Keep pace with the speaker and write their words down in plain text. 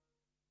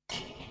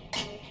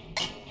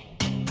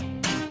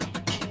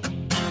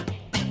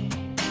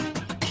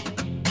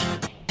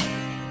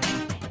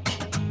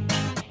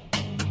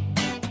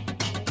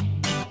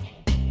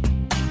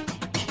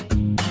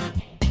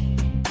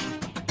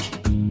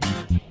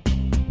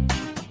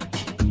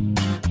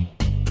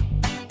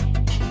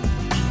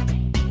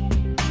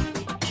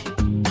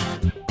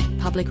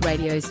Public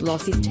Radio's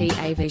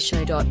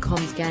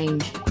LossisTAVShow.com's game.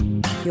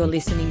 You're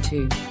listening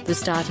to The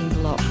Starting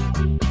Block.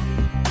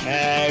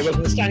 Hey,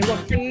 welcome to The Starting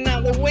Block for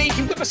another week.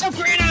 You've got myself,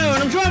 Greeno,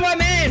 and I'm joined by a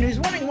man who's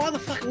wondering why the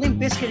fuck Limp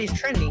Bizkit is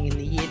trending in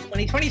the year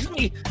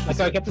 2023. My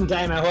co-captain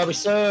Damo, how are we,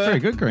 sir? Very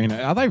good,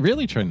 Greeno. Are they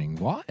really trending?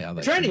 Why are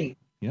they trending?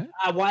 Yeah.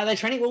 Why are they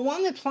trending? Well,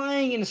 one, they're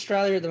playing in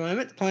Australia at the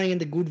moment. They're playing in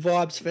the Good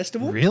Vibes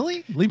Festival.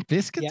 Really? Limp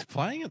Bizkit's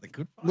playing at the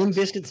Good Vibes? Limp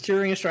Bizkit's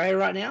touring Australia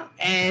right now.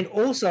 And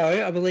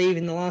also, I believe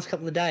in the last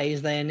couple of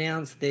days, they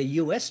announced their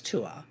US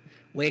tour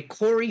where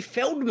Corey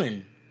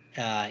Feldman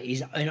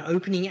is an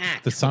opening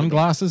act. The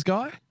sunglasses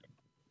guy?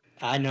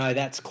 No,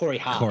 that's Corey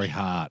Hart. Corey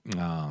Hart.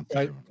 Oh,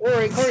 so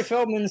Corey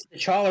Feldman's the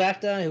child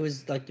actor who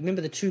was like,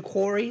 remember the two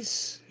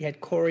Coreys? You had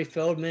Corey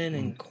Feldman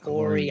and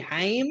Corey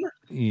Haim.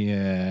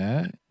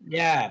 Yeah.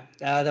 Yeah.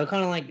 They were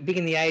kind of like big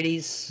in the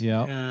 80s.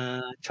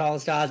 Yeah. Child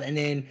stars. And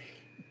then.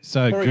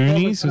 So Corey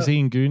Goonies, Feldman, was he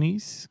in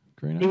Goonies?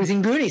 Greeno? He was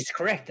in Goonies,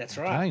 correct. That's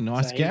right. Hey,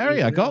 nice, so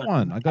Gary. I got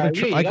one. I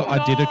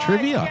did a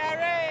trivia.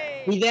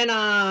 He then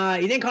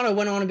kind of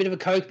went on a bit of a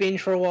coke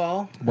binge for a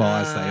while. Well,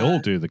 as they all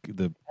do, the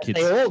kids.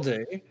 They all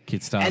do.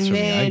 Kid stars from the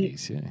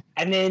 80s, yeah.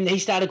 And then he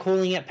started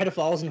calling out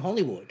pedophiles in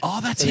Hollywood.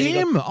 Oh, that's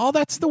him.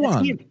 That's the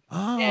one. Him.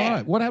 Oh, yeah.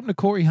 Right. What happened to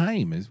Corey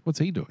Haim? What's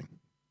he doing?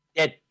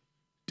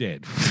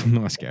 Dead.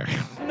 Nice, Gary.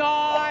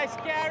 Nice,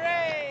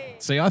 Gary.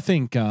 See, I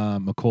think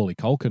Macaulay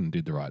Culkin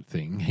did the right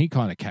thing. He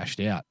kind of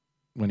cashed out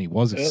when he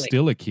was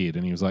still a kid,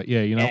 and he was like,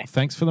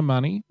 thanks for the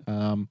money.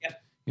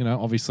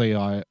 Obviously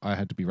I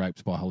had to be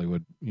raped by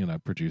Hollywood,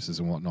 producers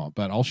and whatnot,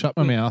 but I'll shut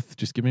my mouth.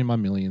 Just give me my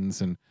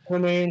millions and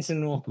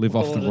live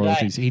off the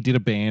royalties. He did a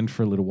band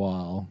for a little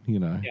while, He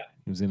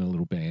was in a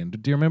little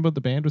band. Do you remember what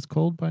the band was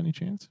called by any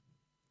chance?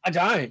 I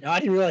don't. I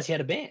didn't realize he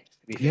had a band.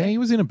 Yeah, he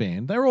was in a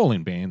band. They're all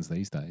in bands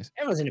these days.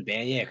 Everyone's in a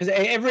band, yeah, because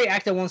every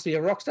actor wants to be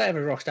a rock star.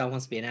 Every rock star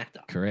wants to be an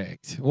actor.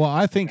 Correct. Well,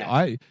 I think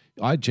I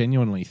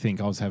genuinely think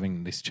I was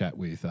having this chat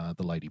with the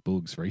Lady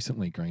Boogs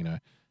recently, Greeno,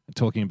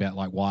 talking about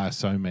like why are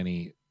so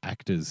many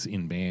actors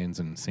in bands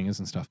and singers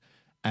and stuff.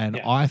 And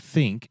I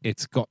think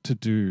it's got to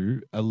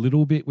do a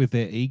little bit with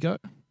their ego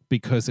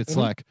because it's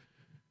like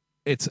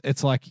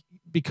it's like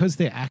because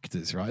they're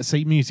actors, right?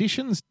 See,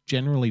 musicians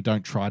generally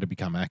don't try to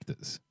become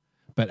actors,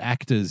 but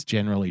actors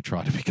generally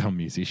try to become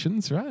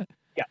musicians, right?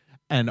 Yeah.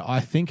 And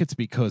I think it's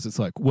because it's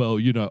like, well,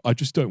 I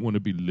just don't want to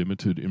be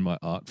limited in my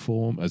art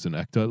form as an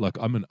actor. Like,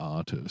 I'm an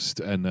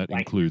artist, and that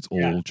includes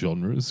all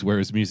genres.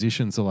 Whereas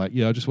musicians are like,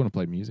 I just want to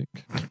play music.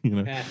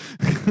 Yeah.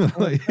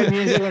 Like,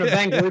 music want to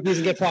bang groupies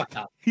and get fucked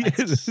up.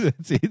 That's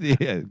it.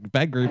 Yeah,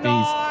 bang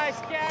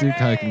groupies, do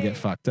coke and get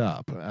fucked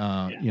up.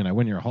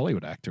 When you're a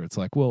Hollywood actor, it's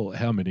like, well,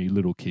 how many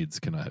little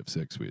kids can I have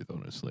sex with?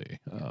 Honestly,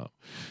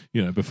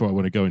 before I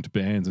want to go into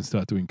bands and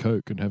start doing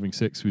coke and having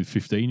sex with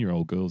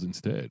 15-year-old girls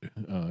instead,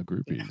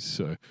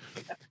 groupies. So,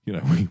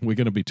 we're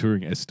going to be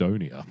touring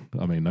Estonia.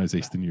 I mean, those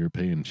Eastern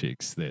European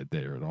chicks,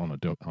 they're on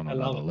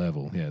another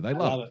level. Yeah, they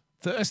love it.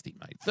 Thirsty,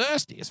 mate.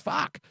 Thirsty as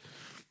fuck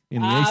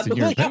in the Eastern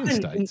European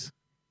states.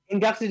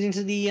 Inducted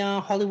into the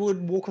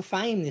Hollywood Walk of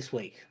Fame this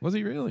week. Was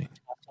he really?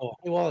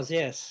 He was,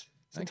 yes.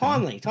 So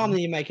okay.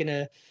 Timely you're making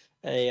a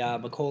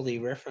Macaulay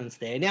reference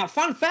there. Now,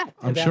 fun fact.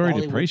 I'm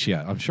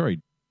sure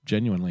he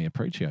genuinely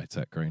appreciates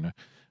that, Greeno.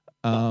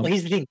 Well,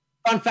 here's the thing.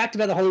 Fun fact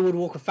about the Hollywood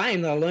Walk of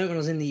Fame that I learned when I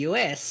was in the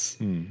US.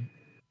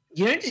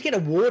 You don't just get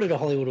awarded a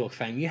Hollywood Walk of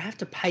Fame. You have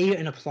to pay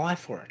and apply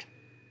for it.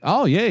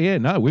 Oh, yeah.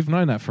 No, we've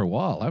known that for a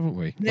while, haven't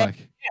we? Yeah.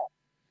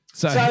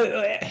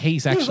 So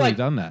he's actually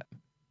done that.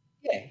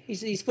 Yeah,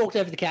 he's forked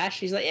over the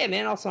cash. He's like, yeah,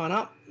 man, I'll sign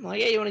up. I'm like,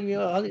 yeah, you want to give me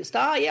a Hollywood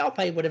star? Yeah, I'll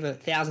pay whatever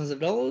thousands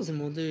of dollars,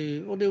 and we'll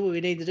do what we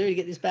need to do to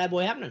get this bad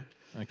boy happening.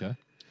 Okay.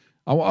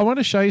 I want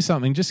to show you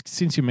something. Just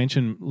since you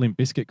mentioned Limp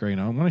Bizkit,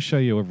 Greeno, I want to show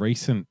you a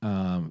recent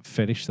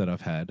fetish that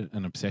I've had,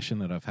 an obsession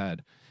that I've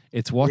had.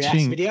 It's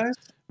watching videos.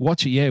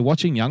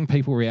 Watching young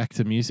people react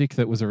to music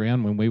that was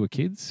around when we were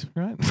kids,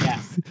 right? Yeah.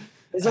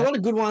 There's a lot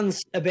of good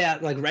ones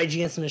about like Rage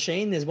Against the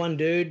Machine. There's one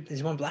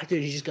black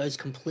dude who just goes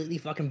completely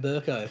fucking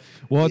Burko.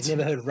 Well, he's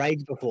never heard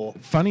Rage before.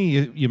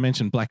 Funny you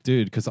mentioned black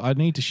dude because I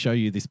need to show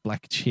you this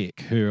black chick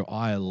who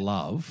I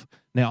love.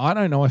 Now, I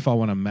don't know if I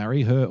want to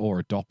marry her or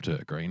adopt her,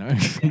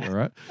 Greeno, all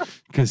right?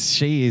 Because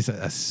she is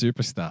a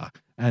superstar.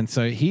 And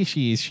so here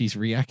she is. She's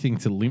reacting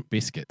to Limp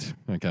Bizkit,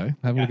 okay?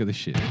 Have a look at this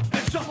shit.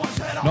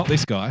 Not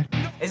this guy.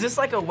 Is this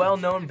like a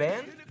well-known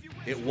band?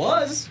 It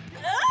was.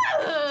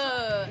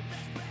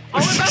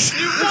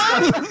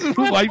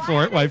 Wait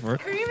for it.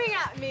 Screaming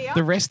at me.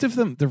 The rest of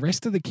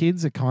the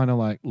kids are kind of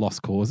like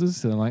lost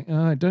causes. They're like,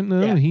 oh, I don't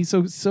know. Yeah. He's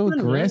so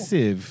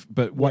aggressive.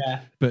 But what? Yeah.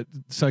 But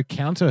so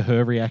counter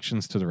her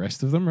reactions to the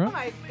rest of them, right? Oh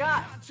my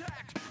god,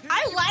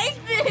 I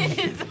like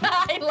this.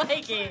 I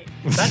like it.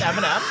 Is that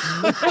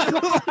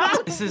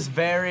Embattled? This is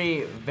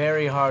very,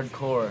 very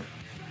hardcore.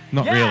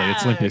 Not really.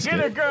 It's Limp Bizkit. Get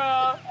it,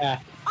 girl. Yeah.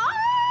 Oh,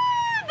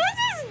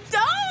 this is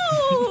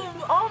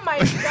dope. Oh my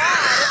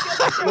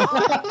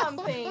god.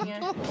 Something.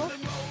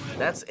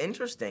 That's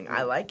interesting.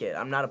 I like it.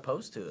 I'm not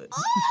opposed to it.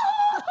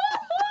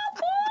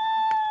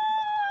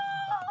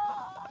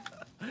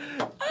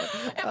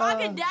 If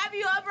I could dab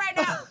you up right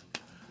now.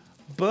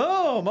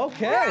 Boom.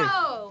 Okay.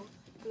 Bro.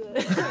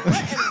 Did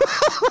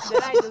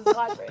I just watch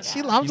right now?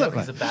 She loves it.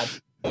 He's a bad.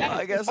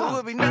 I guess it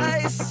would be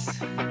nice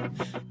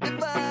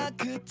if I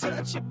could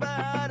touch your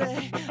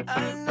body.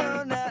 I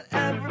know not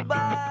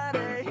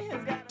everybody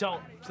has got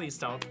Don't. Please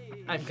don't.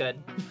 I'm good.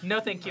 No,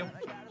 thank you.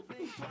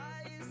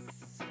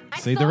 I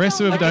See, the still rest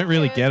of them like don't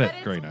really it, get but it,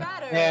 it's Greeno.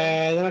 better.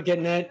 Yeah, they're not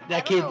getting it.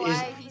 That kid don't know why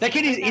he's is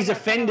saying that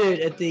offended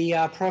much. at the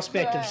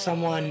prospect of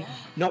someone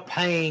not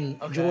paying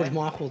George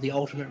Michael the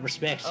ultimate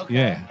respect.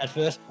 Yeah. At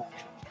first.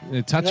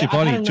 Touch your I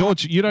body. don't know.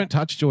 George, you don't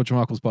touch George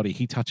Michael's body.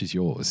 He touches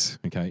yours.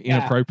 Okay.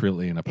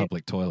 Inappropriately in a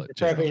public toilet.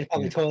 Appropriate in a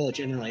generally. public toilet,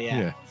 generally, yeah.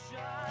 Yeah.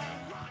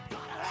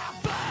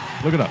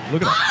 Look it up.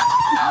 Look it up.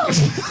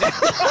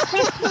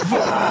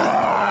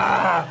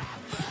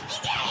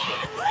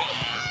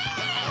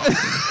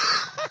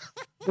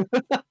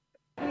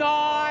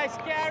 Nice,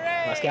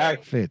 Gary. Nice, Gary.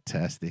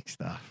 Fantastic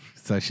stuff.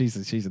 So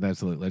she's an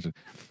absolute legend.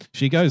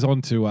 She goes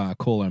on to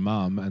call her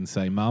mum and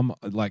say, "Mum,"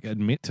 like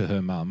admit to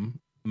her mum,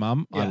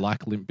 "Mum, I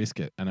like Limp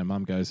Bizkit," and her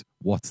mum goes,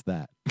 "What's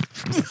that?"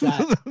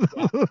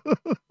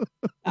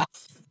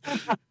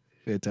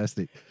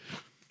 Fantastic.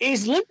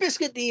 Is Limp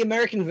Bizkit the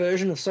American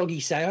version of Soggy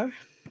Sao?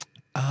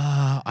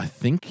 I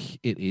think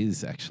it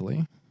is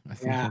actually. I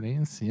think Yeah. it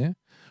is. Yeah.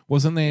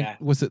 Wasn't there? Yeah.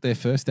 Was it their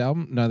first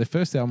album? No, their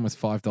first album was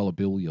 $5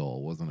 Bill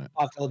Y'all, wasn't it?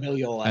 $5 Bill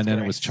Y'all. And then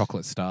it was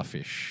Chocolate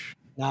Starfish.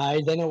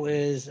 No, then it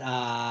was the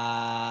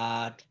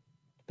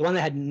one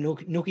that had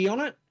Nookie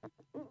on it,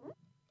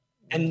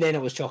 and then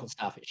it was Chocolate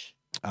Starfish.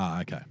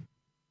 Ah, okay.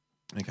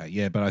 Okay,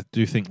 yeah, but I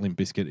do think Limp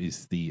Bizkit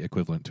is the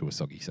equivalent to a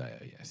Soggy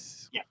Sayo,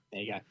 yes. Yeah,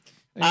 there you go.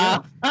 There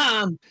you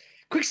go.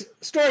 Quick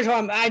story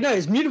time. I know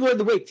it's muted word of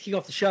the week to kick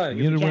off the show. if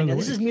Muted we can. word of Now, the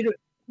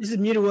this is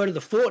muted word of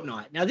the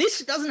fortnight. Now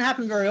this doesn't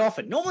happen very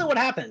often. Normally, what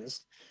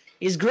happens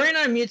is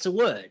Greeno mutes a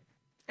word,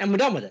 and we're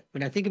done with it. We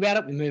don't think about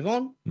it. We move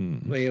on.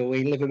 We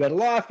live a better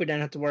life. We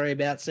don't have to worry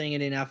about seeing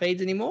it in our feeds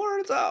anymore.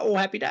 And it's all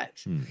happy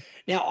days.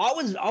 Now I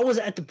was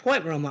at the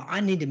point where I'm like, I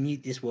need to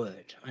mute this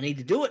word. I need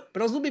to do it,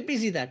 but I was a little bit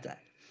busy that day.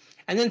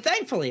 And then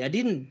thankfully I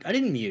didn't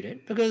mute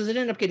it because it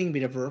ended up getting a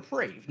bit of a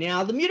reprieve.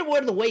 Now the muted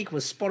word of the week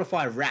was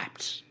Spotify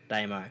Wrapped,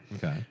 Damo.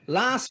 Okay.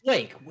 Last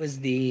week was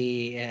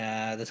the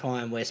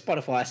time where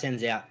Spotify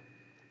sends out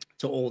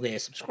to all their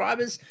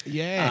subscribers.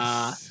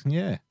 Yes.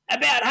 Yeah.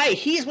 About, hey,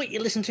 here's what you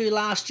listened to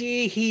last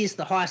year. Here's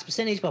the highest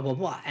percentage, blah, blah,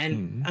 blah.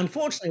 And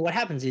unfortunately what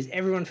happens is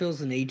everyone feels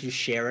the need to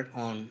share it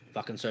on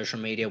fucking social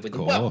media with the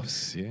Of world.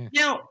 course, yeah.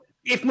 Now,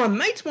 if my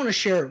mates want to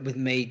share it with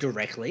me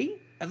directly,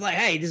 of like,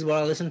 hey, this is what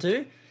I listen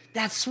to,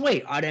 that's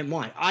sweet. I don't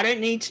mind. I don't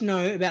need to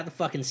know about the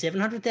fucking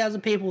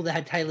 700,000 people that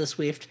had Taylor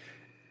Swift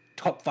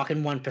top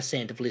fucking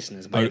 1% of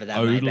listeners, whatever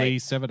that may Only be.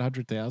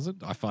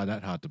 700,000? I find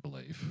that hard to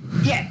believe.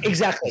 Yeah,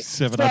 exactly.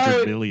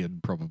 700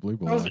 million, probably.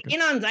 More I was like it.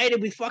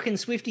 inundated with fucking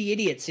Swifty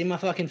idiots in my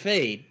fucking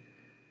feed.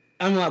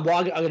 I'm like, well,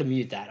 I got to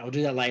mute that. I'll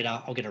do that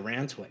later. I'll get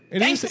around to it.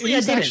 It is Thankfully,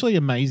 I didn't. actually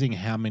amazing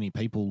how many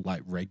people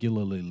like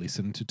regularly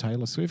listen to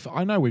Taylor Swift.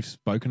 I know we've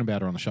spoken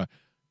about her on the show.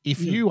 If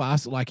you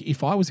ask, like,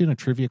 if I was in a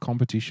trivia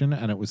competition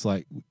and it was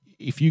like,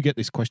 if you get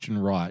this question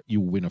right,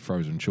 you'll win a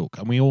frozen chook.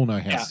 And we all know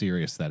how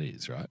serious that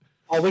is, right?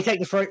 Oh, we take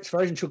the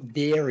frozen chook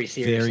very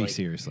seriously. Very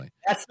seriously.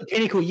 That's the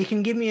pinnacle. You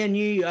can give me a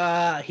new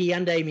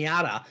Hyundai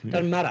Miata.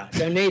 Doesn't matter.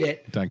 Don't need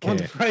it. Don't I want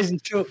care. the frozen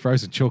chook.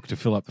 Frozen chook to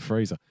fill up the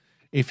freezer.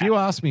 If you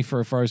ask me for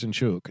a frozen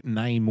chook,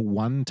 name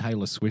one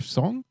Taylor Swift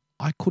song,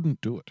 I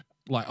couldn't do it.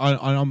 Like,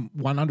 I'm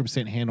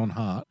 100% hand on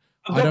heart.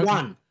 I've got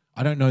one.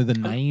 I don't know the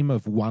name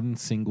of one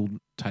single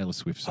Taylor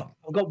Swift song.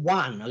 I've got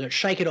one. I've got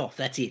Shake It Off.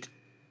 That's it.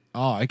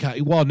 Oh, okay.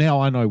 Well,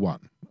 now I know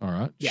one. All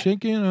right. Yeah.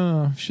 Shaking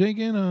off,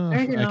 shaking off.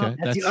 Shake It Off. Okay.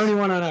 That's the only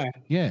one I know.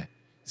 Yeah.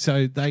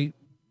 So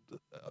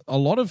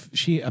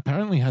she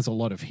apparently has a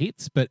lot of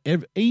hits, but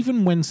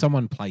even when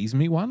someone plays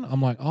me one,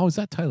 I'm like, oh, is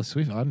that Taylor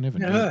Swift? I've never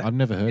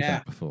heard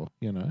that before,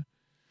 you know?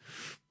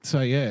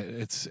 So yeah,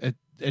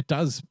 it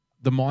does,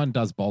 the mind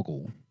does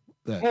boggle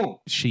that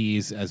she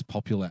is as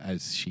popular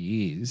as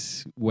she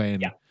is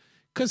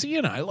because,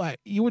 you know, like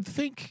you would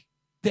think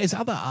there's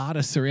other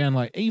artists around,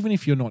 like even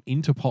if you're not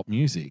into pop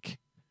music,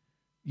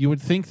 you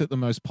would think that the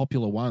most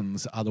popular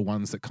ones are the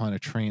ones that kind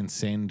of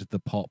transcend the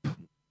pop,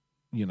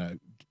 you know,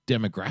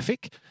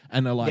 demographic,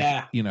 and are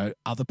like, you know,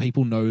 other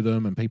people know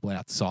them and people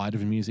outside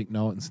of music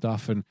know it and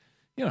stuff. And,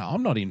 you know,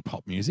 I'm not in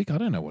pop music. I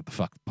don't know what the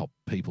fuck pop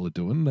people are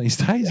doing these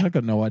days. I've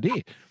got no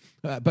idea.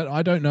 But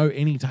I don't know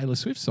any Taylor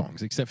Swift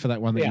songs except for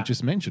that one that you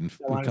just mentioned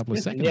a couple of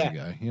seconds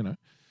ago, you know.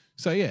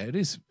 So, yeah, it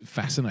is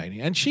fascinating.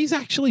 And she's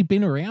actually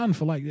been around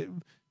for like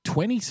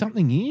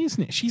 20-something years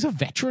now. She's a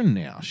veteran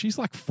now. She's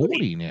like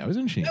 40 now,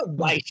 isn't she? No,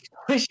 wait.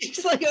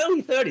 She's like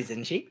early 30s,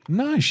 isn't she?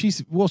 No, she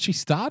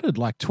started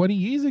like 20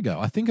 years ago.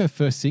 I think her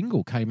first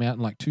single came out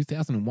in like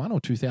 2001 or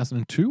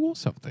 2002 or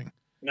something.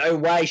 No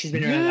way. She's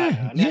been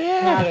around.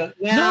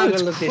 No,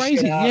 it's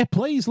crazy. Yeah,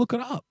 please look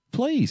it up.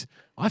 Please.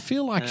 I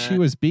feel like she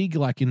was big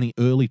like in the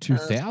early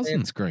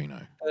 2000s,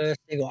 Greeno.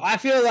 I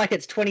feel like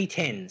it's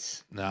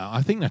 2010s. No,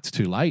 I think that's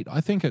too late.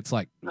 I think it's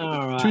like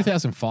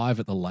 2005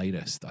 at the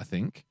latest, I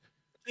think.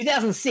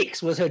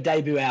 2006 was her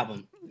debut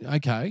album.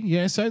 Okay,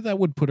 yeah, so that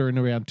would put her in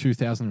around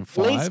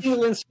 2005. Lead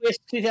single in Swift's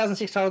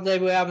 2006 title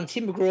debut album,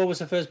 Tim McGraw was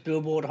the first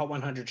Billboard Hot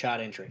 100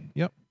 chart entry.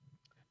 Yep.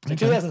 So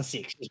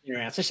 2006 she's been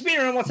around. So she's been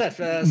around, what's that,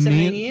 for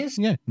 17 years?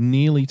 Yeah,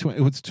 nearly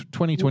 20. It's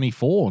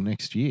 2024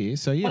 next year,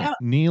 so yeah,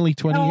 nearly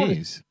 20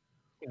 years.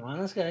 Come on,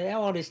 let's go.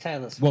 How old is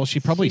Taylor Swift? Well, she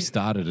probably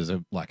started as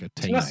a teenager.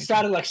 She must have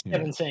started like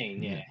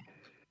 17, yeah.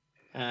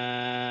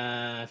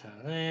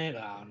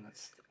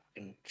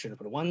 Should have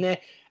put a 1 there.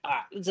 All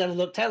right, let's have a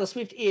look. Taylor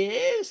Swift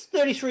is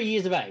 33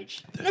 years of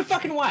age. No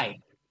fucking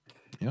way.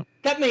 Yep.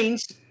 That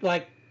means,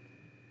 like,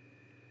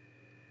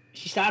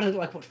 she started at,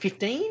 like, what,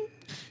 15?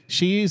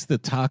 She is the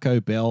Taco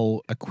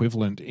Bell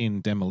equivalent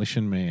in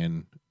Demolition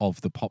Man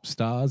of the pop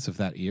stars of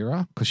that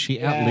era, because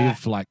she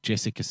outlived, like,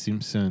 Jessica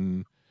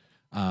Simpson.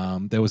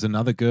 There was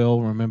another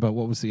girl, remember,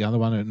 what was the other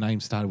one? Her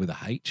name started with a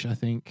H, I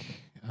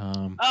think.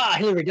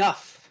 Hilary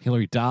Duff.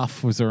 Hilary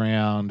Duff was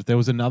around. There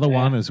was another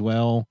one as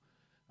well.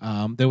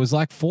 There was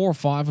like 4 or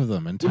 5 of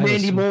them. And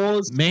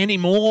Mandy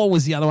Moore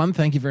was the other one.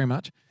 Thank you very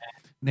much.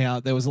 Now,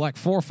 there was like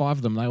 4 or 5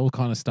 of them. They all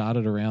kind of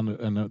started around,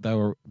 and they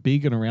were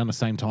big and around the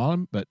same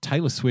time. But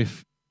Taylor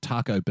Swift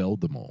Taco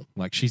Bell'd them all.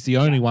 Like, she's the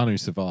only one who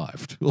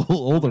survived.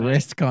 All the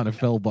rest kind of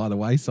fell by the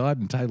wayside,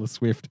 and Taylor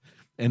Swift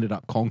ended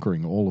up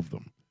conquering all of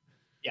them.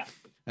 Yeah.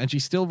 And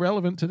she's still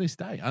relevant to this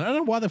day. I don't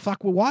know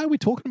why are we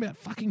talking about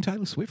fucking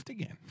Taylor Swift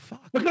again?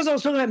 Fuck. Because I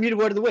was talking about muted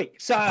word of the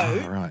week. So,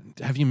 right.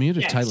 Have you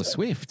muted Taylor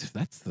Swift?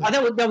 That's the.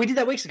 No, we did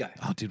that weeks ago.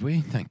 Oh, did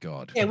we? Thank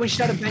God. Yeah, when she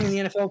started banging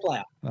the NFL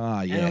player.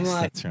 Ah, yes,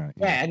 that's right.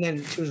 Yeah, and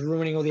then she was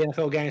ruining all the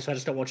NFL games, so I had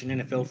to stop watching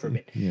NFL for a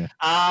bit. Yeah.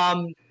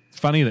 It's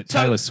funny that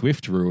Taylor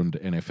Swift ruined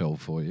NFL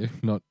for you,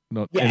 not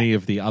any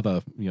of the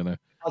other,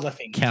 other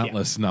things,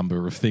 countless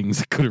number of things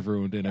that could have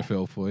ruined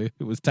NFL for you.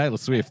 It was Taylor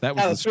Swift. That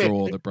was the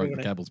straw that broke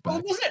the camel's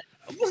back. Well,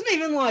 it wasn't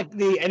even like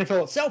the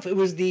NFL itself. It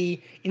was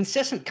the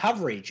incessant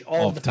coverage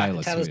of the fact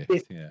that Taylor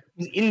Swift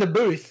was in the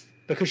booth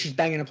because she's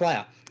banging a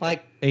player.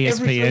 Like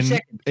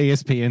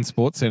ESPN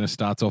Sports Center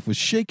starts off with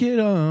 "Shake it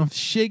off,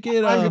 shake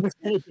it off."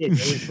 It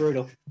was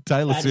brutal.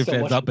 Taylor Swift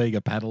ends up being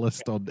a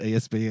panelist on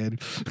ESPN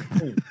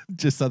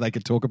just so they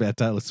could talk about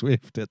Taylor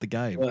Swift at the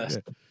game.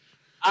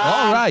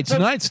 All right,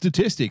 tonight's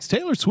statistics.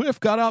 Taylor Swift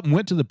got up and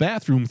went to the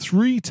bathroom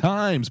 3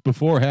 times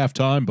before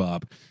halftime,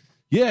 Bob.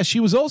 Yeah, she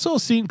was also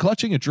seen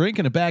clutching a drink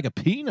and a bag of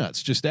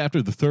peanuts just after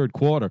the third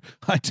quarter.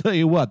 I tell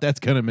you what, that's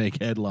going to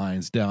make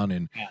headlines down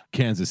in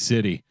Kansas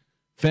City.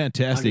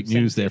 Fantastic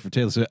news there for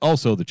Taylor Swift.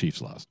 Also, the Chiefs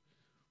lost.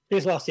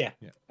 Chiefs lost, yeah.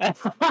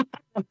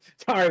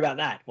 Sorry about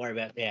that. Worry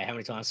about how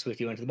many times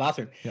Swifty went to the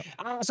bathroom. Yep.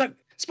 So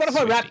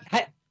Spotify Wrapped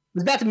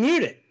was about to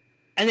mute it,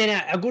 and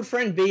then our good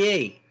friend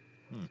BE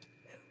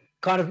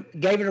kind of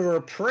gave it a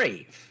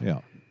reprieve. Yeah.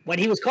 When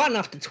he was kind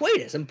enough to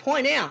tweet us and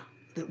point out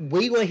that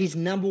we were his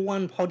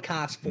 #1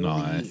 podcast for the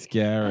year.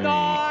 Gary.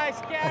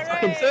 Nice,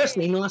 Gary.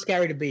 Firstly, nice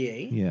Gary to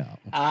BE.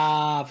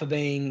 Yeah. For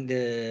being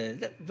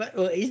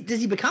does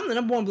he become the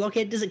 #1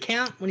 blockhead? Does it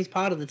count when he's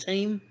part of the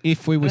team?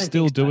 If we were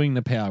still doing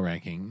the power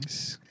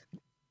rankings,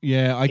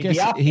 yeah, I guess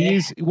he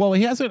is. Well,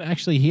 he hasn't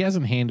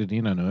handed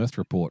in an Earth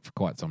report for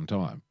quite some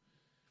time.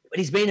 But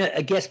he's been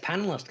a guest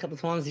panelist a couple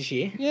of times this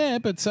year. Yeah,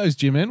 but so's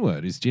Jim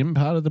Enward. Is Jim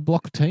part of the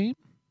block team?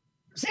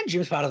 I said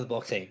Jim's part of the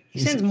block team. He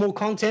sends more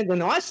content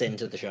than I send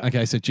to the show.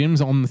 Okay, so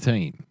Jim's on the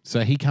team.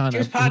 So he can't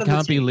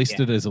be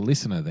listed as a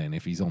listener then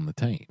if he's on the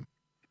team.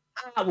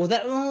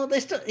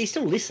 He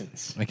still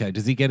listens. Okay,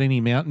 does he get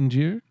any Mountain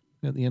Dew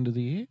at the end of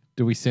the year?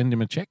 Do we send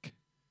him a check?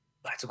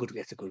 That's a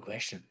good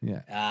question.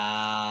 Yeah.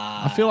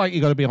 I feel like you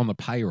got to be on the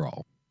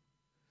payroll.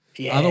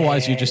 Yeah.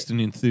 Otherwise, you're just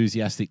an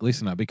enthusiastic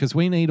listener because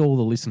we need all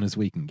the listeners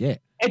we can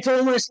get. It's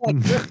almost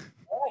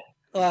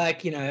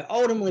like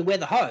ultimately we're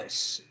the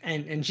hosts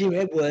and Jim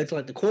Edwards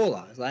like the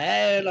caller. It's like,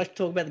 hey, I'd like to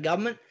talk about the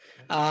government.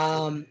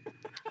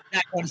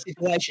 That kind of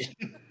situation.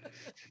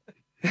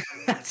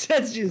 That's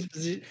Jim's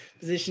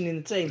position in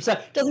the team. So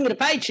doesn't get a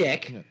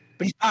paycheck,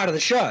 but he's part of the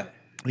show.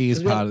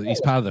 He's part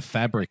of the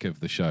fabric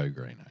of the show,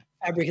 Greeno.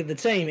 Fabric of the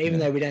team, even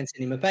though we don't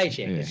send him a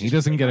paycheck. Yeah, he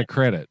doesn't get a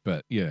credit,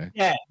 but yeah.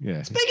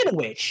 Speaking of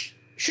which,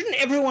 shouldn't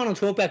everyone on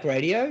Talkback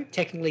Radio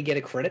technically get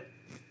a credit?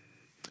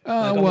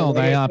 Well,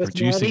 they are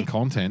producing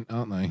content,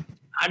 aren't they?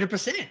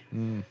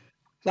 100%.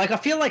 Like, I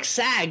feel like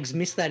SAGs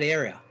missed that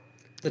area,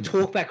 the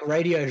talkback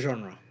radio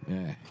genre.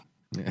 Yeah.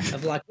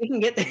 Of like, we can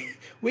get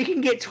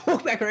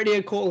talkback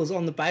radio callers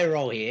on the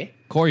payroll here.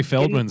 Corey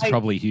Feldman's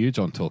probably huge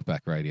on talkback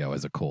radio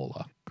as a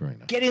caller.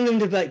 Greeno. Getting them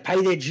to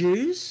pay their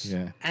dues,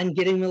 and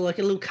getting them like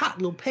a little cut,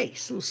 little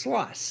piece, little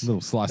slice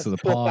of the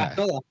pie.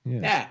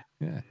 Yeah.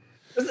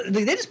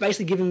 They're just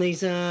basically giving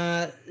these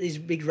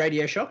big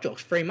radio shock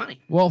jocks free money.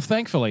 Well,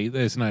 thankfully,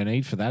 there's no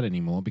need for that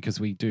anymore because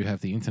we do have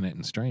the internet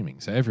and streaming,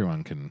 so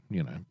everyone can,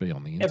 be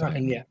on the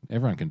internet.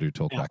 Everyone can do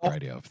talkback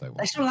radio if they want.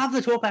 They still love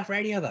the talkback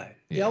radio though.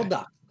 The old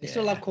duck. They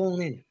still love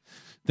calling in.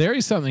 There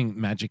is something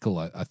magical,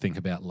 I think,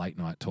 about late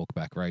night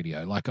talkback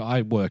radio. Like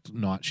I worked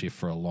night shift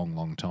for a long,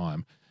 long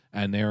time,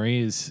 and there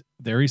is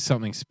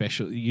something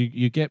special.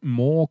 You get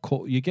more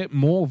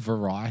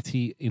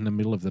variety in the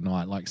middle of the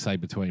night, like say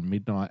between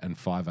midnight and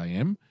 5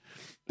 a.m.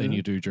 than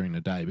you do during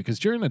the day, because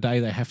during the day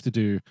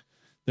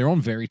they're they're on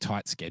very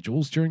tight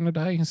schedules during the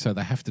day, so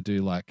they have to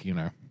do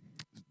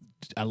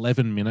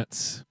 11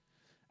 minutes,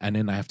 and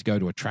then they have to go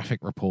to a traffic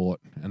report,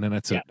 and then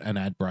it's an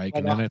ad break,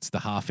 and then it's the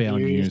half-hour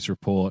news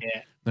report,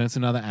 then it's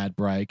another ad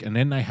break, and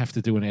then they have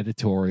to do an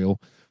editorial,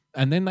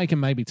 and then they can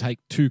maybe take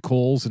 2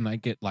 calls, and they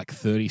get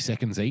 30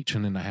 seconds each,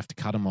 and then they have to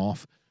cut them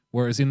off.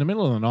 Whereas in the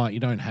middle of the night,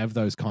 you don't have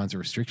those kinds of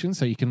restrictions,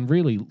 so you can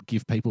really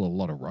give people a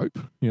lot of rope,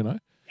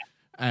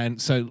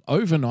 And so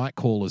overnight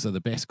callers are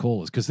the best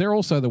callers because they're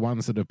also the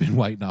ones that have been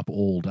waiting up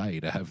all day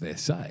to have their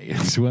say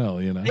as well,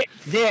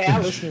 They're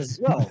our listeners as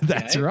well.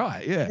 That's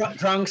right, yeah.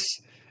 Drunks,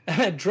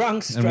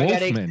 drug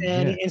addicts,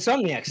 and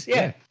insomniacs.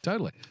 Yeah,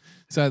 totally.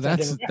 So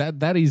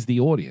that is the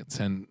audience.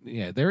 And,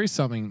 there is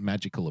something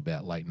magical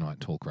about late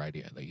night talk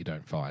radio that you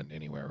don't find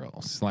anywhere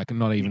else,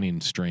 not even in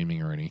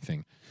streaming or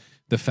anything.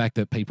 The fact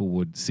that people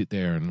would sit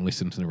there and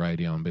listen to the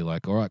radio and be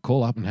like, all right,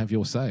 call up and have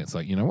your say. It's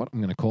like, you know what? I'm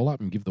going to call up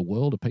and give the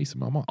world a piece of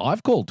my mind.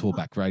 I've called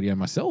talkback radio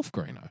myself,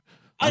 Greeno.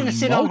 I'm going to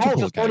sit on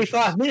hold for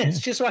 45 minutes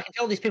just so I can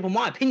tell these people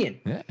my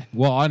opinion. Yeah.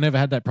 Well, I never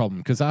had that problem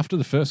because after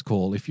the first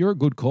call, if you're a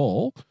good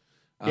call,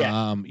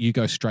 you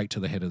go straight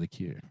to the head of the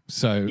queue.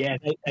 So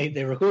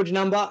they record your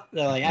number.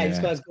 They're like, hey, this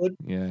guy's good.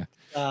 Yeah.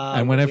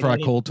 And whenever I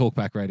called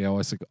Talkback Radio,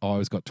 I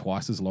always got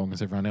twice as long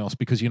as everyone else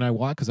because you know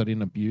why? Because I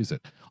didn't abuse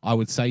it. I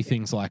would say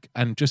things like,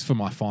 and just for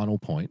my final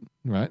point,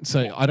 right?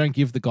 So I don't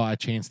give the guy a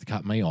chance to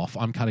cut me off.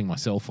 I'm cutting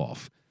myself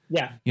off.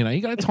 Yeah.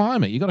 You got to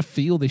time it. You got to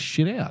feel this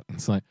shit out.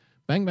 It's like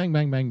bang, bang,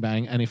 bang, bang,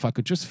 bang. And if I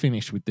could just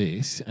finish with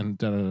this and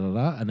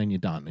da-da-da-da, and then you're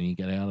done and you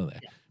get out of there.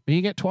 Yeah. But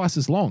you get twice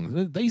as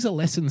long. These are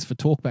lessons for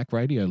Talkback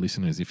Radio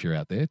listeners if you're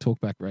out there,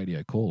 Talkback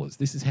Radio callers.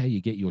 This is how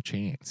you get your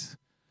chance.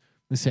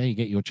 This is how you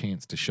get your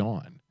chance to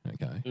shine,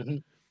 okay?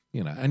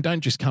 Mm-hmm. And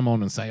don't just come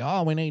on and say,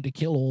 oh, we need to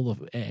kill all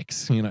the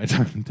X.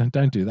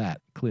 Don't do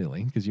that,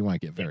 clearly, because you won't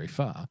get very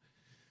far.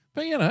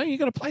 But, you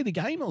got to play the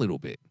game a little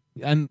bit.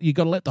 And you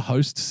got to let the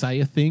host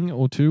say a thing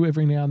or two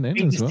every now and then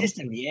as well.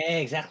 System. Yeah,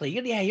 exactly.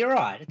 Yeah, you're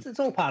right. It's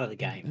all part of the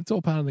game. It's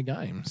all part of the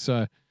game.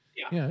 So...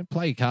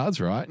 play your cards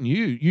right, and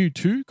you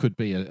too could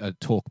be a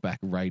Talkback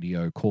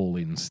Radio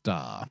call-in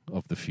star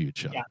of the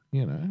future.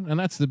 Yeah. And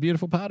that's the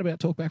beautiful part about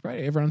Talkback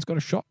Radio. Everyone's got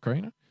a shot,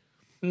 Greeno.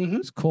 Mm-hmm.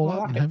 Just call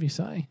up and have your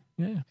say.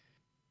 Yeah.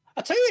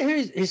 I'll tell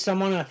you who's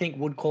someone I think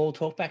would call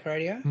Talkback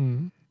Radio.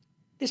 Mm-hmm.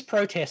 This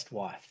protest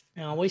wife.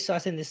 Now, I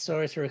sent this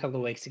story through a couple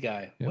of weeks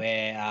ago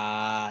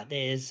where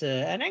there's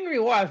an angry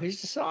wife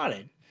who's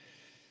decided,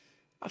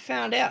 I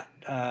found out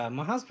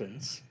my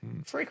husband's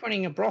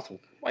frequenting a brothel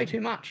way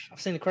too much.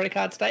 I've seen the credit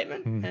card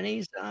statement, and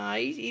he's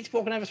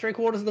forking over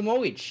 3/4 of the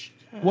mortgage.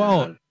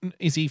 Well,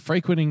 is he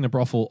frequenting the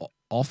brothel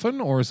often,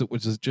 or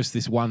was it just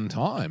this one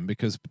time?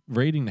 Because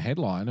reading the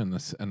headline and the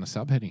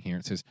subheading here,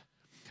 it says,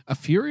 a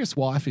furious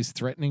wife is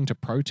threatening to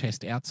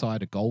protest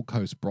outside a Gold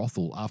Coast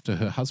brothel after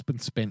her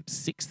husband spent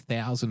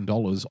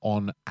 $6,000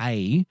 on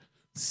a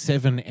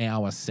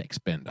 7-hour sex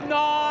bender.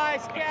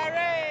 Nice,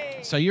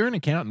 Gary! So you're an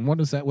accountant. What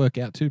does that work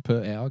out to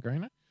per hour,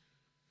 Greeno?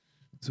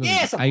 So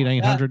yes,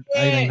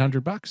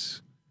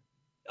 $1,800.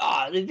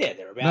 Oh, yeah,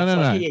 they're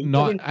about.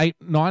 No.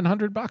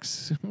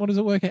 $900. What does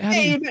it work out?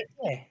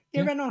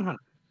 You're about 900.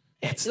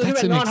 That's an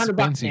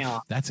expensive.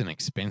 That's an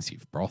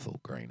expensive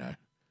brothel, Greeno.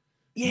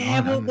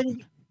 Yeah, well,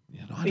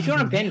 if you're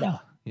on a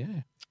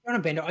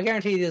bender, I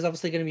guarantee you, there's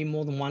obviously going to be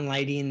more than one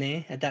lady in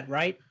there at that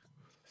rate.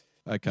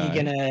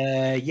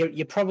 Okay.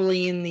 You're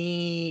probably in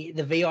the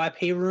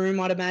VIP room,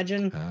 I'd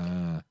imagine.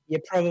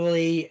 You're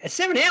probably at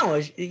 7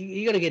 hours.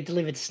 You got to get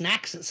delivered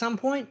snacks at some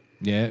point.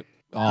 Yeah.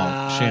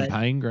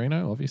 Champagne,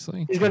 Greeno,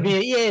 obviously. There's going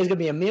to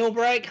be a meal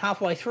break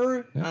halfway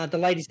through. Yeah. The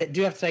ladies that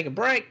do have to take a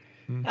break.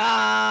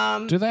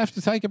 Do they have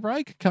to take a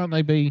break? Can't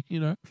they be,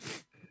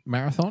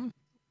 marathon?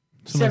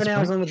 7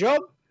 hours on the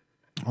job.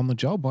 On the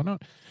job, why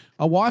not?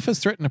 A wife has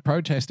threatened to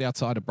protest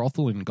outside a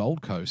brothel in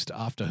Gold Coast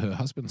after her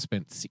husband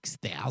spent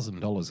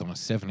 $6,000 on a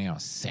 7-hour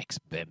sex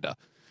bender.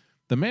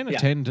 The man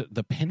attended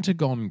the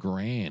Pentagon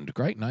Grand.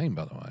 Great name,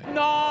 by the way.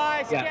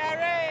 Nice,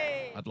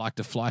 Gary! I'd like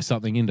to fly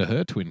something into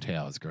her Twin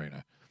Towers,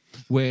 Greeno.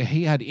 Where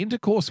he had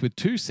intercourse with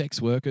 2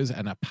 sex workers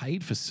and are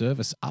paid for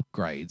service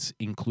upgrades,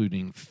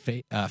 including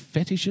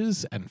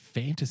fetishes and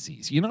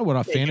fantasies. You know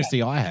what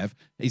fantasy I have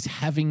is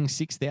having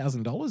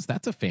 $6,000?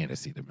 That's a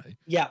fantasy to me.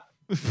 Yeah.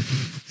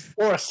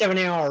 Or a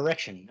 7-hour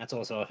erection. That's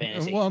also a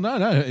fantasy. Well,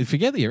 no.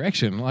 Forget the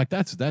erection. Like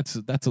that's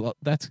a lot.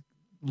 That's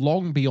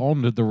long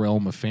beyond the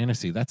realm of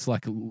fantasy. That's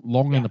like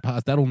long in the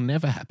past. That'll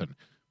never happen.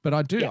 But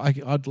I do. Yeah.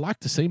 I'd like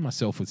to see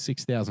myself with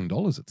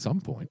 $6,000 at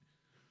some point.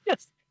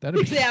 Yes.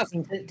 That'd be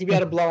 6,000 to be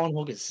able to blow on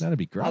hookers. That'd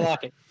be great. I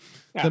like it.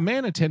 Yeah. The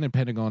man attended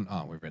Pentagon.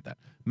 Oh, we've read that.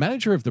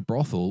 Manager of the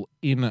brothel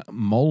in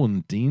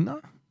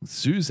Molendina,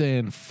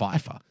 Suzanne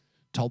Pfeiffer,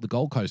 told the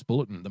Gold Coast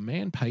Bulletin the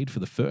man paid for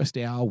the first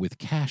hour with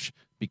cash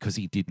because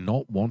he did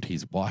not want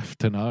his wife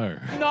to know.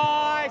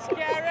 Nice,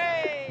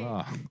 Gary!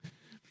 Oh.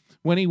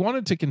 When he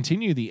wanted to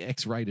continue the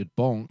X-rated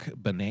bonk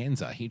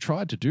bonanza, he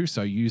tried to do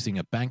so using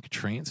a bank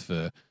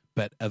transfer,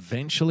 but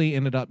eventually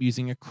ended up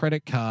using a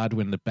credit card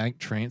when the bank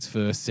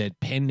transfer said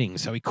pending.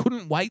 So he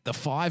couldn't wait the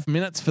 5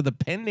 minutes for the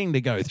pending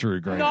to go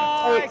through, Greeno.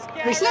 Nice,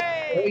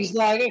 Gary! He's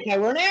like, okay,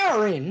 we're an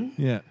hour in.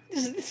 Yeah.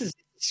 This is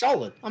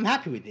solid. I'm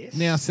happy with this.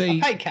 Now see,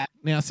 I paid cash.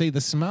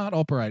 the smart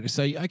operator.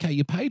 So okay,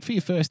 you paid for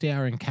your first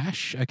hour in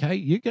cash. Okay,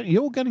 you're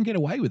going to get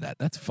away with that.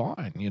 That's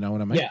fine. You know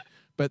what I mean? Yeah.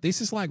 But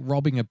this is like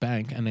robbing a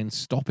bank and then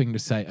stopping to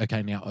say,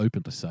 okay, now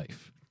open the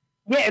safe.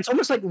 Yeah, it's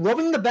almost like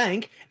robbing the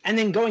bank and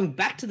then going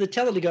back to the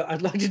teller to go,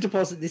 I'd like to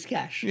deposit this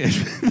cash. Yeah.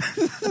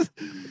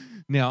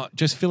 Now,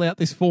 just fill out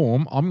this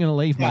form. I'm going to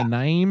leave my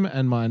name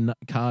and my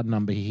card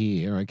number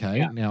here, okay?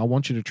 Yeah. Now, I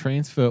want you to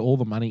transfer all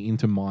the money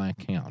into my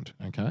account,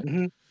 okay?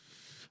 Mm-hmm.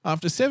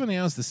 After 7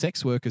 hours, the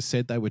sex workers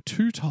said they were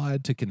too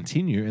tired to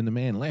continue and the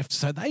man left,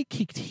 so they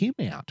kicked him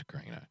out,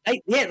 Greeno.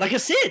 Yeah, like I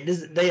said,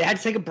 they had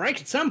to take a break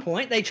at some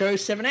point. They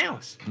chose 7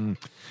 hours.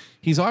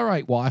 His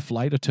irate wife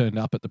later turned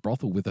up at the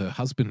brothel with her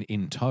husband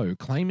in tow,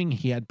 claiming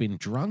he had been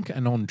drunk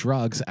and on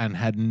drugs and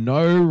had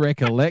no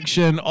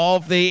recollection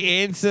of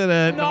the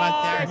incident.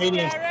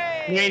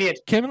 Idiot.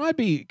 Can I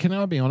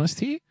be honest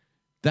here?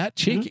 That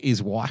chick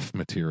is wife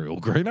material,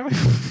 Greeno.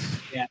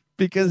 Yeah.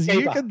 Because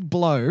you could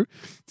blow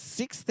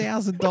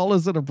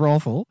 $6,000 at a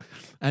brothel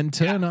and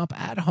turn up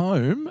at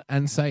home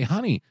and say,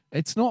 honey,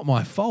 it's not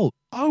my fault.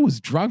 I was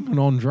drunk and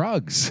on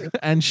drugs.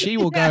 And she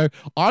will go,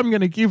 I'm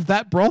going to give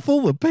that brothel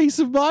the peace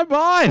of my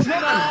mind.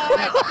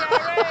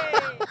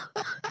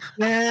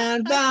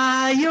 Stand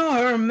by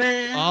your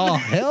man. Oh,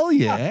 hell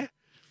yeah.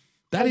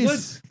 That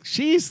is,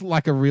 she's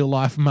like a real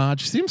life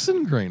Marge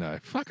Simpson,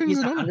 Greeno. Fucking He's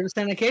good on her.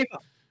 100% a keeper.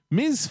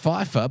 Ms.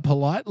 Pfeiffer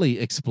politely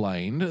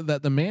explained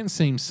that the man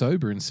seemed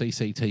sober in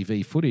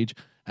CCTV footage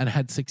and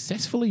had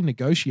successfully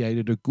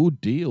negotiated a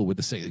good deal with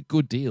the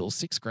good deal,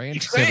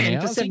 $6,000 for 7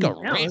 hours. He got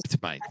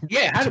ripped, mate.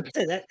 Yeah,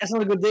 100%. That's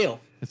not a good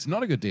deal. It's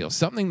not a good deal.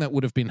 Something that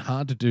would have been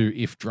hard to do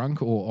if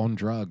drunk or on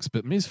drugs.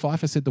 But Ms.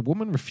 Pfeiffer said the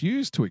woman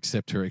refused to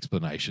accept her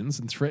explanations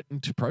and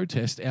threatened to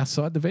protest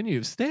outside the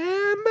venue.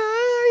 Stand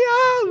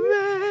by your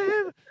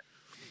man.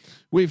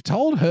 We've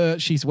told her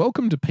she's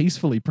welcome to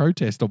peacefully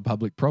protest on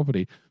public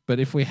property, but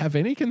if we have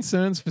any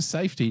concerns for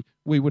safety,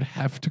 we would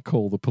have to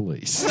call the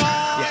police.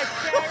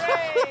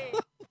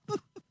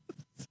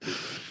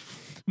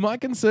 My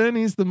concern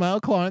is the male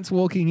clients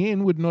walking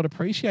in would not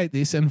appreciate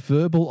this, and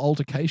verbal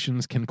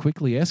altercations can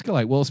quickly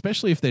escalate. Well,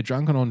 especially if they're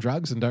drunk and on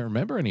drugs and don't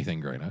remember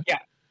anything, Greeno. Yeah.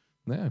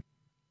 Yeah.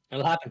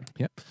 It'll happen.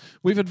 Yep.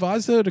 We've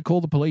advised her to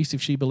call the police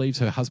if she believes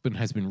her husband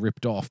has been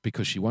ripped off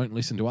because she won't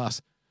listen to us.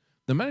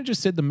 The manager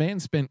said the man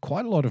spent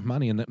quite a lot of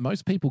money and that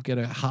most people get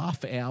a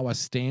half-hour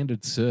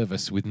standard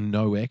service with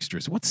no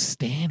extras. What's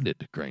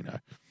standard,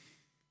 Greeno?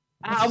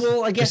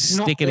 Well, I guess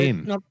just stick it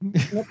in. Not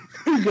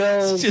two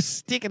girls. Just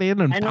stick it in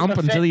and pump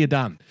until you're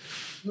done.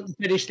 Not the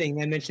fetish thing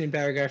they mentioned in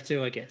paragraph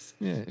 2, I guess.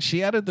 Yeah.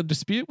 She added the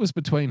dispute was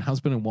between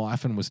husband and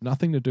wife and was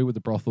nothing to do with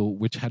the brothel,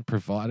 which had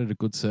provided a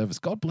good service.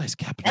 God bless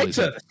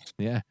capitalism. Great service.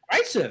 Yeah.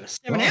 Great service.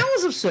 7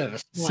 hours of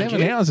service.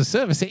 7 hours of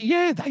service.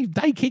 Yeah,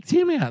 they kicked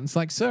him out. It's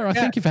like, sir, I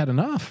think you've had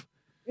enough.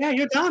 Yeah,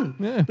 you're done.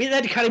 Yeah. We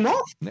had to cut him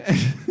off.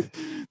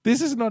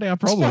 This is not our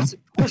problem.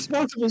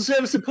 Responsible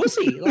service of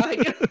pussy.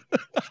 Like.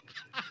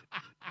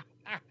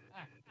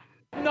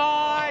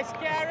 Nice,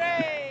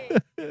 Gary.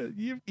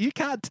 You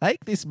can't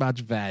take this much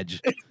vag,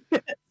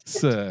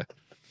 sir.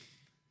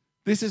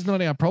 This is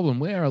not our problem.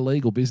 We're a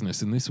legal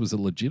business, and this was a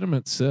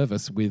legitimate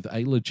service with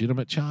a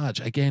legitimate charge.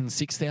 Again,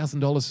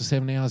 $6,000 for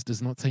 7 hours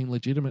does not seem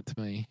legitimate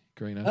to me,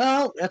 Greeno.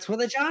 Well, that's what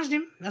they charged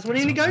him. That's what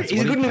he negotiated.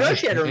 He's a good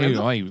negotiator,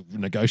 remember? He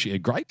negotiated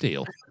a great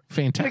deal.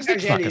 Fantastic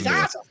Negotiated fucking his deal.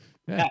 ass off.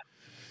 Yeah.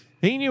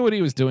 He knew what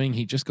he was doing.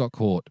 He just got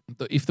caught.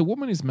 If the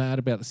woman is mad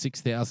about the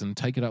 $6,000,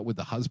 take it up with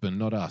the husband,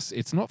 not us.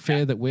 It's not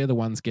fair that we're the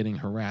ones getting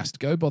harassed.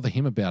 Go bother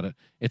him about it.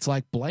 It's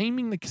like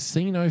blaming the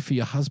casino for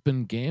your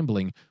husband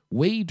gambling.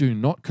 We do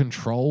not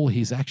control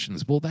his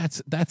actions. Well,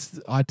 that's.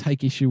 I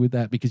take issue with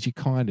that because you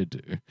kind of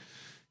do.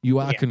 You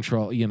are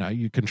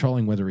you're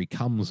controlling whether he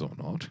comes or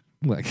not.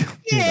 Like,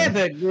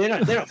 but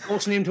they're not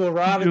forcing him to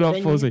arrive. You're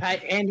not forcing.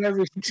 Hand over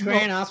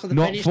 $6,000, ask for the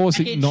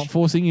package. Not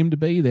forcing him to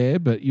be there,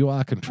 but you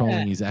are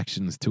controlling his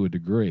actions to a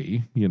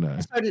degree. You know.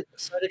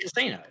 So do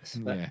casinos.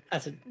 But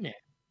that's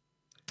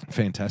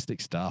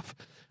fantastic stuff.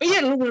 But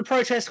yeah, a little bit of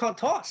protest, hot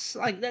toss.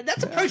 Like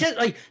that's a protest.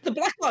 Like the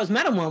Black Lives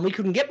Matter one, we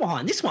couldn't get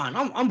behind. This one,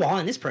 I'm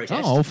behind this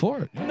protest. Oh, all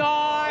for it.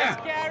 Nice,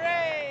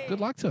 Gary.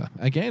 Good luck to her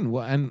again.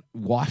 And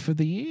wife of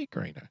the year,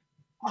 Greeno.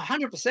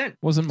 100%.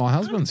 Wasn't my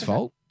husband's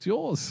fault. It's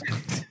yours.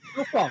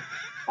 Your fault.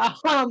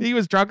 He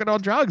was drunk and on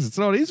drugs. It's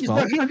not his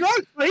fault. He's drugs.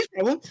 It's not his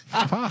problem.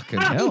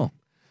 Fucking hell.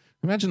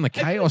 Imagine the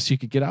chaos you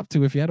could get up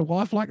to if you had a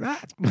wife like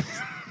that.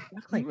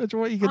 Imagine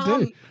what you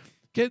could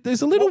do.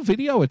 There's a little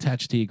video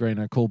attached here,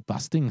 Greeno, called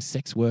Busting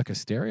Sex Worker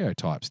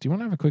Stereotypes. Do you want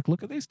to have a quick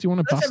look at this? Do you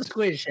want to Let's have a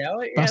squeeze, shall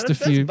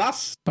we?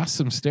 bust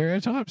some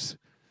stereotypes?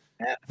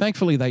 Yeah.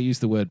 Thankfully, they use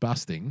the word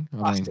busting.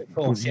 Of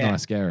course,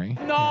 nice, Gary.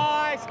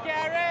 Nice,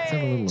 Gary. Let's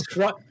have a little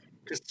look.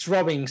 Because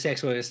robbing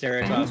sex worker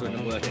stereotypes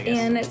wouldn't work, I guess.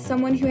 And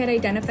someone who had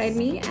identified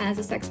me as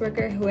a sex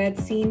worker who had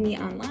seen me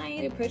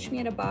online approached me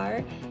at a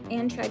bar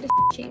and tried to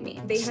shame me.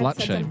 They had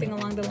said something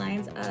along the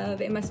lines of,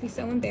 it must be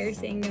so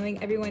embarrassing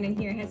knowing everyone in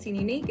here has seen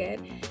you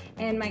naked.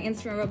 And my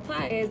instant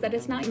reply is that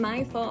it's not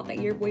my fault that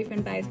your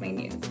boyfriend buys my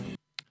nudes.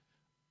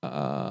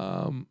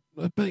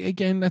 but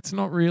again, that's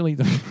not really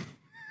the.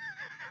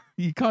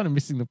 You're kind of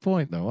missing the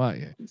point, though, aren't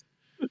you?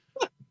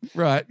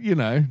 Right,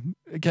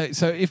 Okay,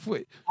 so if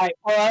we, all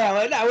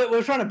right, no,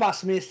 we're trying to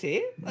bust myths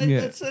here.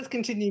 Let's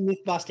continue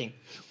myth busting.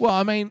 Well,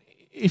 I mean,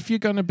 if you're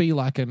going to be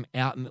like an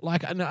out and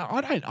like, no,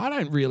 I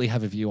don't really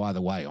have a view either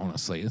way.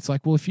 Honestly, it's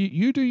like, well, if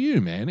you do you,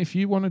 man. If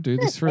you want to do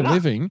this for a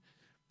living,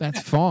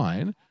 that's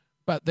fine.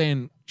 But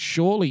then,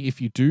 surely,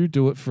 if you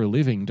do it for a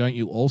living, don't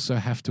you also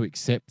have to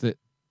accept that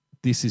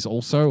this is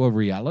also a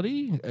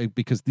reality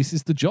because this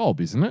is the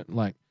job, isn't it?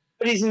 Like.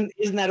 But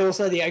isn't that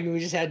also the argument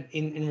we just had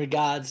in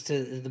regards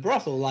to the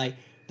brothel? Like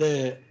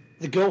the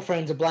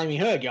girlfriends are blaming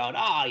her, going,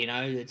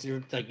 it's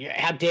like,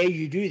 how dare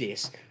you do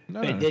this?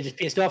 No. But they're just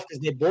pissed off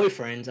because their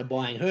boyfriends are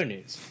buying her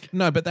nudes.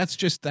 No, but that's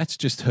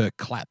just her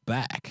clap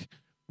back.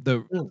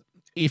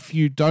 If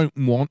you don't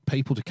want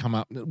people to come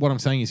up, what I'm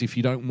saying is if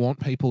you don't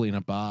want people in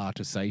a bar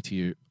to say to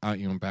you,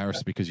 aren't you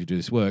embarrassed because you do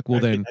this work?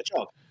 Well, then,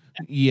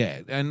 yeah.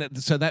 And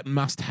so that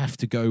must have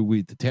to go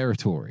with the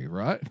territory,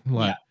 right?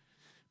 Like. Yeah.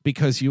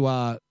 Because you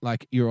are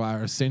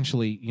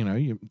essentially,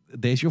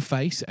 there's your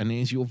face and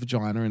there's your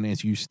vagina and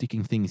there's you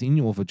sticking things in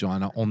your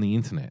vagina on the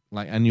internet.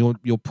 Like, and you're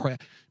but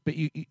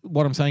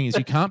what I'm saying is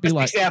you can't be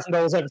like $6,000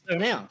 over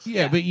 7 hours.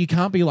 Yeah, but you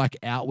can't be like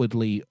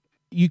outwardly.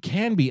 You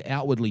can be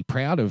outwardly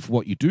proud of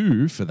what you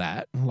do for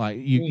that. Like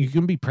you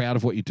can be proud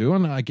of what you do,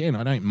 and again,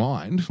 I don't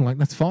mind. Like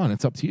that's fine.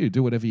 It's up to you.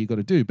 Do whatever you got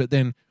to do. But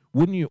then,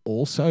 wouldn't you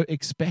also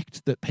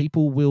expect that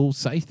people will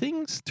say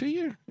things to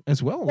you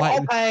as well?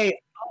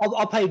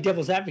 I'll play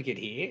devil's advocate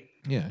here.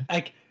 Yeah.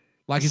 Like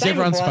is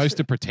everyone supposed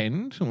to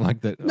pretend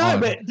like that? No,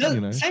 but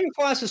same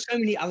applies to so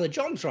many other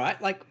jobs,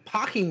 right? Like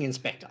parking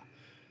inspector.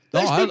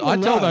 I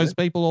tell those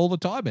people all the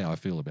time how I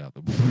feel about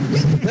them.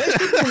 Those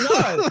people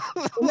know.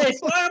 When they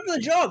sign up for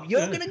the job,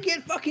 you're going to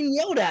get fucking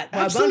yelled at by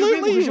a bunch of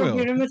people who should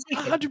give them a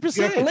ticket. 100%.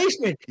 You're a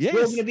policeman. Yes.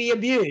 You're going to be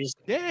abused.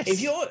 Yes. If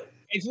you're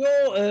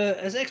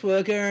a sex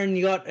worker and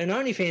you got an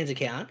OnlyFans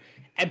account,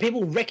 and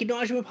people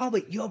recognize you in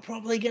public, you're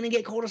probably going to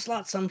get called a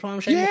slut sometime.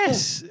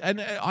 Yes,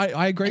 and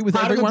I agree with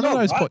every one of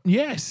those points.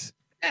 Yes.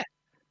 Yeah.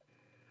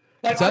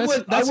 Like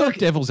that's not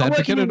devil's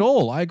advocate at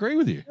all. I agree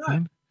with you.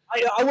 No,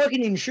 I work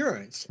in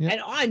insurance,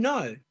 and I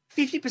know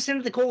 50%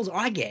 of the calls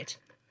I get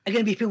are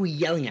going to be people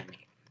yelling at me.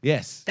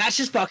 Yes. That's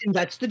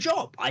the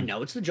job. I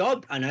know it's the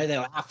job. I know they're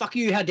like, fuck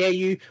you, how dare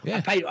you?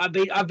 Yeah.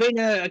 I've been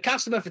a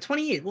customer for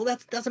 20 years. Well,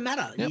 that doesn't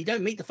matter. Yep. You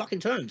don't meet the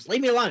fucking terms.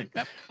 Leave me alone.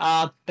 Yep.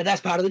 But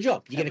that's part of the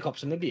job. You're going to cop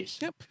some abuse.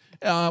 Yep.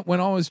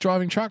 When I was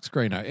driving trucks,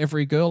 Greeno,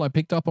 every girl I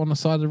picked up on the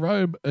side of the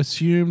road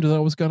assumed that I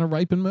was going to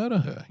rape and murder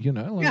her.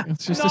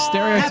 It's just a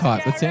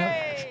stereotype. That's how.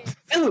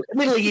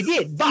 Admittedly, you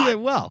did, but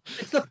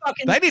it's the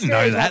fucking. They didn't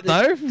know that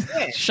though.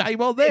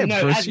 Shame on them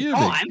for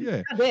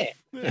assuming.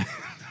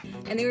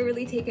 And they were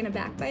really taken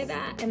aback by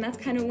that. And that's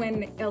kind of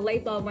when a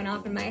light bulb went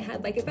off in my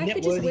head. Like, if I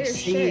could just wear a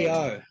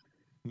CEO. shirt.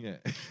 Yeah.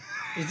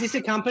 Is this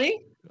a company?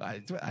 I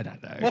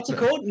don't know. What's it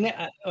called? Am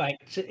I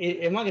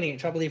going to get in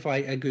trouble if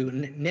I Google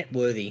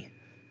Networthy?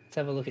 Let's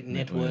have a look at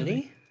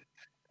Networthy.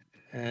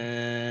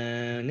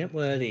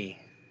 Networthy.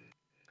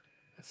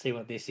 Let's see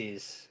what this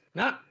is.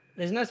 No,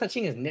 there's no such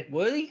thing as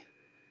Networthy.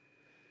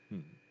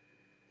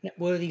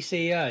 Networthy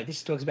CEO.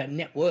 This talks about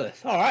net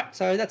worth. All right,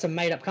 so that's a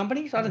made-up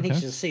company. So I don't think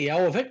she's a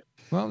CEO of it.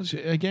 Well,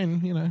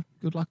 again,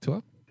 good luck to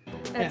her.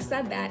 That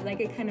said that, like,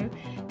 I kind of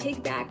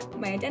take back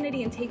my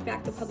identity and take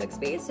back the public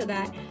space so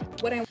that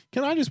what I...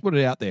 Can I just put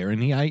it out there, in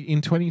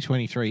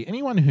 2023,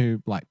 anyone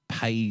who, like,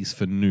 pays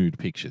for nude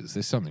pictures,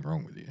 there's something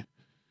wrong with you.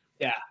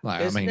 Yeah.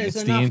 Like,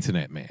 it's the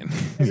internet, man.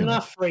 There's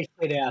enough free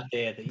shit out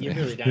there that you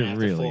really don't have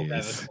to fall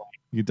over.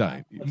 You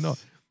don't.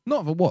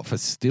 Not for what? For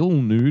still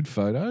nude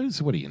photos?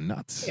 What are you,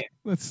 nuts? Yeah.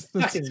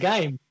 That's his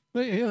game.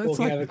 Yeah, it's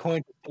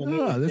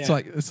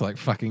like it's like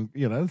fucking,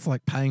 it's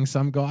like paying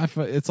some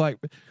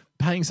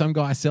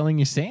guy selling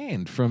you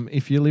sand from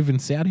if you live in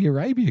Saudi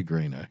Arabia,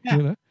 Greeno.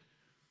 Yeah.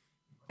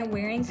 I'm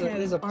wearing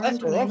kind of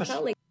orange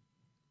like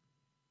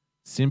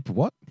Simp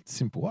what?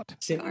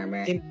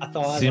 Armor.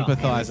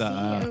 Sympathizer.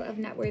 CEO of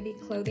Networthy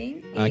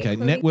Clothing. Okay,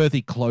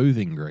 Networthy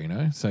Clothing,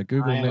 Greeno. So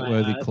Google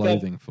Networthy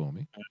Clothing for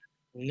me.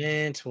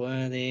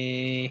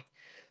 Networthy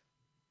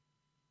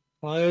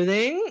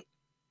Clothing.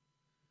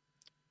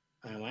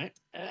 Oh, wait.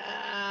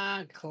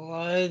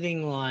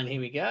 Clothing line. Here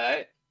we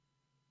go.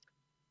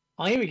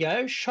 Oh, here we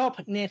go.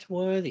 Shop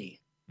Networthy.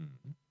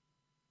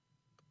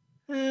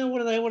 What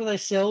do they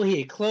sell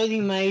here?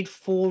 Clothing made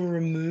for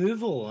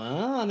removal.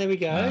 Oh, there we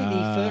go.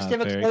 The first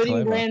ever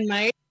clothing brand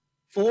made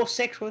for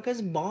sex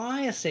workers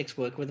by a sex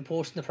worker with a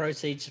portion of the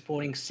proceeds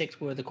supporting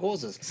sex worker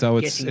causes. So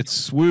it's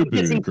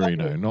Swoobu,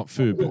 Greeno, not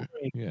Fubu.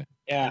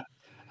 Yeah.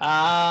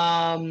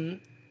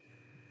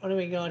 What do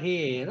we got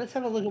here? Let's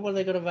have a look at what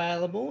they got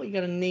available. You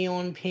got a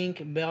neon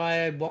pink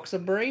bio boxer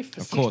brief.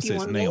 Of course,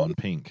 there's neon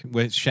pink.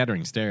 We're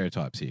shattering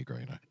stereotypes here,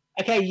 Greeno.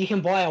 Okay, you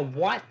can buy a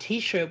white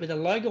T-shirt with a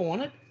logo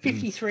on it.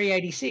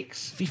 $53.86.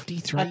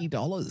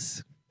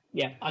 $53.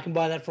 Yeah, I can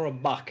buy that for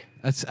 $1.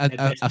 That's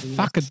a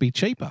fuck would be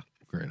cheaper,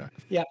 Greeno.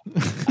 Yeah.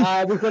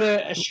 We've got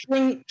a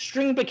string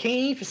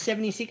bikini for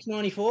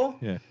 $76.94.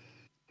 Yeah.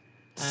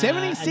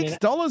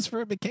 $76 for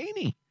a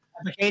bikini.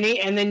 bikini,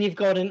 and then you've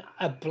got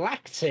a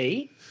black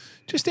tee.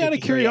 Just out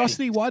of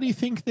curiosity, why do you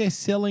think they're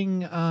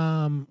selling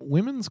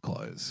women's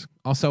clothes?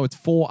 Oh, so it's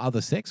for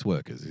other sex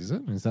workers, is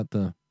it? Is that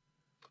the?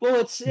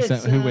 Well, is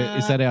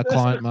that our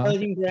client clothing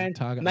market? brand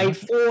Target made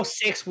market? for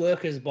sex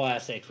workers by a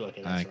sex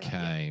worker. That's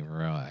Okay,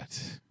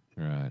 right.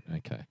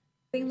 Okay.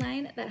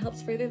 line that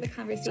helps further the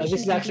conversation. So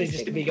this is actually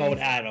just a big old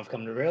ad, I've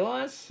come to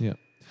realise. Yeah.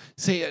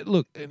 See,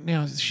 look,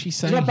 now she's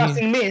saying She's not here,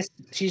 busting myths,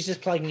 she's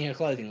just plugging her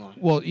clothing line.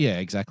 well, yeah,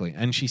 exactly.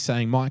 And she's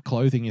saying my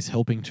clothing is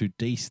helping to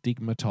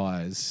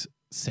destigmatize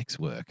sex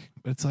work.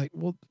 But it's like,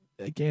 well,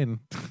 again,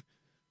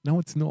 no,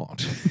 it's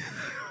not.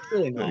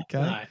 Really not.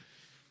 Okay. No.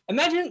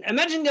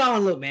 Imagine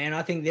going, look, man,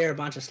 I think they're a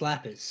bunch of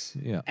slappers.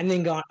 Yeah. And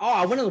then going,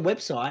 I went on the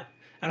website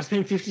and I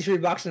spent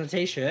 $53 on a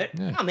t-shirt.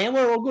 Yeah. Oh, man,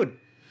 we're all good.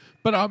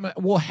 But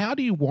well, how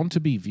do you want to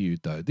be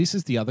viewed, though? This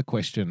is the other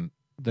question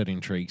that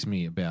intrigues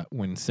me about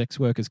when sex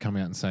workers come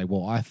out and say,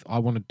 well, I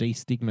want to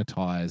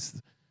destigmatize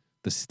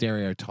the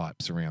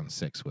stereotypes around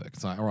sex work.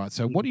 It's like, all right,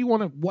 so what do you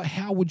want to,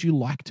 how would you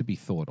like to be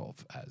thought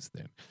of as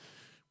then?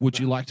 Would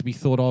you like to be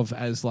thought of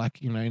as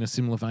like, in a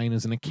similar vein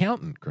as an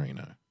accountant,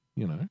 Greeno?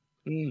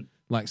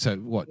 Like, so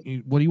what do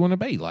you want to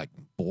be? Like,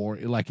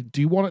 boring? Like,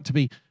 do you want it to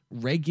be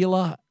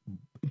regular?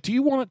 Do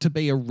you want it to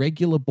be a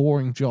regular,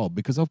 boring job?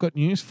 Because I've got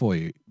news for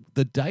you.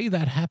 The day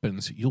that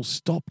happens, you'll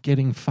stop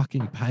getting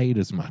fucking paid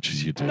as much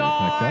as you do.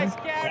 Nice,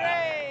 Okay?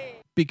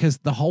 Gary! Because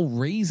the whole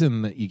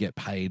reason that you get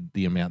paid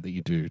the amount that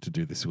you do to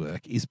do this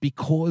work is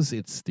because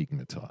it's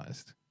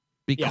stigmatized,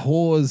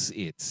 because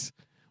it's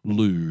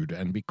lewd,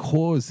 and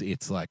because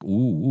it's like,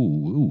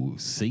 ooh,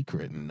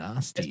 secret and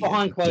nasty. It's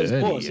behind and closed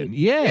dirty doors. and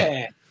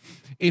yeah.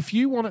 If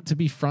you want it to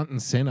be front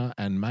and center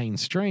and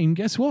mainstream,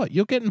 guess what?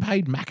 You're getting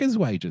paid Macca's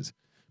wages.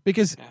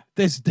 Because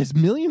there's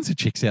millions of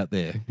chicks out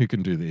there who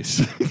can do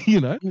this,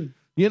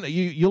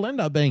 you'll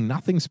end up being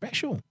nothing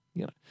special.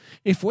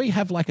 If we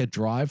have like a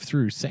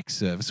drive-through sex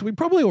service, we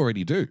probably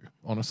already do,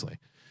 honestly.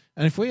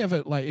 And if we have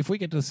if we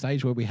get to the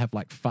stage where we have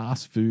like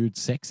fast food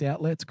sex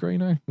outlets,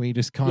 Greeno, where you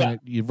just kind of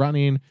you run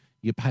in,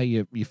 you pay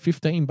your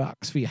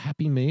 $15 for your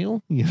Happy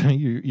Meal,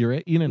 you're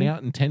in and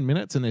out in 10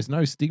 minutes, and there's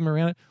no stigma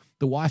around it.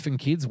 The wife and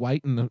kids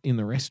wait in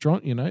the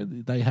restaurant,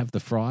 they have the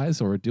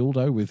fries or a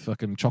dildo with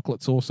fucking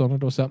chocolate sauce on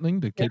it or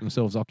something to keep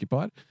themselves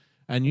occupied.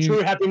 And you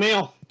True Happy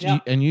Meal.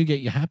 And you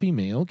get your Happy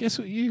Meal. Guess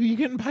what? You're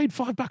getting paid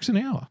 $5 an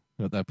hour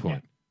at that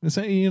point.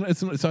 So,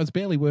 it's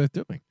barely worth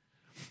doing.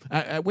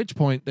 At which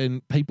point,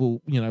 then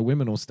people,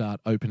 women will start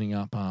opening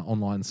up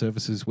online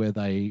services where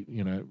they,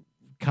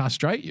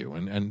 castrate you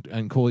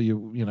and call you,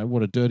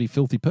 what a dirty,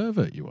 filthy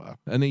pervert you are.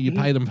 And then you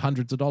pay them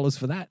hundreds of dollars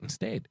for that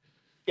instead.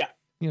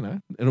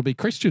 It'll be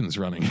Christians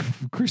running.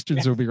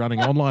 Christians will be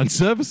running online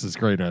services,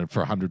 Greeno,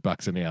 for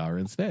 $100 an hour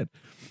instead.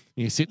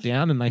 You sit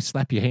down and they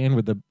slap your hand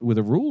with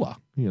a ruler,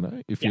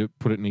 if you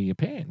put it near your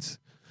pants.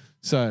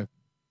 So,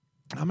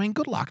 I mean,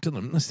 good luck to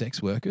them, the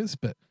sex workers,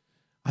 but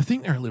I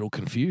think they're a little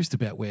confused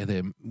about where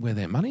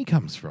their money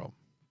comes from.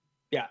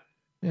 Yeah.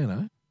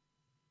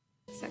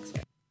 Sex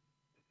work.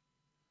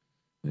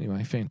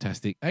 Anyway,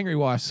 fantastic. Angry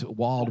wife's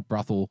wild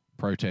brothel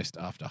protest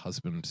after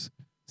husband's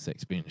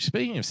sex binge.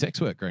 Speaking of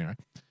sex work, Greeno,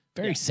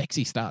 very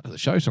sexy start to the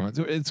show tonight.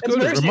 It's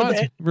good.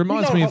 It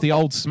reminds me of the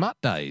old smut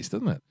days,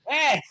 doesn't it?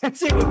 Yeah,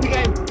 that's it. We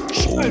became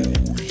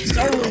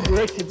solely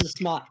directed to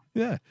smut.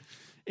 Yeah.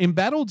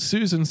 Embattled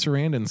Susan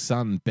Sarandon's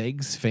son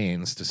begs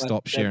fans to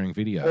stop sharing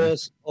video.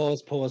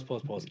 Pause.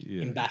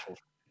 Yeah. Embattled.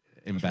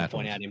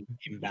 Point out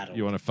embattled.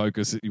 You want to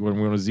focus, you want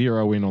to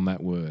zero in on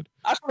that word.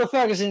 I just want to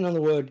focus in on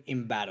the word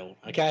embattled.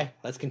 Okay,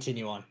 let's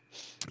continue on.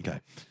 Okay.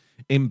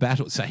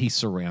 Embattled. So he's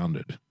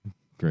surrounded.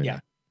 Greeno. Yeah.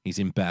 He's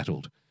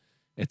embattled.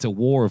 It's a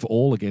war of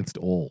all against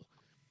all.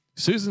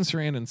 Susan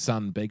Sarandon's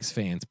son begs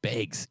fans.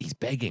 He's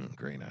begging,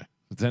 Greeno.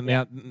 So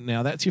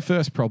now that's your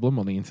first problem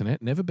on the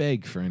internet. Never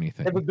beg for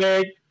anything. Never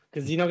beg,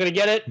 because you're not going to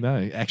get it.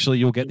 No, actually,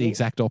 you'll get the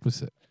exact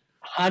opposite.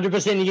 100% you're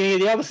going to get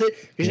the opposite.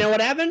 Because you know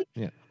what happened?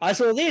 Yeah. I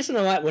saw this and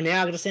I'm like, well, now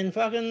I'm going to send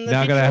fucking...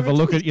 Now I'm going to have a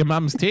look at your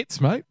mum's tits,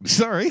 mate.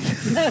 Sorry.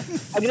 I'm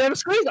going to have a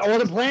squeeze. I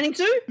wasn't planning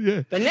to.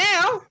 Yeah. But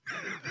now,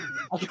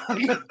 I got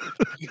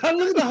to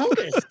look at the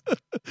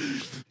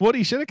honkers. What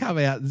he should have come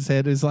out and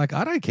said is like,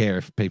 I don't care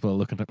if people are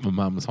looking at my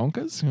mum's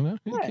honkers.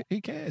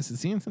 Who cares?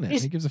 It's the internet.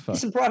 Who gives a fuck?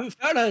 Some private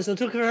photos I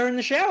took of her in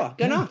the shower.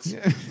 Go nuts.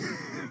 Yeah.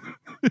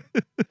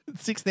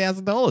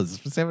 $6,000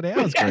 for 7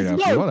 hours. Yeah,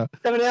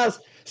 7 hours.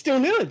 Still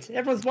nudes.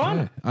 Everyone's buying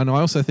it. And I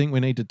also think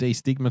we need to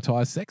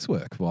destigmatize sex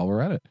work while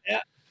we're at it. Yeah.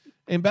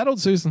 Embattled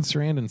Susan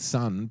Sarandon's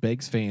son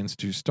begs fans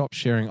to stop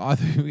sharing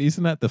either.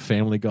 Isn't that the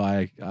Family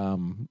Guy,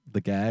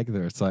 the gag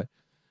there? It's like,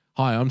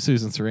 hi, I'm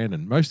Susan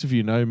Sarandon. Most of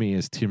you know me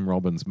as Tim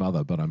Robbins'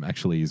 mother, but I'm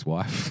actually his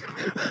wife.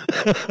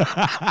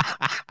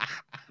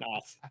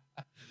 Nice.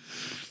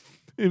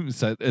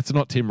 So it's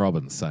not Tim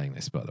Robbins saying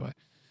this, by the way.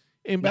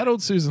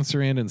 Embattled Susan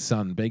Sarandon's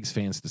son begs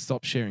fans to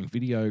stop sharing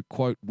video,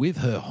 quote, with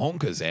her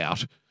honkers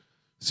out.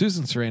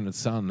 Susan Sarandon's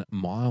son,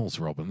 Miles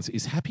Robbins,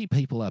 is happy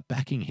people are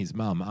backing his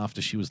mum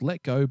after she was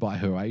let go by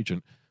her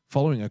agent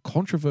following a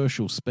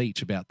controversial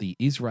speech about the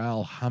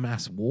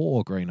Israel-Hamas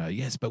war, Greeno.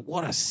 Yes, but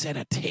what a set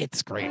of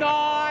tits, Greeno.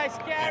 Nice,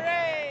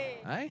 Gary!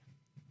 Hey,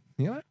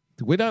 you know,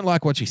 we don't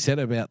like what she said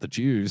about the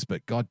Jews,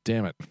 but God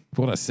damn it,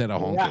 what a set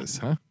of honkers,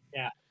 huh?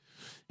 Yeah.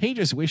 He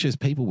just wishes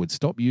people would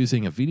stop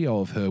using a video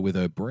of her with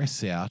her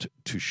breasts out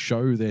to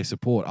show their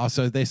support. Oh,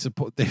 so their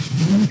support. That's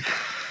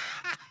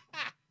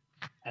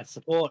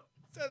support.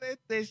 So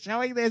they're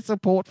showing their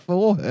support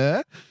for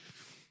her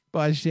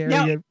by sharing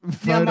Now- a now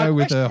photo my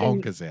with her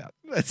question- honkers out.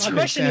 That's my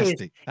question is,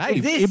 fantastic. Hey,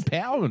 is this-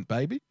 empowerment,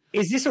 baby.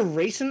 Is this a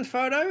recent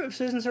photo of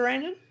Susan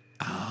Sarandon?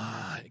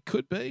 It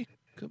could be.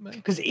 Could be.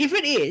 Because if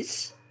it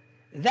is,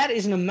 that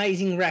is an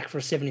amazing rack for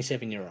a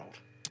 77-year-old.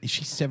 Is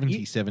she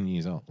 77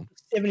 years old?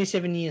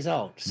 77 years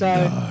old. So,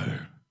 No.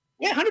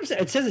 yeah,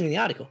 100%. It says it in the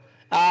article.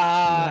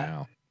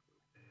 Wow.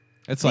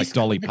 It's like this-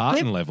 Dolly the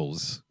Parton clip-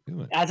 levels.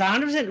 Isn't it? That's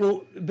 100%.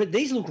 Well, but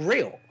these look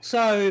real.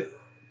 So,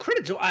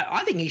 credit to,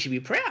 I think he should be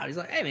proud. He's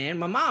like, hey, man,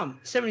 my mom,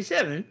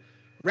 77,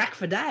 rack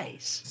for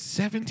days.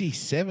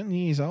 77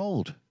 years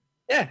old.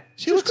 Yeah.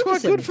 She looks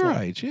quite good for her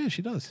 77. age. Yeah,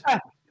 she does. Yeah.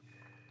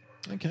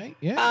 Okay,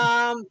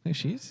 yeah. Um, There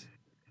she is.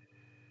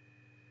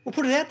 We'll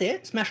put it out there.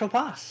 Smash or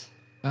pass.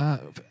 A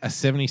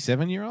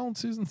 77-year-old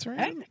Susan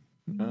Sarandon?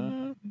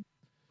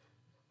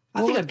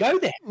 I think I'd go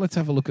there. Let's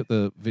have a look at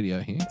the video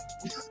here.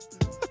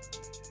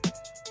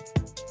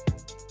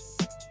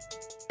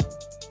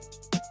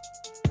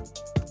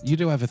 You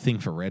do have a thing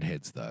for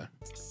redheads, though.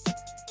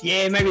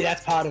 Yeah, maybe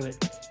that's part of it.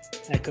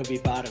 That could be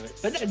part of it.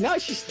 But no,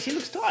 she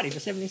looks tidy for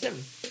 77.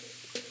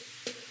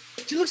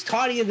 She looks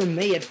tidier than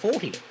me at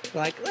 40.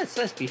 Like,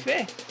 let's be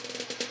fair.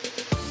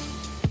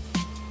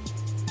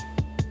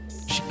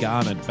 She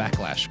garnered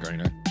backlash,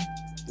 Greeno.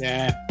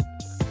 Yeah.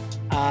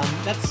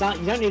 That son,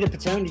 you don't need a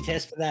paternity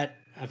test for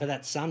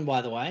that son,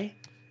 by the way.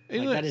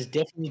 Like, that is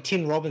definitely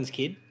Tim Robbins'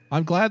 kid.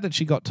 I'm glad that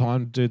she got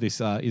time to do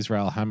this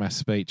Israel-Hamas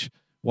speech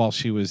while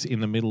she was in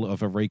the middle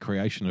of a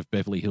recreation of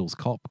Beverly Hills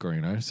Cop,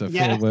 Greeno. So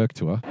fair work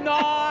to her.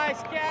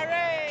 Nice,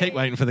 Gary. Keep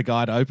waiting for the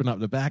guy to open up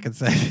the back and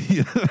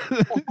say,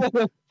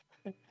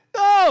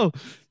 "No,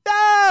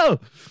 no!"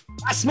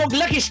 I smoke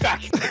Lucky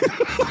Strike.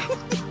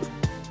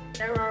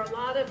 There are a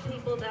lot of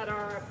people that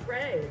are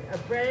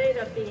afraid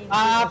of being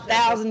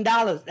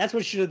 $5,000. That's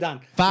what she should have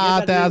done.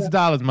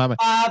 $5,000, mama.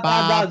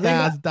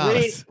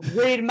 $5,000.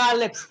 Read my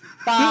lips.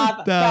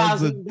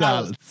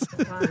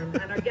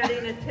 $5,000. and are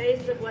getting a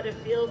taste of what it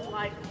feels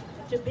like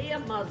to be a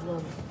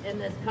Muslim in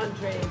this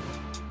country.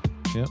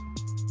 Yep.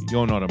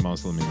 You're not a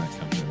Muslim in that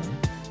country,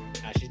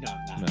 right? No, she's not.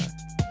 No. No.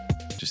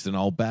 Just an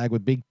old bag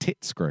with big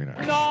tits, Greeno.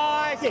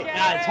 Nice,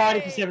 Yeah, tidy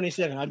for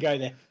 77. I'd go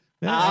there.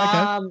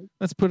 Yeah, okay.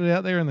 Let's put it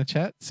out there in the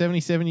chat.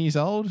 77 years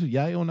old,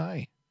 yay or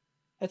nay?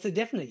 That's a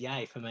definite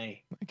yay for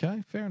me.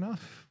 Okay, fair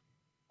enough.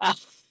 What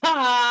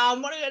do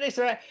we got next?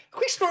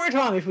 Quick story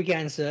time if we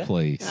can, sir.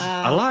 Please.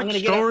 I like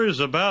stories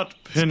about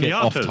Let's get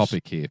off pinatas.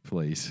 topic here,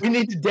 please. We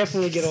need to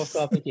definitely get off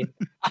topic here.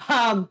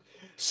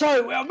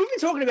 So we've been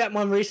talking about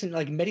my recent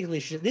medical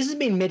issues. This has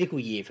been medical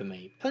year for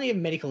me. Plenty of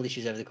medical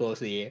issues over the course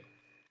of the year.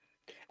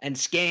 And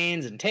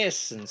scans and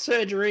tests and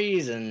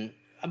surgeries and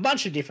a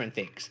bunch of different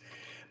things.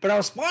 But I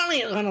was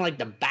finally at kind of like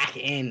the back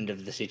end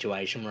of the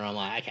situation where I'm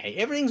like, okay,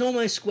 everything's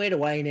almost squared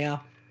away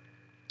now.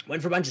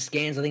 Went for a bunch of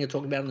scans, I think I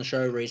talked about on the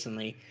show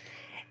recently.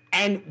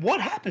 And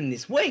what happened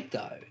this week,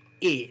 though,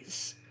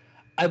 is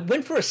I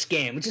went for a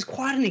scan, which is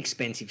quite an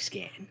expensive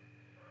scan.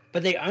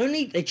 But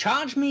they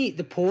charged me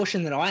the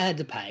portion that I had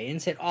to pay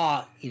and said,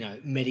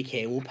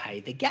 Medicare will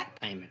pay the gap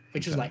payment,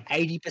 which was like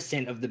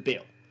 80% of the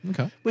bill.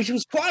 Okay. Which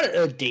was quite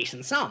a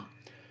decent sum.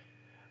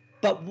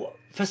 But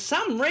for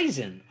some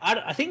reason,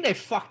 I think they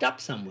fucked up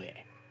somewhere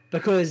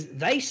because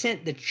they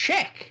sent the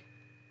check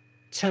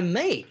to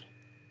me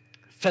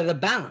for the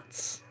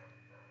balance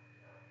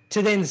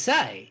to then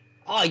say,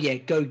 oh, yeah,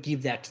 go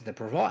give that to the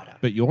provider.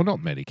 But you're not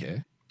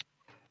Medicare.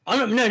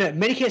 Oh, no.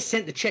 Medicare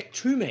sent the check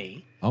to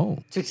me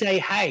to say,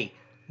 hey,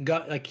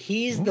 go, like,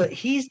 here's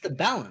the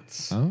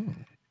balance. Oh.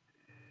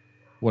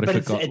 What But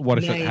if it's it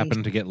named-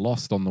 happened to get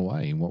lost on the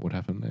way? What would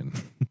happen then?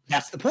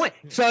 That's the point.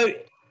 So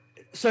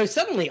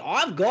suddenly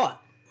I've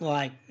got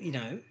a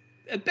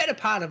better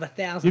part of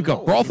 $1,000. You've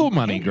got brothel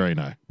money,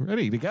 Greeno,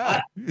 ready to go.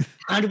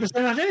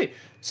 100% I do.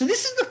 So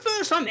this is the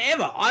first time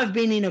ever I've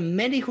been in a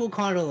medical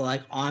kind of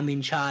like I'm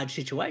in charge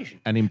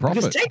situation. And in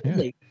profit.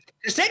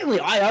 Because technically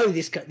I owe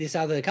this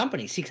other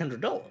company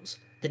 $600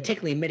 that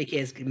technically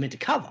Medicare's meant to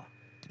cover.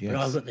 Yes. But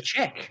I've got the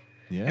check.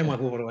 Yeah. And I'm like,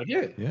 well, what do I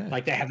do? Yeah.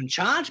 Like, they haven't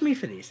charged me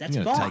for this. That's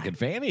You're fine. going to take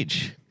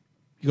advantage.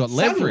 You got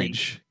Suddenly-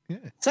 leverage. Yeah.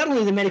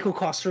 Suddenly the medical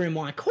costs are in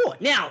my court.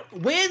 Now,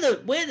 where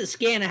the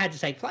scanner had to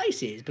take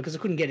place is, because I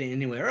couldn't get it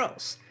anywhere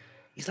else,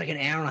 it's like an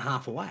hour and a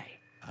half away.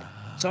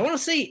 So I want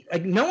to see,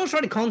 like, no one's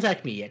tried to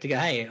contact me yet to go,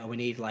 hey, we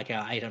need like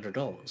our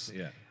 $800.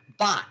 Yeah.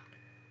 But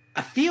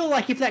I feel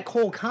like if that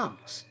call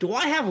comes, do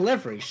I have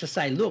leverage to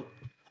say, look,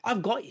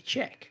 I've got your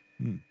check,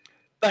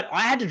 but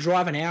I had to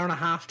drive an hour and a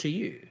half to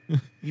you.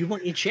 You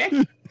want your check?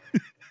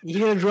 You're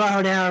going to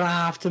drive an hour and a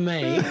half to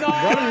me.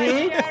 What do you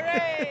mean?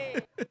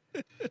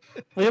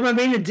 Like, am I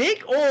being a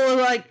dick, or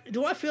like,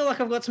 do I feel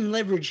like I've got some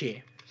leverage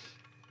here?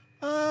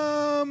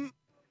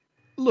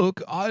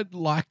 Look, I'd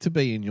like to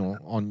be in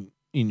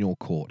your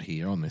court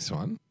here on this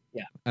one.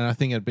 Yeah. And I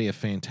think it'd be a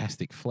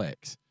fantastic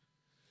flex.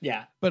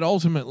 Yeah. But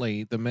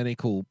ultimately, the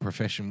medical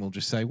profession will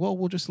just say, well,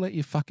 we'll just let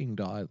you fucking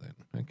die then,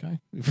 okay?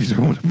 If you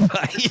don't want to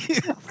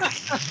pay.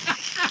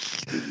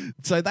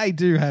 So they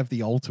do have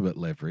the ultimate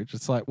leverage.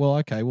 It's like, well,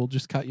 okay, we'll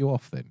just cut you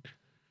off then.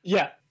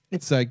 Yeah.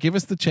 So give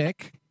us the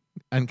check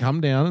and come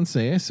down and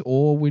see us,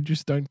 or we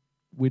don't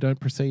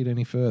proceed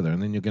any further.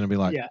 And then you're going to be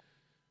like,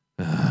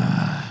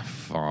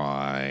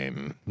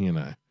 fine, you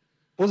know.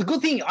 Well, the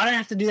good thing, I don't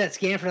have to do that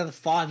scan for another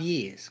 5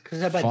 years.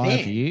 Because by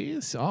 5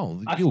 years?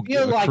 Oh, you'll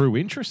like, accrue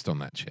interest on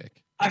that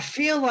check. I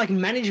feel like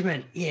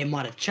management,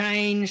 might have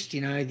changed. You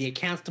know, the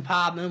accounts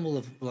department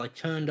will have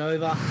turned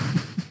over.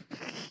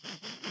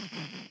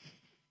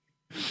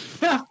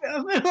 I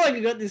feel like I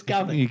got this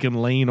covered. You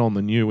can lean on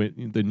the new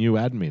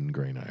admin,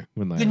 Greeno.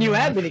 The new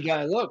admin to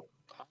go, look,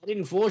 I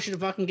didn't force you to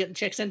fucking get the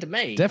check sent to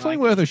me. Definitely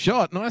worth a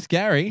shot. Nice,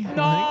 Gary.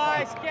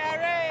 Nice,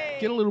 Gary.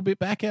 Get a little bit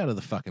back out of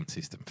the fucking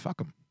system. Fuck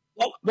them.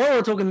 Well, while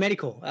we're talking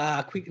medical,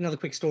 another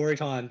quick story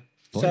time.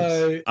 Please.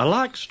 So I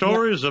like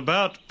stories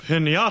about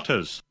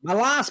pinatas. My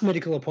last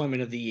medical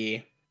appointment of the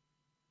year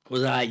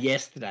was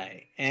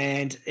yesterday,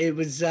 and it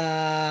was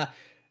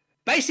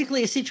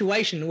basically a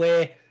situation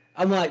where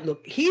I'm like,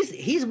 look,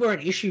 here's where an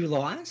issue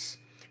lies,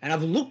 and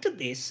I've looked at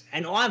this,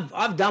 and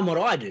I've done what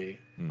I do.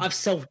 I've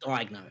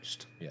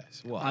self-diagnosed.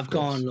 Yes, well, I've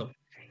gone, look,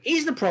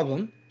 here's the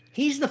problem,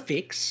 here's the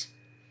fix,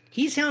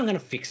 here's how I'm going to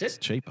fix it. It's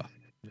cheaper.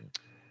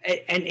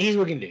 And here's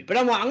what we can do. But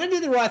I'm like, I'm going to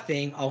do the right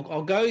thing.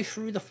 I'll go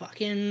through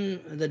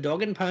the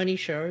dog and pony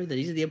show that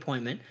is the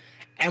appointment,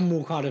 and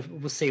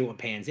we'll see what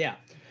pans out.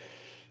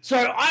 So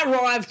I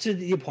arrived to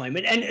the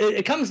appointment, and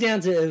it comes down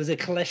to it was a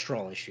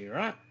cholesterol issue,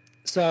 right?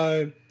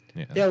 So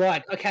they're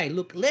like, okay,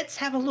 look, let's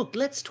have a look.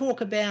 Let's talk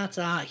about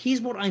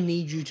here's what I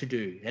need you to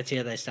do. That's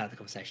how they start the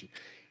conversation.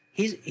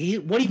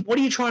 What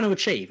are you trying to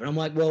achieve? And I'm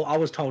like, well, I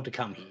was told to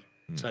come here,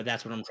 so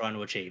that's what I'm trying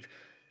to achieve.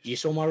 You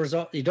saw my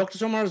result. Your doctor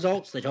saw my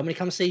results. They told me to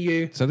come see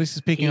you. So this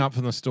is picking up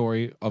from the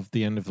story of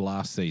the end of the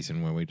last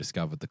season where we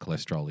discovered the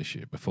cholesterol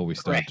issue before we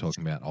started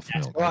talking about off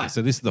milk. Right. Okay,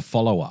 so this is the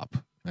follow-up.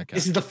 Okay.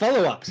 This is the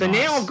follow-up. So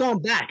now I've gone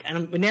back,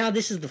 and now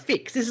this is the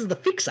fix. This is the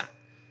fixer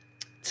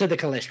to the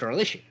cholesterol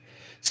issue.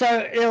 So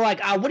they're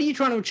like, what are you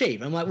trying to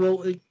achieve? I'm like,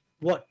 well,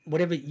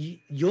 whatever.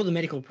 You're the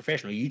medical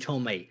professional. You tell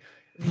me.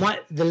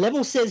 The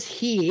level says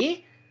here,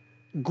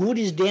 good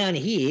is down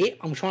here.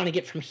 I'm trying to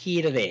get from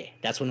here to there.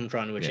 That's what I'm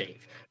trying to achieve. Yeah.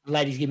 The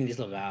lady's giving me this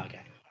look. Okay.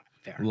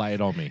 Fair enough. Lay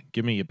it on me.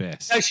 Give me your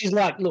best. So she's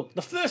like, look,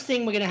 the first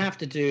thing we're going to have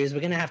to do is we're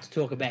going to have to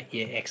talk about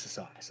your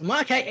exercise. I'm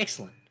like, okay,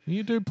 excellent.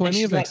 You do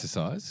plenty of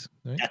exercise.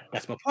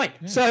 That's my point.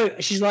 Yeah. So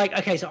she's like,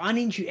 okay, so I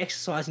need you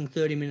exercising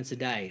 30 minutes a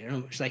day.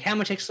 And she's like, how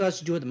much exercise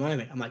do you do at the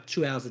moment? I'm like,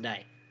 2 hours a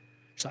day.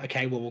 So,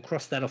 okay, well, we'll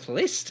cross that off the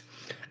list.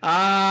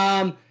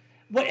 Next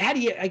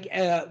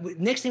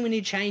thing we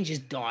need to change is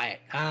diet.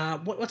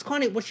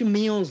 What's your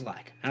meals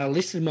like? And I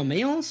listed my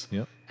meals.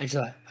 Yep. And she's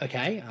like,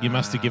 okay. You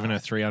must have given her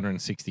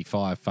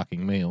 365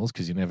 fucking meals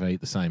because you never eat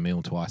the same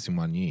meal twice in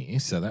 1 year.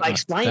 So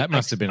that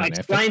must have been an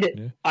effort.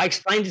 Yeah. I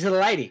explained it to the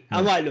lady. Yeah.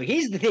 I'm like, look,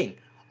 here's the thing.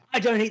 I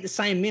don't eat the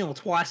same meal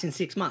twice in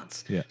 6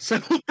 months. Yeah. So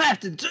what I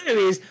have to do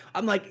is,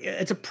 I'm like,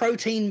 it's a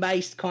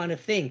protein-based kind of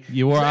thing.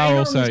 You are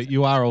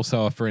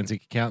also a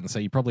forensic accountant, so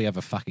you probably have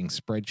a fucking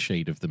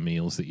spreadsheet of the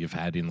meals that you've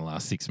had in the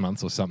last 6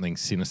 months or something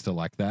sinister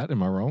like that.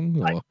 Am I wrong?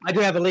 Or? I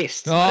do have a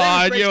list. Oh,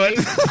 I knew it.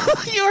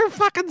 You're a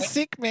fucking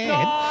sick man.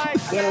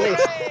 Nice. I got a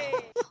list.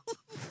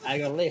 I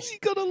got a list. You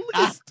got a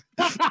list.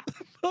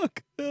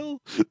 Fuck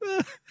hell.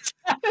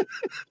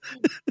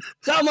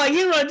 So I'm like,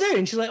 here's what I do.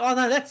 And she's like, oh,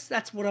 no,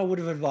 that's what I would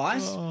have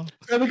advised. Oh.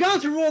 So we're going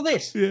through all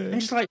this. Yeah. And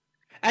she's like,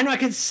 and I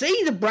could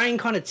see the brain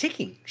kind of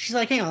ticking. She's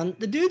like, hang on,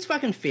 the dude's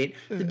fucking fit.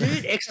 The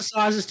dude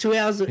exercises 2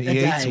 hours a day.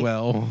 He eats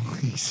well.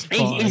 He's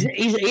fine.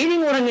 He's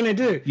eating what I'm going to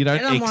do. You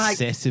don't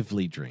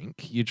excessively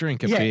drink. You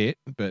drink a bit,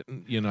 but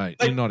you're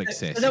not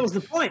excessive. So that was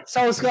the point.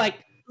 So I was like,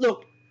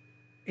 look,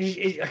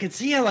 I could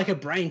see her like a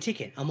brain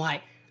ticking. I'm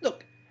like,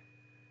 look,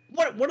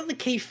 what are the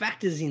key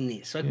factors in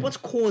this? Like, what's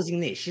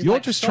causing this? You're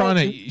like, just trying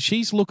to.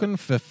 She's looking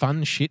for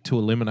fun shit to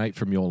eliminate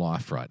from your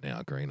life right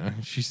now, Greeno.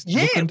 She's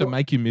looking to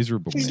make you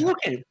miserable. She's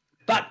looking,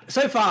 but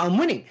so far I'm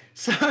winning.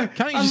 So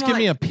can't you just give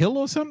me a pill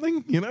or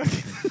something? You know.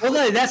 Well,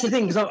 no, that's the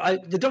thing because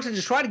the doctor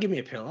just tried to give me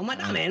a pill. I'm like,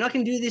 no, man, I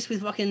can do this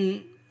with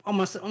fucking on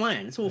my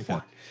own. It's all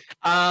fine.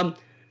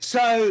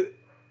 So.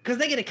 Because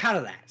they get a cut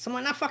of that. So I'm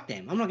like, no, fuck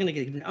them. I'm going to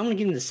give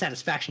them the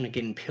satisfaction of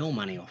getting pill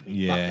money off me.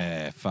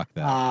 Yeah, fuck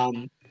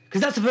that.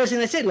 Because that's the first thing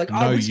they said. Like,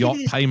 no yacht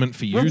payment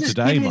for you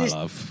today, my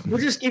love. We'll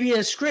just give you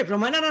a script.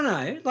 I'm like,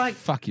 no. Like,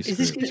 fuck your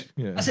script.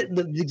 I said,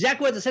 the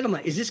exact words I said, I'm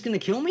like, is this going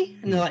to kill me?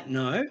 And they're like,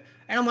 no.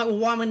 And I'm like, well,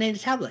 why am I need a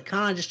tablet?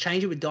 Can't I just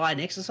change it with diet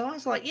and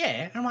exercise? Like,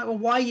 yeah. And I'm like, well,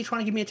 why are you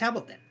trying to give me a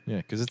tablet then? Yeah,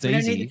 because it's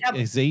easy.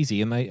 It's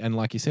easy. And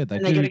like you said, they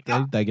get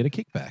a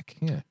kickback.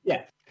 Yeah.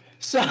 Yeah.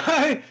 So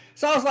I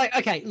was like,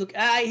 okay, look,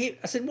 I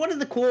said, what are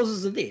the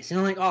causes of this? And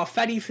I'm like, oh,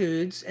 fatty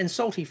foods and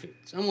salty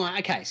foods. I'm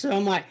like, okay. So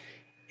I'm like,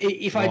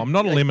 I'm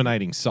not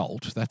eliminating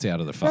salt. That's out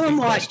of the fucking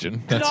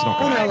question. That's not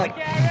going to like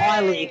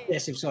highly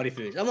excessive salty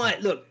foods. I'm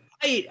like, look,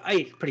 I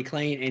eat pretty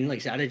clean. And like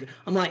I said,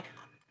 I'm like,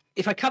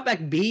 if I cut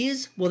back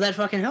beers, will that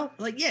fucking help?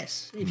 Like,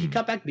 yes. If you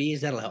cut back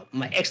beers, that'll help. I'm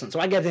like, excellent. So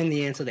I gave them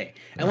the answer there.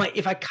 And like,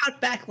 if I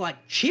cut back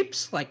like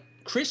chips, like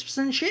crisps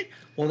and shit,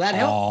 will that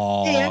help?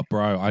 Oh,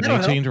 bro, I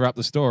need to interrupt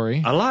the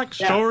story. I like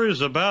stories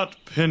about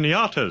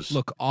pinatas.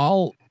 Look,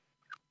 I'll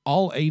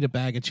eat a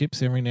bag of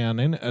chips every now and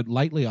then.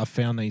 Lately, I've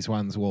found these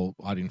ones. Well,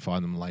 I didn't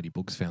find them. Lady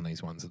Books found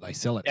these ones that they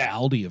sell at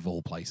Aldi of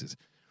all places.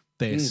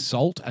 They're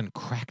salt and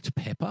cracked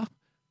pepper.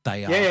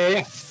 They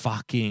are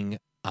fucking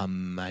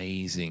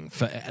amazing.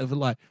 For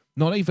like,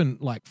 not even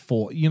like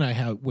for, you know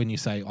how when you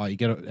say, oh, you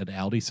get it at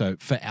Aldi. So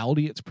for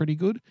Aldi, it's pretty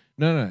good.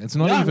 No, it's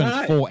not even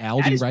for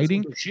Aldi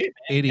rating. Shit,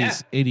 it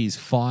is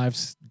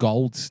 5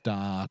 gold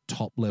star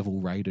top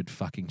level rated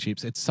fucking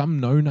chips. It's some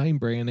no name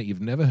brand that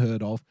you've never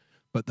heard of.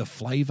 But the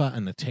flavor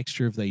and the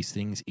texture of these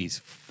things is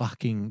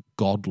fucking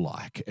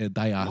godlike.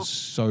 They are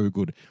so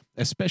good,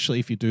 especially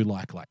if you do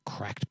like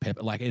cracked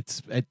pepper. Like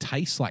it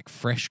tastes like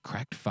fresh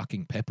cracked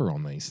fucking pepper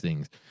on these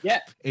things. Yeah,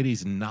 it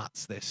is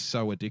nuts. They're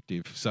so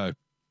addictive. So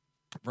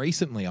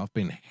recently, I've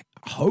been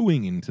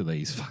hoeing into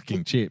these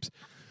fucking chips.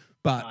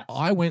 But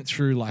I went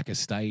through like a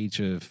stage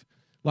of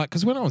like,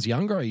 because when I was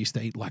younger, I used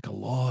to eat like a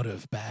lot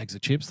of bags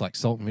of chips, like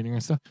salt and vinegar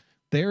and stuff.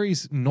 There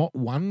is not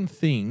one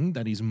thing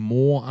that is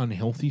more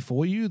unhealthy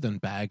for you than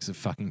bags of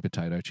fucking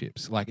potato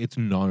chips. Like, it's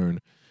known.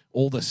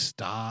 All the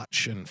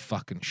starch and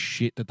fucking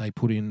shit that they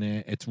put in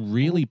there. It's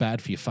really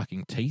bad for your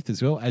fucking teeth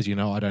as well. As you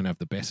know, I don't have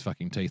the best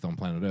fucking teeth on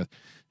planet Earth.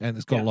 And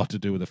it's got a lot to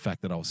do with the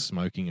fact that I was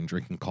smoking and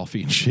drinking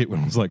coffee and shit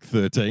when I was like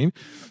 13.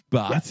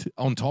 But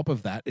on top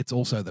of that, it's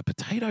also the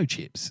potato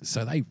chips.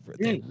 So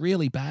they're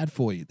really bad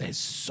for you.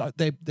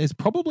 There's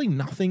probably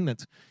nothing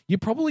you're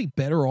probably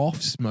better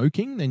off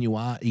smoking than you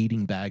are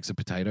eating bags of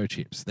potato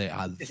chips.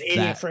 Just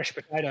eating a fresh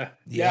potato.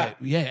 Yeah,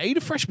 eat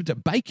a fresh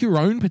potato. Bake your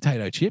own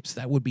potato chips.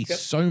 That would be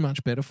so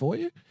much better for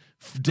you.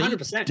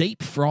 100%.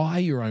 Deep fry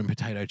your own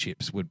potato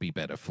chips would be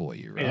better for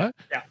you, right?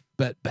 Yeah.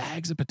 But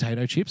bags of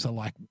potato chips are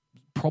like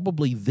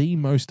probably the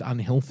most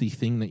unhealthy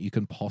thing that you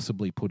can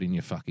possibly put in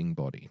your fucking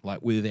body,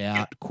 like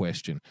without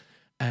question.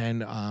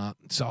 And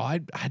so I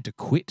had to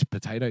quit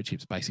potato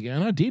chips basically.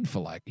 And I did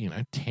for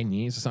 10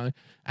 years or so.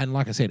 And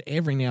like I said,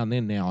 every now and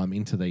then now I'm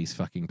into these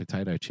fucking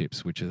potato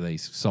chips, which are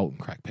these salt and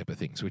cracked pepper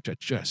things, which are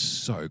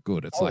just so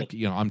good. It's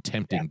I'm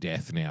tempting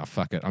death now.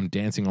 Fuck it. I'm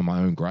dancing on my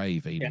own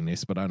grave eating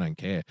this, but I don't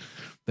care.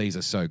 These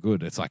are so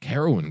good. It's like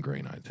heroin,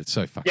 Greeno. It's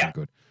so fucking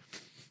good.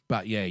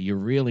 But yeah, you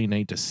really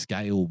need to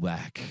scale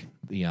back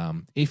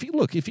the if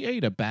you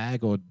eat a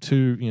bag or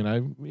two,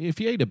 if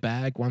you eat a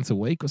bag once a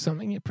week or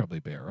something, you're probably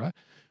better, right?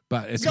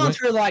 But it's I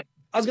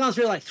was going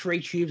through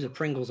 3 tubes of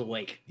Pringles a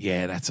week.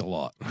 Yeah, that's a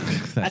lot.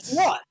 That's a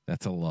lot.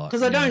 That's a lot.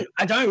 Because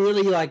I don't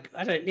really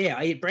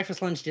I eat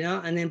breakfast, lunch,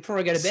 dinner, and then before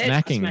I go to bed,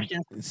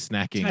 snacking.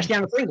 Smash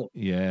down a Pringle.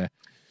 Yeah.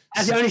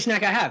 That's the only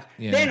snack I have.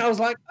 Yeah. Then I was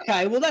like,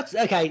 okay, well, that's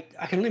okay.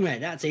 I can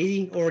eliminate that. It's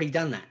easy. Already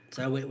done that.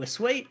 So we're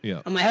sweet.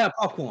 Yeah. I'm like, how about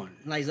popcorn?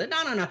 And he's like,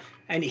 no.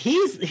 And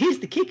here's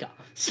the kicker.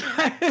 So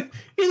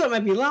here's what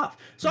made me laugh.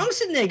 So I'm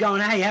sitting there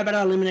going, hey, how about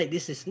I eliminate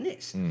this, this, and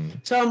this?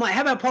 So I'm like,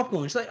 how about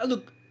popcorn? She's like, oh,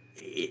 look.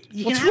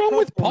 What's wrong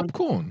with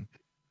popcorn?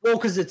 Well,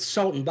 because it's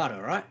salt and butter,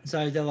 right?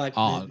 So they're like,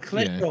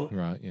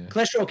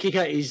 cholesterol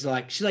kicker is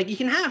like, she's like, you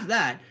can have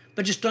that,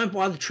 but just don't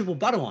buy the triple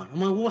butter one.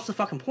 I'm like, well, what's the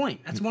fucking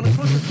point? That's one of the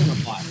course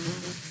I'm buy.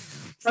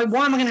 Like,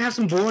 why am I going to have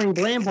some boring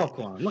bland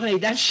popcorn? I'm not going to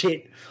eat that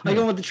shit. I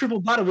go with the triple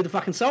butter with the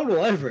fucking salt all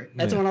over it.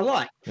 That's the one I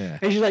like. Yeah.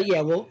 And she's like,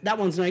 yeah, well, that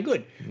one's no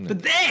good.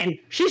 But then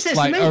she says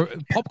to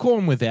me,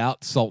 popcorn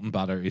without salt and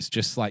butter is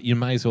just like, you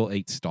may as well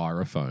eat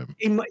styrofoam.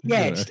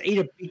 Just eat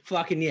a big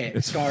fucking,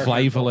 it's styrofoam.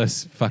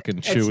 Flavorless, fucking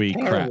chewy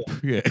crap.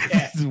 Yeah.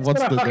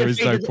 There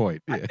is no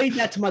point. I feed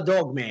that to my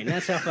dog, man.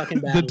 That's how fucking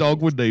bad the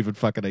dog wouldn't even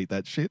fucking eat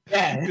that shit.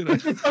 Yeah.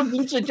 The dog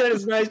literally turned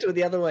his nose to it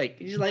the other week.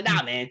 He's like,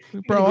 nah, man.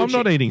 Bro, I'm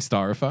not eating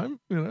styrofoam.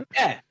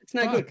 Yeah, it's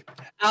no good.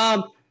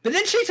 But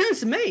then she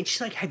turns to me and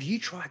she's like, have you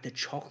tried the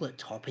chocolate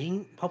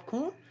topping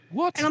popcorn?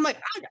 What? And I'm like,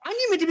 aren't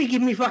you meant to be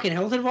giving me fucking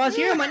health advice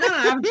here? I'm like, no,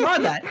 I haven't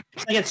tried that.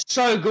 She's like, it's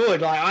so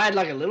good. Like, I had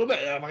a little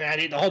bit. I'm like, I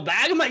eat the whole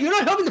bag. I'm like, you're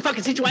not helping the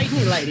fucking situation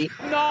here, lady.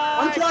 No,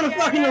 I'm trying to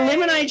fucking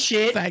eliminate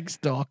shit. Thanks,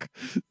 Doc.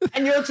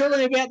 And you're telling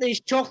me about these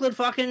chocolate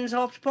fucking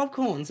topped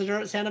popcorns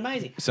that sound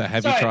amazing. So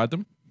have you tried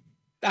them?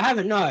 I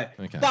haven't, no.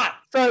 Okay. But,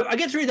 so I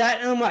get through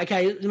that and I'm like,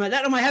 okay, I'm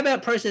like, how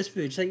about processed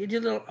food? So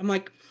I'm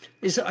like,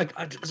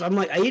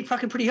 I eat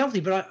fucking pretty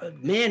healthy,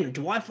 but man,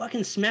 do I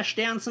fucking smash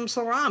down some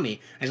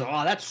salami? And he's like,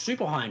 oh, that's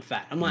super high in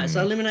fat. I'm like,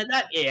 so eliminate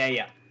that?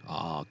 Yeah.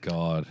 Oh,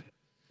 God.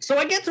 So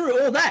I get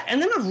through all that,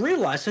 and then I've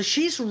realized, so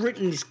she's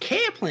written this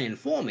care plan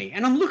for me,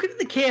 and I'm looking at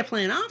the care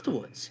plan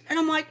afterwards, and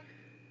I'm like,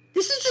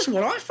 this is just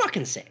what I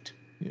fucking said.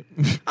 Yep.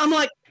 I'm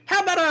like,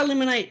 how about I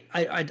eliminate,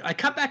 I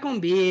cut back on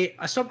beer,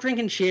 I stop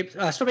drinking chips,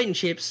 I stop eating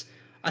chips,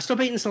 I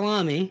stop eating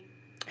salami,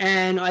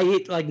 and I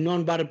eat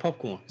non-buttered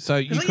popcorn. So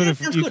you could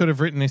have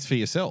written this for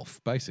yourself,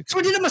 basically. So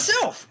I did it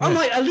myself. Yeah. I'm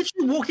like, I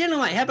literally walked in and I'm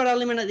like, how about I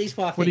eliminate these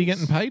 5 things? What are you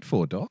getting paid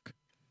for, Doc?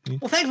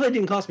 Well, thankfully it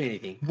didn't cost me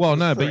anything. Well,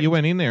 no, but you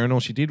went in there and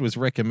all she did was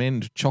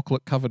recommend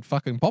chocolate-covered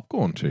fucking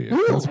popcorn to you.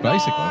 That's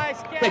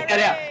basically. Check that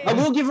out. I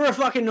will give her a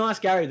fucking nice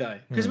Gary, though.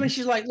 Because when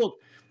she's like, look,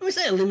 when we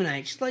say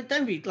eliminate, just like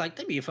don't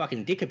be a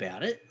fucking dick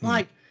about it.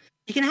 Like,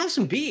 you can have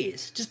some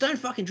beers, just don't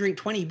fucking drink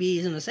 20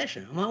 beers in a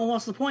session. I'm like, well,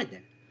 what's the point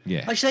then?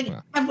 Yeah. Like, she's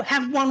like,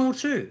 have one or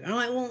two. And I'm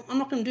like, well, I'm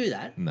not going to do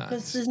that. No,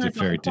 it's there's no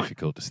very point.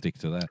 difficult to stick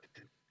to that.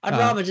 I'd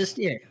rather just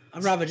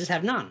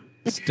have none.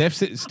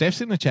 Steph's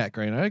in the chat,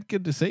 Greeno.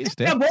 Good to see you,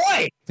 Steph. Yeah,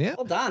 boy. Yeah.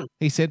 Well done.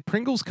 He said,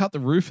 Pringles cut the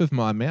roof of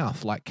my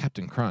mouth like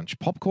Captain Crunch.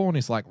 Popcorn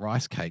is like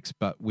rice cakes,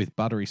 but with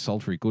buttery,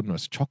 sultry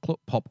goodness. Chocolate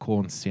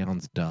popcorn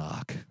sounds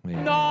dark.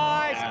 Yeah.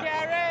 Nice,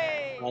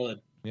 Gary.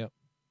 Solid. Yep.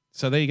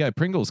 So there you go.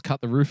 Pringles cut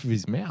the roof of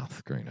his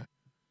mouth, Greeno.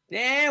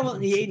 Yeah,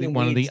 well, you're eating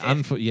one of the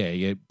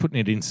you're putting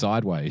it in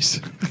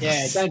sideways.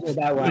 Yeah, don't do it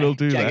that way. It'll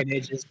do Jagged that.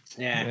 edges.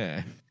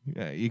 Yeah.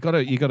 Yeah. You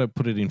gotta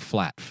put it in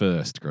flat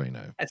first,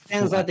 Greeno. That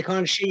sounds like the kind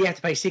of shit you have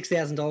to pay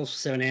 $6,000 for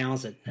 7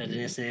 hours at an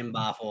S&M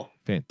bar for.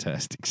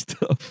 Fantastic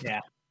stuff.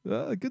 Yeah.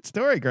 Good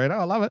story, Greeno.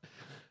 I love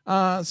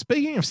it.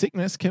 Speaking of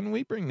sickness, can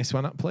we bring this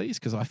one up, please?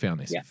 Because I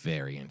found this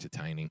very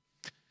entertaining.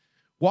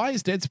 Why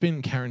is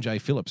Deadspin Karen J.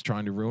 Phillips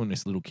trying to ruin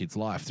this little kid's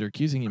life? They're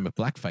accusing him of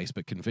blackface,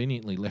 but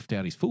conveniently left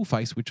out his full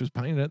face, which was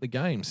painted at the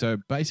game. So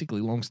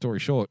basically, long story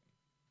short,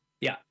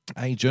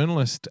 a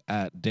journalist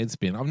at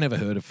Deadspin, I've never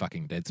heard of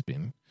fucking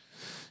Deadspin.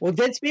 Well,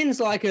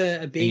 Deadspin's like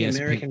a big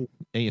American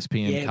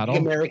ESPN cut-off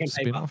American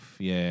spin-off.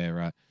 Yeah,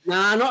 right.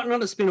 Nah,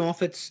 not a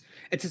spin-off. It's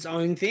its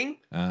own thing.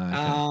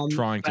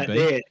 Trying to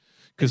be.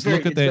 Because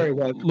look at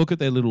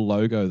their little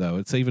logo, though.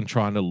 It's even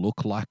trying to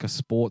look like a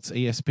sports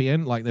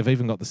ESPN. Like, they've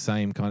even got the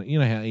same kind of... You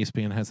know how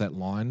ESPN has that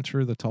line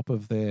through the top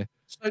of their...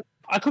 So,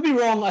 I could be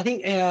wrong. I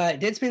think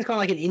Deadspin's kind of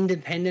like an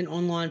independent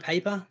online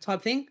paper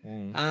type thing.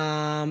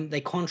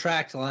 They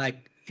contract,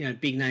 like,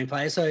 big name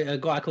players. So a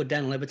guy called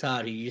Dan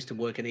Lebitard, who used to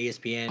work at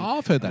ESPN. Oh,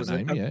 I've heard that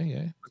name.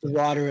 Yeah. The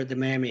writer at the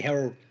Miami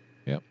Herald.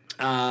 Yep.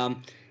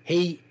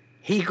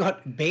 He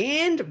got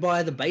banned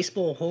by the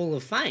Baseball Hall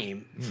of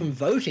Fame from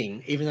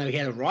voting, even though he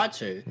had a right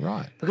to.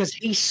 Right. Because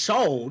he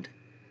sold,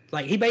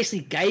 he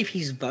basically gave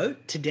his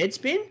vote to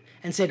Deadspin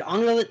and said, I'm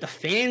going to let the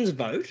fans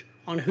vote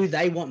on who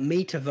they want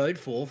me to vote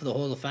for the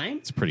Hall of Fame.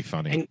 It's pretty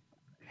funny.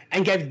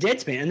 And gave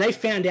Deadspin. And they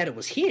found out it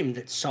was him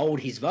that sold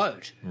his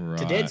vote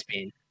to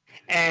Deadspin.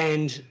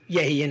 And,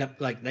 he ended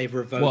up, they've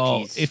revoked his...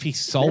 Well, if he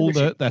sold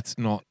it, that's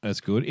not as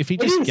good. If he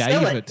just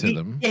gave it to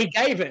them... Yeah, he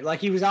gave it.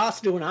 He was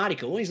asked to do an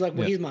article. He's like,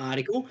 here's my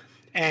article.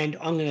 And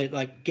I'm going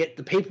to get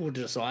the people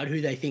to decide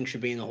who they think should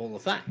be in the Hall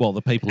of Fame. Well,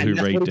 the people who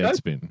read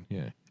Deadspin,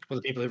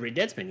 Well, the people who read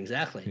Deadspin,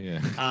 exactly. Yeah.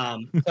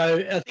 So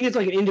I think it's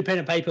like an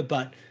independent paper,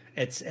 but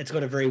it's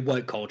got a very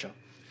woke culture.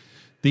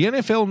 The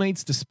NFL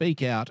needs to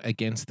speak out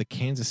against the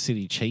Kansas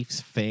City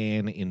Chiefs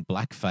fan in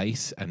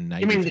blackface and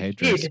native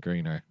headdress,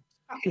 Greeno.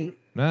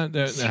 No,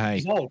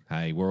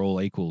 hey, we're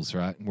all equals,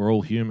 right? We're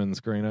all humans,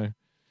 Greeno.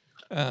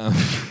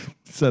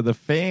 So the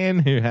fan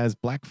who has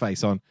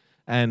blackface on,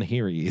 and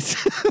here he is.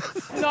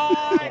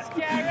 Nice,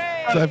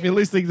 Gary! So if you're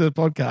listening to the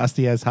podcast,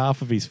 he has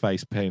half of his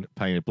face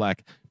painted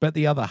black, but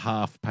the other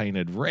half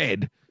painted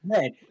red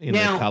in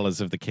the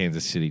colours of the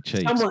Kansas City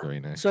Chiefs.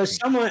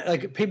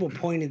 People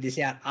pointed this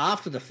out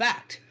after the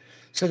fact.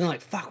 So they're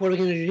like, fuck, what are we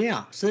going to do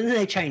now? So then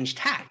they changed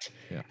tact.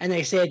 Yeah. And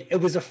they said it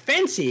was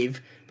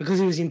offensive because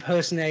he was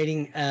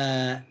impersonating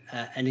an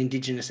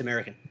Indigenous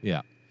American.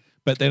 Yeah.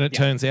 But then it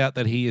turns out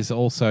that he is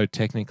also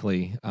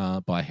technically,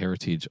 by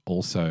heritage,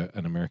 also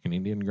an American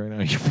Indian.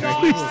 Greeno.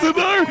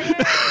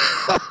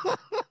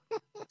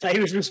 So he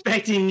was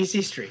respecting his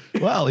history.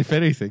 Well, if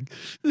anything.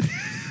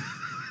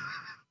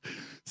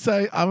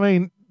 So, I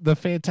mean, the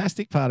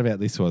fantastic part about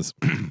this was,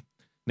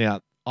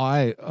 now,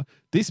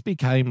 this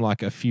became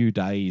like a few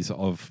days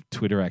of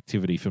Twitter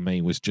activity for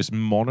me, was just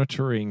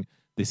monitoring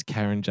this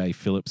Karen J.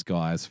 Phillips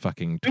guy's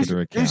fucking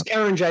Twitter account. Who's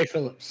Karen J.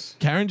 Phillips?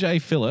 Karen J.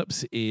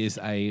 Phillips is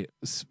a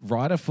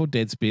writer for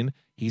Deadspin.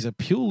 He's a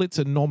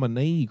Pulitzer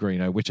nominee,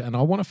 Greeno, and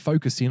I want to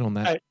focus in on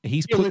that.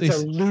 He's put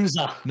this... a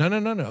loser.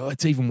 No.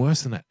 It's even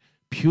worse than that.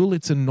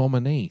 Pulitzer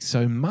nominee.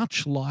 So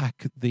much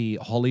like the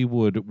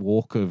Hollywood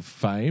Walk of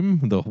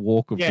Fame, the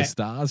Walk of the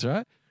Stars,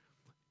 right?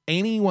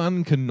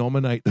 Anyone can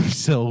nominate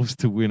themselves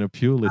to win a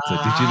Pulitzer.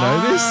 Did you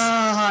know this?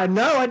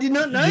 No, I did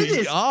not know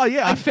this. Oh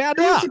yeah, I found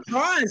out.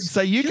 Surprised. So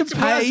you can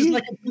pay,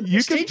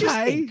 you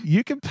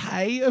can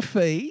pay a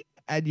fee,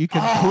 and you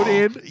can put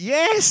in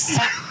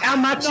How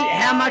much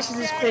is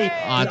this fee?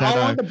 I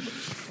don't know.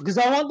 Because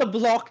I want the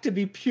block to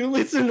be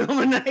Pulitzer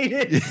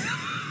nominated.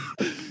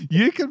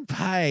 You can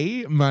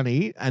pay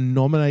money and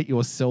nominate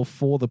yourself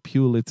for the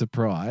Pulitzer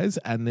Prize,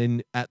 and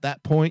then at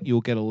that point you'll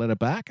get a letter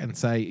back and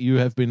say you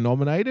have been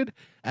nominated,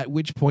 at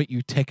which point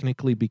you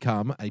technically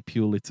become a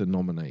Pulitzer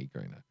nominee,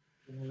 Greeno.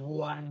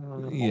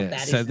 Wow. Yeah,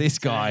 so this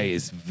guy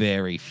is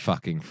very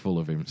fucking full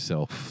of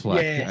himself.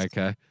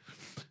 Okay.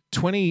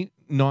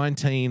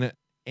 2019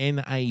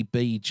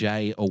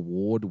 NABJ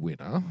award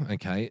winner,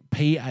 okay,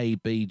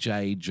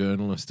 PABJ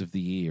Journalist of the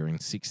Year in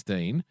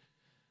 2016.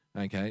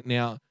 Okay,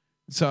 now...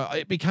 So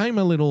it became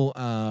a little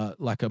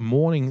like a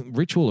morning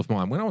ritual of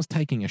mine. When I was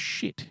taking a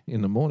shit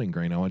in the morning,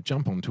 Greeno, I'd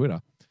jump on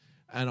Twitter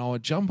and I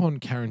would jump on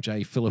Karen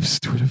J. Phillips'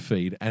 Twitter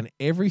feed, and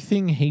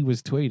everything he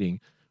was tweeting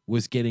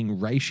was getting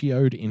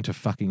ratioed into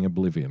fucking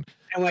oblivion.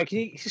 And wait, can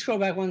you scroll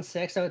back one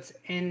sec? So it's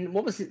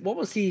what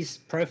was his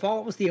profile?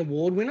 What was the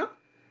award winner?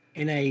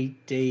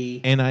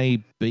 NABJ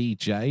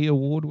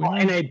award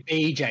winner.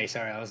 NABJ.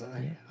 Sorry, I was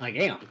like,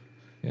 hang on.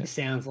 Yeah. It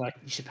sounds like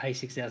you should pay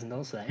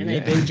 $6,000 for that.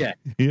 NABJ.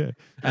 Yeah.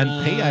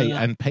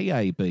 And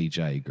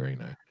PABJ,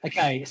 Greeno.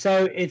 Okay,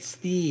 so it's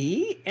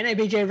the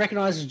NABJ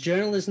recognizes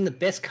journalism that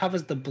best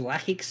covers the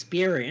black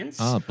experience.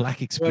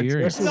 Black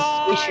experience.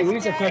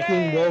 Issues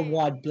affecting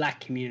worldwide black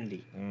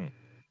community.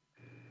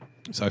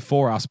 So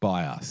for us,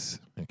 by us.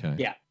 Okay.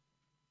 Yeah.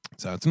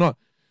 So it's not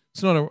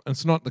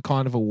the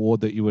kind of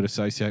award that you would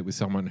associate with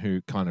someone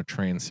who kind of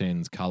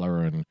transcends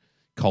color and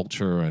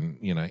culture and,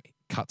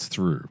 cuts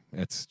through.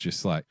 It's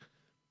just like,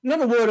 not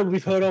a word that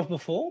we've heard of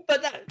before,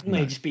 but that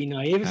may just be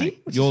naivety.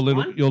 Hey, your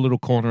little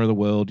corner of the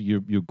world, you're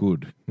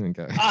good.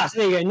 Okay.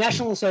 So there you go.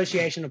 National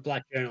Association of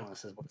Black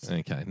Journalists is what it's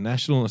okay.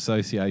 National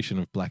Association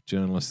of Black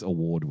Journalists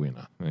Award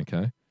winner.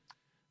 Okay.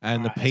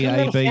 And the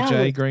right,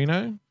 PABJ,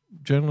 Greeno,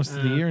 Journalist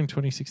of the Year in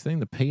 2016.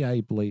 The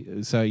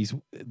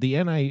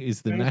the NA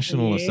is the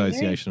National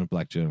Association of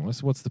Black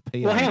Journalists. What's the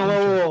PA? Well, hang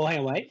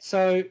on, wait.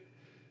 So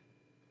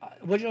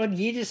what year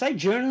did you say?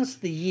 Journalist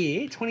of the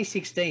Year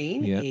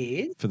 2016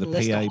 is for the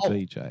Lester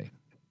PABJ. Holt.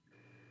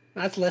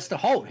 That's Lester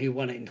Holt who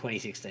won it in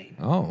 2016.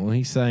 Oh, well,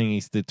 he's saying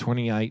he's the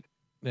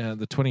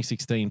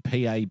 2016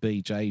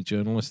 PABJ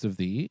Journalist of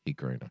the Year,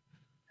 Greeno.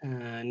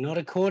 Not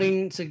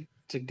according to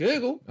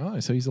Google. Oh,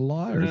 so he's a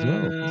liar as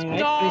well.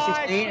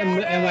 2016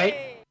 and wait.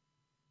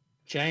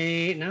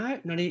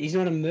 He's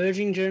not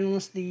Emerging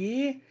Journalist of the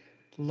Year.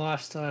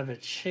 Lifestyle of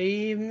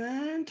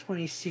Achievement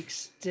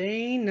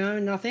 2016. No,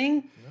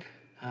 nothing.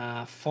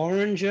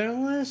 Foreign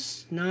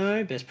journalist,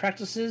 no. Best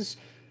practices,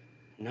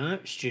 no.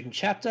 Student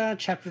chapter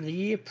of the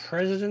year,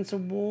 President's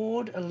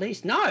Award, at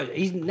least, no.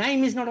 His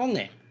name is not on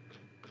there.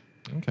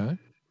 Okay,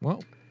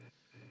 well,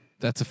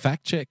 that's a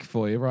fact check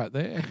for you right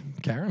there,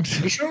 Karen.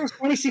 You sure it was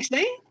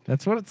 2016?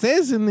 That's what it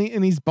says in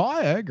his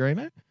bio,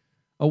 Greeno.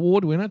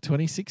 Award winner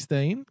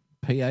 2016,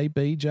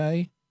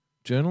 PABJ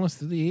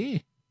Journalist of the Year.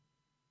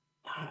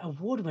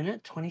 Award winner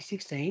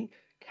 2016.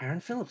 Karen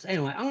Phillips.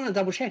 Anyway, I'm going to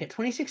double check it.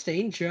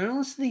 2016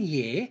 Journalist of the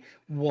Year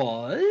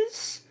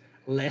was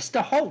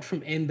Lester Holt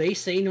from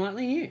NBC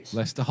Nightly News.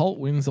 Lester Holt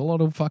wins a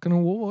lot of fucking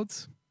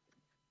awards.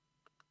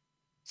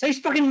 So he's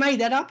fucking made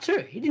that up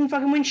too. He didn't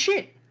fucking win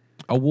shit.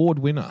 Award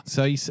winner.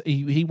 So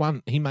he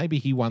won.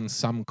 He won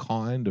some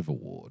kind of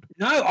award.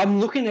 No, I'm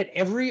looking at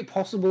every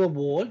possible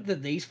award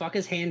that these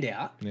fuckers hand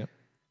out. Yep.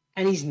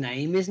 And his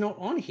name is not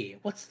on here.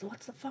 What's the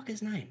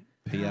fucker's name?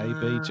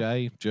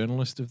 PABJ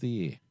Journalist of the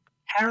Year.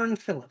 Karen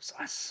Phillips.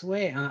 I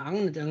swear.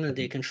 I'm gonna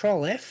do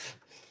Control F.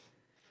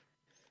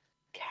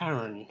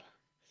 Karen.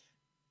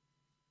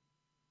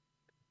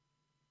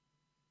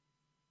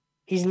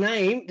 His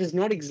name does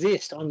not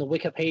exist on the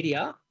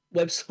Wikipedia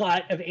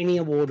website of any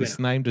award winner. This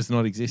name does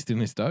not exist in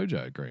this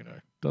dojo, Greeno,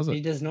 does it? He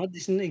does not.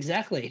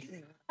 Exactly.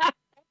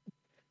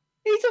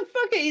 He's a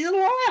fucker. He's a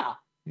liar.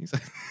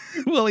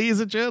 Well, he is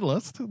a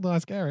journalist.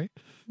 Nice, Gary.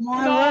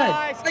 My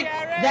word. Like,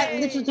 that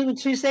literally took me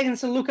 2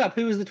 seconds to look up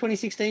who was the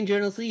 2016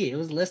 Journalist of the Year. It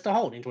was Lester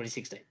Holt in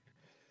 2016.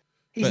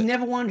 He's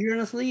never won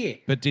Journalist of the Year.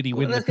 But did he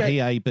win the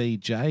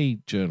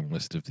PABJ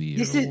Journalist of the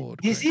Year award?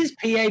 This is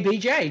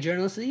PABJ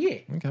Journalist of the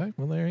Year. Okay,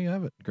 well, there you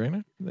have it,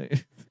 Greeno.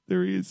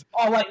 There he is.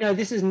 Oh, wait, no,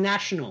 this is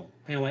national.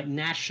 Anyway,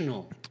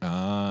 national.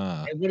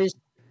 What is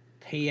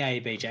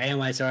PABJ?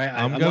 Anyway, sorry.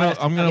 I'm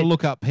gonna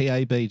look up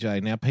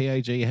PABJ. Now,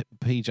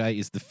 PABJ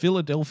is the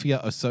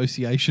Philadelphia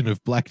Association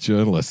of Black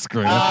Journalists,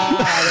 Greeno.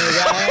 There we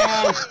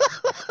go.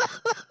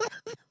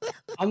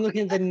 I'm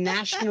looking at the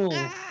national.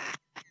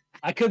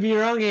 I could be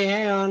wrong here.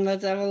 Hang on.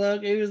 Let's have a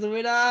look. Who's the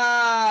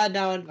winner?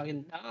 No one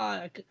fucking.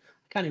 I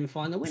can't even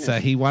find the winner. So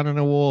he won an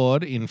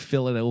award in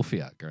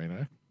Philadelphia,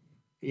 Greeno.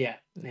 Yeah.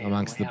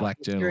 Amongst the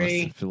black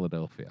journalists in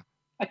Philadelphia.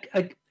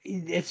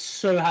 It's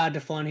so hard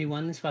to find who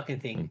won this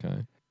fucking thing.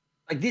 Okay.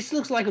 Like, this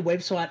looks like a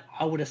website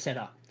I would have set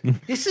up.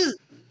 This is.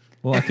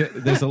 Well,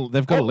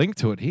 they've got a link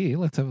to it here.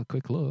 Let's have a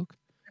quick look.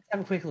 Have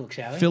a quick look,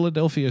 shall we?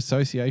 Philadelphia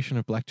Association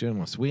of Black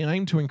Journalists. We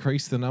aim to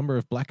increase the number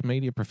of black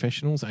media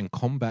professionals and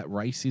combat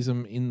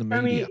racism in the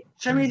media.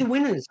 Show me the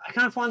winners. I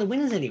can't find the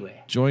winners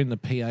anywhere. Join the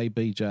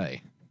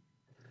PABJ.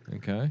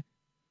 Okay.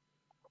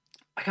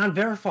 I can't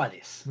verify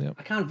this. Yep.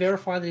 I can't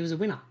verify that he was a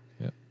winner.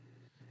 Yep.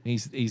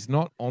 He's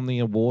not on the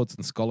awards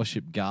and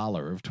scholarship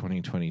gala of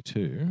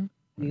 2022.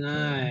 No.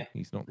 Okay.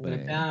 He's not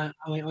there.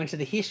 I went to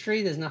the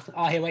history. There's nothing.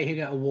 Oh, here, wait. Here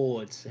we go.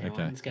 Awards.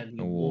 Okay. Let's go to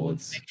the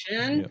awards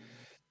section. Yep.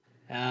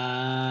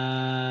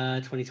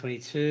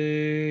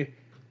 2022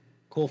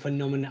 call for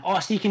nomination. Oh,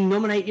 so you can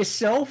nominate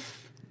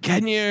yourself?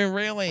 Can you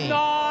really?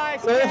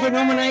 Nice. Call for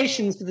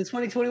nominations for the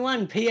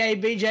 2021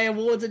 PABJ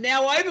Awards are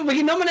now open. We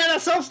can nominate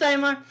ourselves,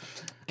 Damo.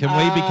 Can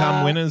we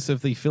become winners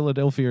of the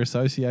Philadelphia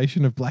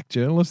Association of Black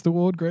Journalists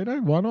Award,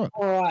 Greeno? Why not?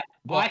 All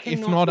right.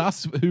 If not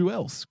us, who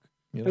else?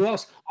 You know? Who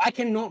else? I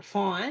cannot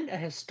find a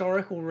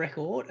historical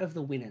record of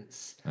the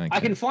winners. Okay. I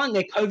can find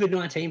their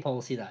COVID-19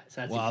 policy, though.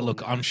 So that's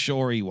look, I'm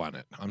sure he won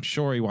it. I'm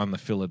sure he won the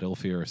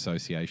Philadelphia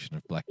Association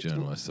of Black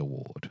Journalists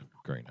Award.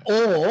 Greeno.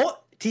 Or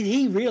did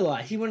he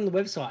realise, he went on the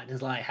website and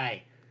was like,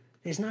 hey,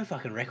 there's no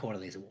fucking record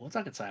of these awards.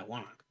 I could say I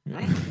won it.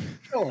 Right?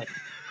 Surely.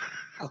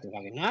 I don't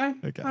fucking know.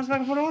 Okay. I just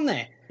fucking put it on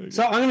there.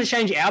 So I'm going to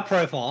change our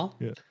profile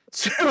to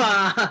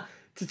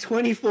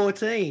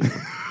 2014.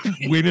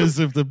 Winners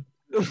of the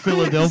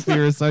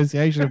Philadelphia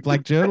Association of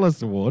Black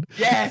Journalists Award.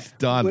 Yes.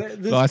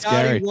 Done. Nice,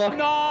 Gary.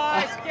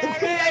 Nice,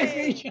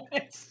 Gary.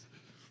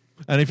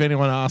 And if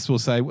anyone asks, we'll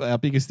say our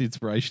biggest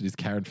inspiration is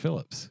Karen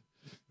Phillips.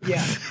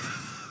 Yeah.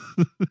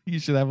 You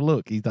should have a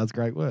look. He does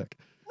great work.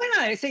 Well,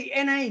 no, see,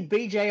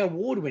 NABJ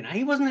award winner.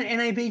 He wasn't an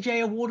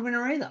NABJ award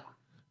winner either.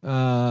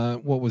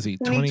 What was he?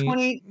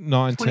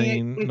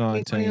 2019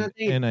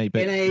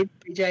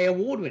 NABJ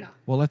award winner.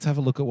 Well, let's have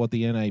a look at what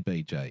the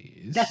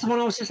NABJ is. That's the one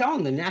I was just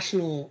on, the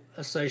National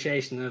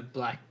Association of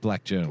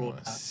Black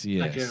Journalists. Yes.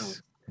 Black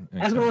Journalists.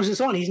 That's what I was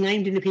just on. His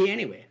name didn't appear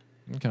anywhere.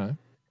 Okay.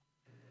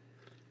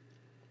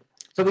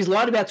 So he's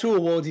lied about 2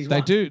 awards he's won.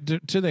 They do,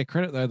 to their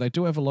credit, though, they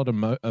do have a lot of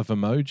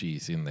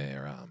emojis in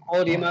there.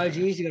 All the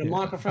emojis. You got a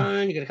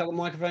microphone, you got a couple of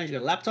microphones, you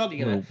got a laptop,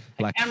 you got a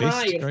black camera,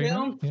 fist you got a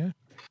film. Yeah.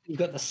 You've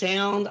got the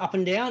sound up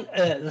and down.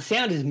 The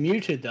sound is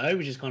muted, though,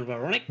 which is kind of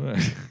ironic.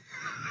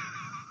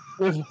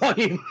 With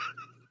volume.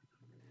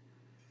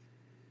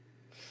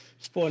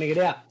 Just pointing it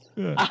out.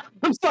 Yeah.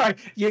 I'm sorry.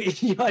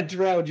 You had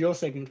derailed your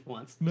segment for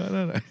once.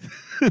 No.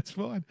 It's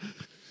fine.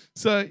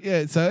 So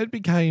it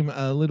became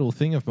a little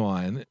thing of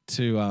mine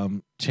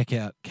to check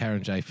out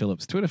Karen J.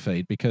 Phillips' Twitter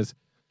feed because,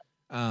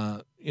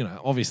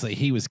 obviously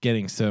he was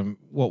getting some,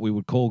 what we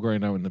would call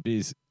Greeno in the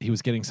biz, he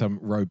was getting some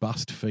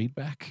robust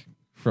feedback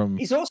from...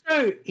 He's also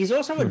a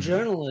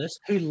journalist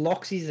who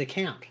locks his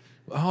account.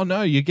 Oh, no,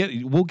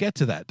 we'll get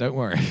to that. Don't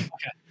worry. Okay.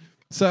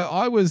 So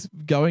I was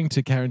going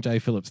to Karen J.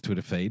 Phillips'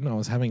 Twitter feed and I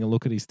was having a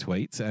look at his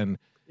tweets and,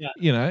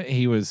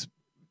 he was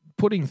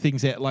putting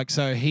things out. Like,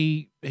 so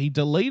he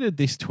deleted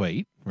this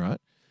tweet, right?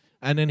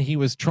 And then he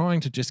was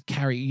trying to just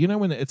carry,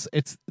 when it's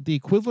the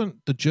equivalent,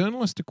 the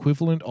journalist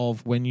equivalent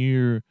of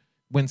when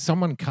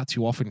someone cuts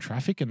you off in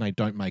traffic and they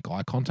don't make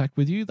eye contact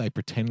with you, they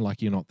pretend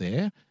like you're not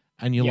there.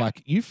 And you're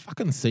like, you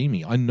fucking see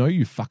me. I know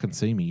you fucking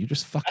see me. You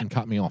just fucking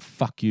cut me off.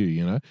 Fuck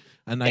you,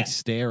 And they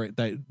stare at,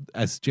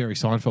 as Jerry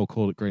Seinfeld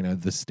called it,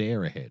 Greeno, the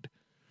stare ahead.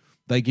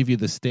 They give you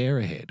the stare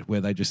ahead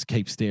where they just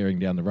keep staring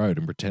down the road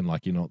and pretend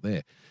like you're not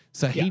there.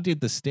 So he did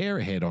the stare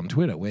ahead on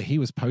Twitter where he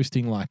was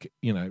posting like,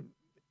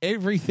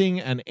 everything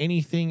and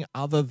anything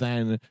other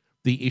than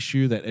the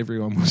issue that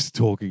everyone was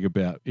talking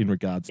about in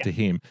regards to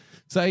him.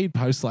 So he'd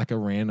post like a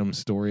random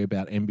story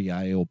about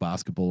NBA or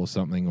basketball or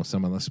something or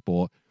some other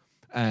sport.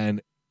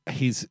 And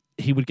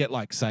he would get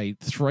like, say,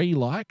 3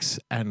 likes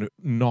and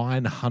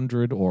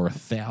 900 or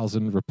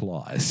 1,000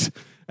 replies.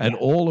 And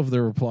all of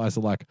the replies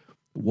are like,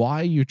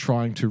 why are you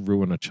trying to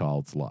ruin a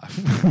child's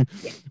life?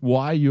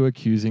 Why are you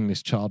accusing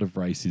this child of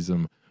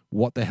racism?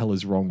 What the hell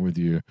is wrong with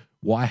you?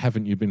 Why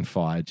haven't you been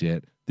fired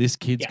yet? This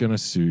kid's going to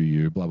sue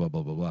you, blah, blah,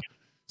 blah, blah, blah.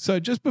 So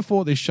just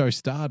before this show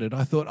started,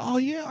 I thought, oh,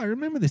 yeah, I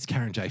remember this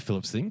Karen J.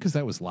 Phillips thing because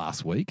that was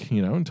last week,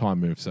 and time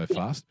moves so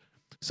fast.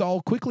 So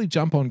I'll quickly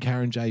jump on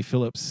Karen J.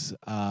 Phillips'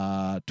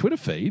 Twitter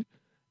feed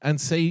and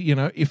see,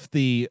 if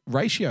the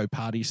ratio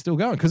party is still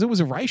going. Because it was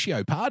a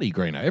ratio party,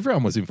 Greeno.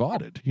 Everyone was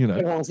invited,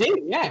 Everyone was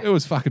in, yeah. It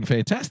was fucking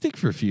fantastic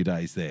for a few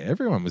days there.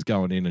 Everyone was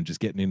going in and just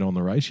getting in on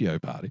the ratio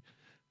party.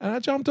 And I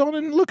jumped on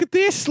and look at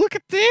this. Look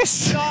at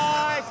this.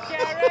 Nice,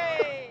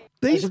 Gary.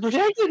 These are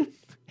protected.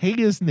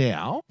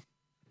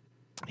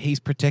 He's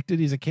protected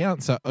his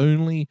account. So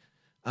only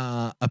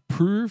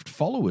approved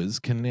followers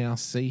can now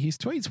see his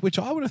tweets, which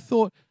I would have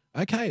thought,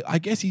 okay, I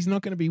guess he's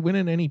not going to be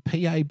winning any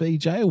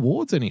PABJ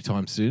awards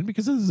anytime soon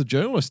because as a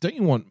journalist, don't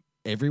you want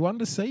everyone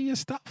to see your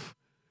stuff?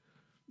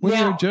 When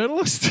you're a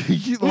journalist,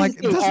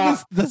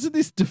 doesn't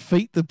this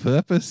defeat the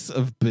purpose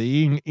of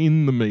being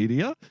in the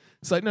media?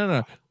 So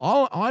no.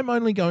 I'm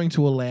only going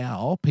to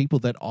allow people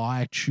that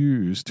I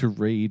choose to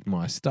read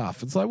my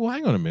stuff. It's like, well,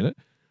 hang on a minute.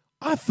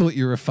 I thought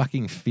you were a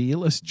fucking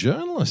fearless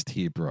journalist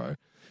here, bro.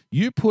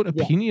 You put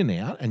opinion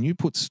out and you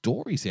put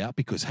stories out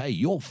because, hey,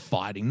 you're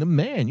fighting the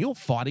man. You're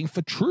fighting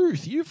for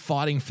truth. You're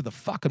fighting for the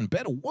fucking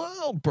better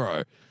world,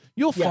 bro.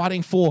 You're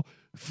fighting for,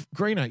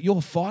 Greeno,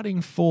 you're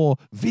fighting for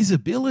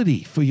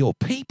visibility for your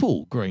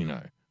people,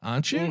 Greeno,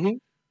 aren't you? Mm-hmm.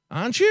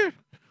 Aren't you?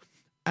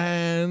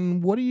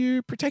 And what are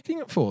you protecting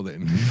it for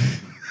then?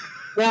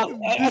 Well,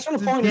 I just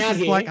want to point out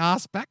here. Like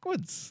ass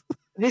backwards.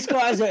 This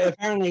guy's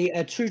apparently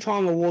a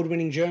 2-time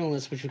award-winning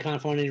journalist, which we can't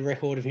find any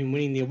record of him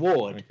winning the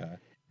award. Okay.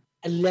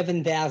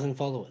 11,000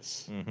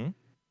 followers. Mm-hmm.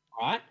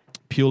 Right?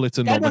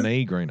 Pulitzer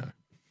nominee, Greeno.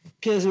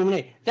 Pulitzer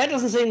nominee. That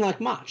doesn't seem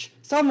like much.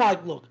 So I'm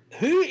like, look,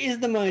 who is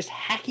the most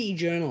hacky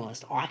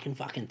journalist I can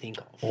fucking think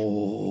of?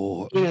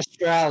 Oh, in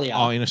Australia.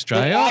 Oh, in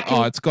Australia?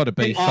 It's got to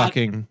be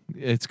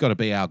it's got to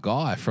be our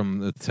guy from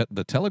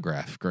the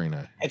Telegraph,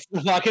 Greeno. It's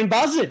the fucking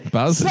Buzzard. So, the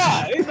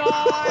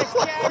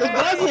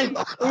Buzzard,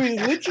 who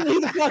is literally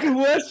the fucking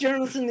worst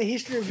journalist in the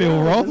history of Phil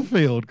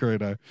Rothfield,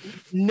 Greeno.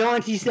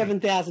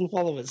 97,000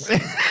 followers.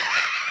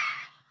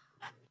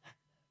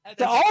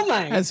 The old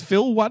mate. Has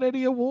Phil won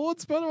any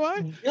awards, by the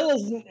way? Phil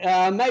is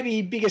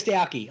maybe biggest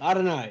alky. I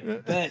don't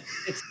know, but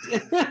it's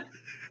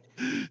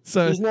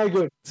so he's no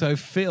good. So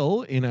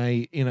Phil in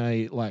a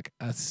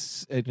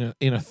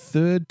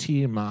third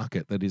tier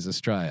market that is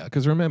Australia,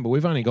 because remember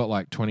we've only got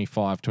like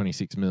 25,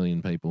 26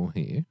 million people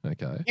here.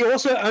 Okay. He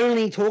also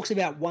only talks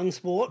about one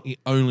sport. He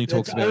only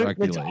talks about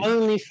rugby league. It's league.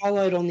 only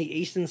followed on the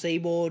eastern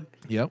seaboard.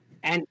 Yep.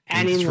 And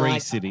in in 3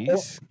 like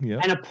cities.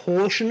 Yep. And a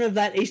portion of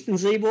that eastern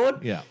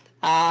seaboard. Yeah.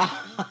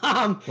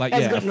 Like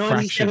has got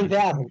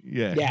 97,000.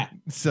 Yeah. Yeah.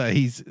 So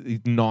he's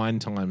 9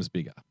 times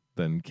bigger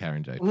than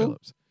Karen J.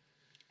 Phillips.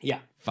 Yeah.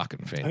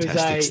 Fucking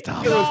fantastic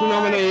stuff. Phillips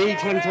nominee,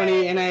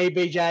 2020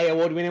 NABJ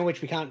award winner,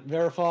 which we can't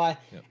verify,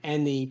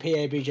 and the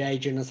PABJ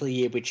Journalist of the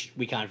Year, which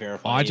we can't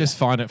verify. I just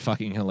find it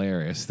fucking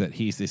hilarious that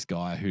he's this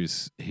guy who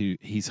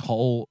his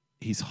whole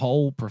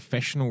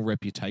professional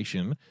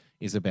reputation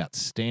is about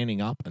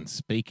standing up and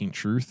speaking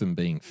truth and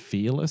being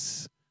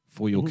fearless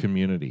for your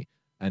community.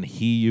 And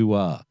here you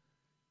are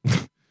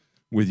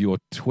with your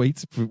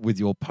tweets, with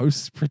your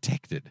posts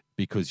protected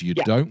because you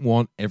don't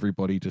want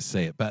everybody to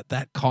see it. But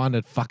that kind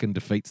of fucking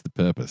defeats the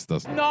purpose,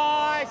 doesn't it?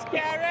 Nice,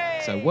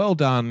 Gary! So well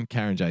done,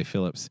 Karen J.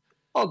 Phillips.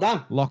 Well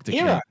done. Locked it.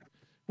 Hero.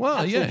 Well,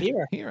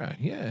 Absolute hero.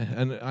 Yeah.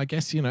 And I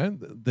guess,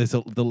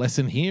 the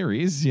lesson here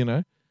is,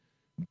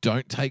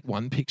 don't take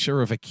one picture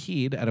of a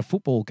kid at a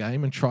football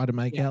game and try to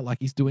make out like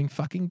he's doing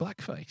fucking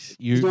blackface.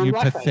 You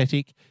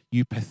pathetic,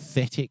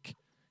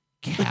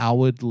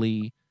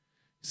 cowardly,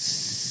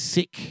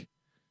 sick,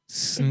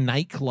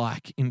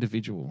 snake-like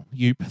individual.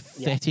 You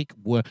pathetic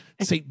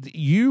See,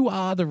 you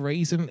are the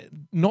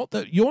reason.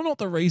 You're not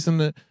the reason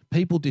that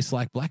people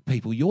dislike black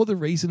people. You're the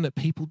reason that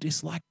people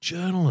dislike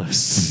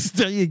journalists.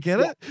 Do you get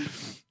it?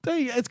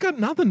 It's got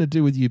nothing to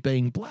do with you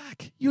being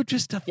black. You're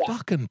just a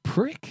fucking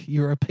prick.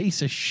 You're a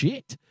piece of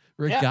shit,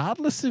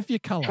 regardless of your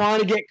color. Trying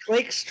to get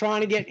clicks,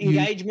 trying to get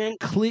engagement.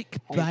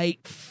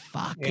 Clickbait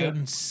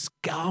fucking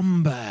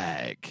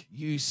scumbag.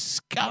 You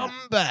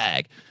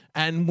scumbag.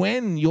 And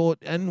when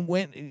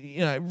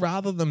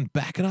rather than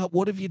back it up,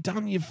 what have you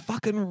done? You've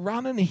fucking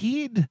run and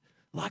hid.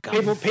 Like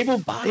people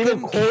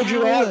called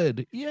you out.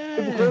 Yeah.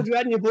 People called you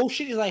out in your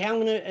bullshit. He's like, how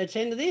am I going to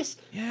attend to this?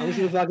 Yeah. I wish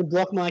if I could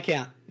block my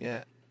account.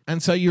 Yeah.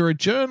 And so you're a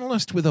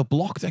journalist with a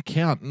blocked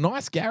account.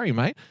 Nice, Gary,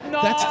 mate.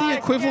 That's the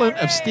equivalent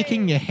of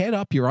sticking your head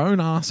up your own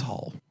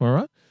asshole. All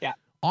right? Yeah.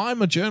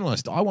 I'm a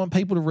journalist. I want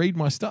people to read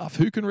my stuff.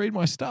 Who can read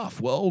my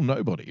stuff? Well,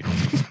 nobody.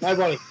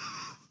 Nobody.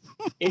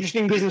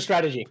 Interesting business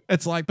strategy.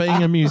 It's like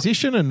being a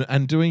musician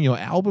and doing your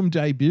album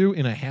debut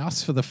in a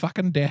house for the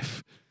fucking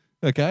deaf.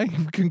 Okay?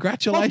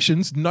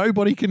 Congratulations.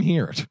 Nobody can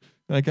hear it.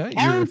 Okay?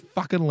 You're a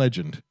fucking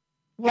legend.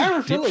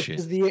 Karen Phillips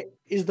is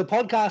the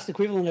podcast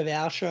equivalent of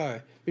our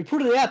show. We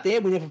put it out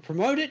there. We never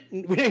promote it.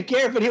 We don't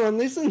care if anyone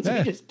listens.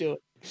 We just do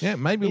it. Yeah,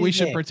 maybe we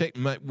should protect.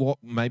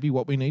 Maybe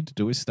what we need to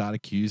do is start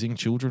accusing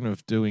children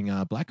of doing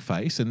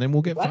blackface, and then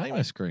we'll get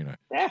famous, Greeno.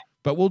 Yeah.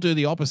 But we'll do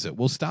the opposite.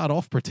 We'll start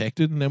off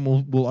protected, and then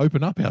we'll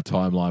open up our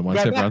timeline once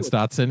everyone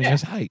starts sending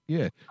us hate.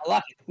 Yeah. I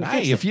like it.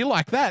 Hey, if you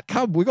like that,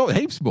 come. We got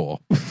heaps more.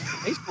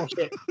 Heaps more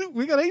shit.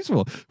 We got heaps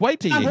more.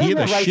 Wait till you hear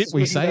the shit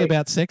we say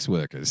about sex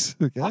workers.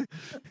 Okay.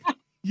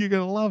 You're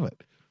gonna love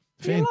it.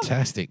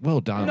 Fantastic.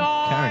 Well done,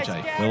 Karen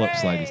J.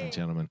 Phillips, ladies and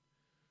gentlemen.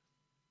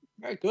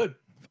 Very good.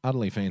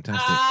 Utterly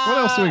fantastic. What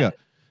else do we got?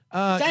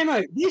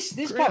 Damo,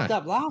 this popped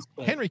up last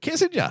week. Henry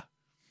Kissinger.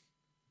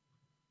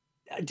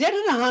 Dead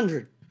at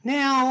 100.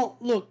 Now,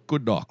 look.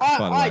 Good knock, by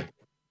the way.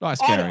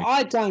 Nice, Gary.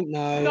 I don't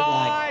know.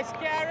 Nice,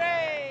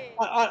 Gary.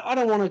 I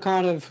don't want to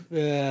kind of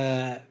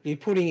be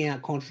putting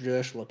out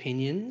controversial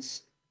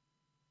opinions,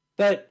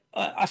 but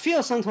I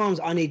feel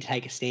sometimes I need to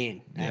take a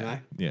stand. Yeah.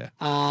 Yeah.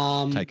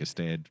 Take a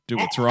stand. Do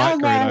what's right,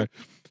 Greeno.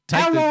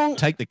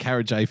 Take the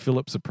Karen J.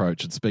 Phillips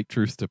approach and speak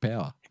truth to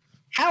power.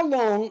 How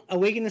long are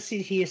we going to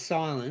sit here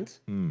silent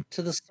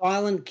to the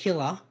silent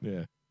killer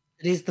that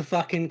is the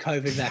fucking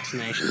COVID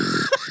vaccination?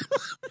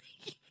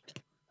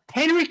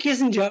 Henry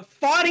Kissinger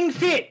fighting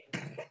fit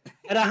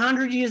at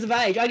 100 years of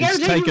age. I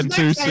guarantee it's taken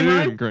too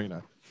soon,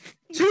 Greeno.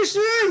 Too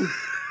soon.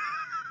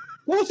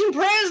 Thoughts and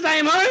prayers,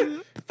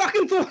 Damo.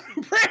 Fucking thoughts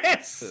and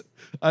prayers.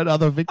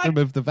 Another victim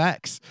of the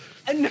vax.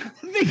 Another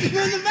victim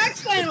of the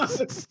vax, Damo.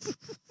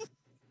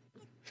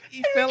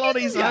 He fell on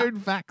his own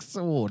vax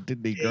sword,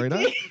 didn't he,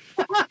 Greeno?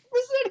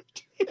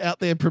 Out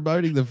there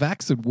promoting the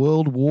vax in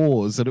world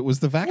wars, and it was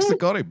the vax that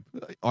got him,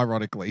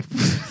 ironically.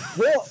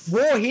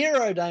 War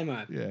hero,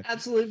 Damo. Yeah.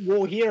 Absolute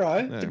war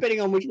hero,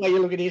 depending on which way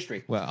you look at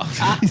history. Well,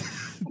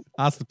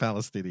 ask the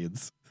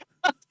Palestinians.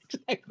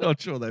 Exactly. Not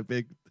sure they're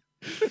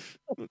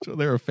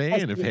a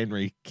fan of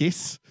Henry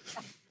Kiss.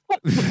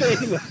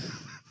 That's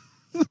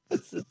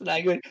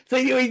not good. So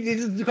anyway, this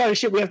is the kind of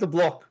shit we have to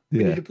block.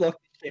 We need to block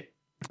this shit.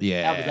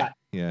 Yeah. How was that?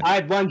 Yeah. I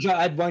had one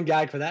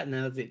gag for that, and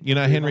that was it. You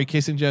know, Henry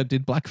Kissinger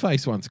did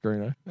blackface once,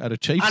 Greeno, at a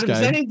Chiefs game.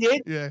 100% he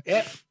did. Yeah.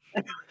 Yep.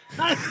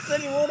 100%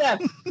 he would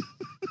have.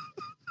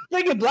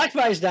 Speaking of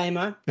blackface,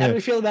 Damo, how do we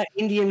feel about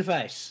Indian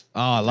face? Oh,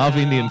 I love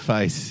Indian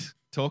face.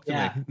 Talk to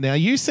Yeah. me. Now,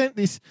 you sent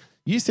this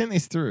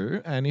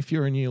through, and if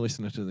you're a new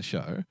listener to the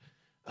show,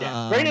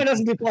 Yeah, Greeno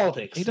doesn't do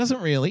politics. He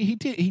doesn't really.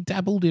 He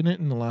dabbled in it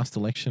in the last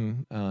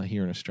election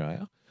here in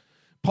Australia.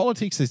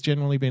 Politics has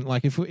generally been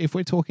like if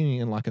we're talking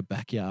in like a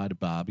backyard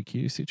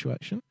barbecue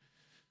situation,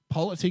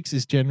 politics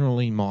is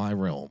generally my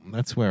realm.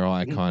 That's where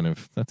I kind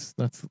of that's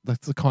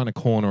the kind of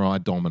corner I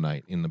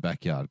dominate in the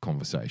backyard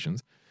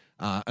conversations.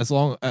 As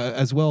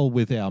well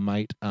with our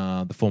mate,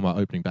 the former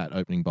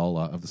opening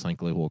bowler of the St.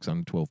 Clair Hawks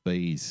under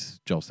 12Bs,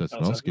 Joel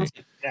Stetsonovsky.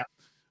 Yeah.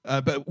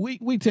 But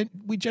we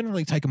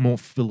generally take a more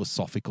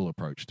philosophical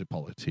approach to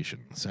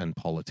politicians and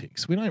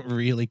politics. We don't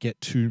really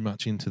get too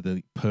much into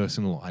the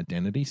personal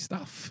identity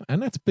stuff, and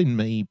that's been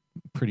me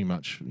pretty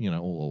much,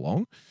 all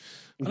along.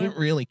 I don't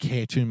really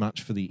care too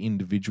much for the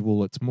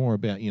individual. It's more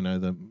about,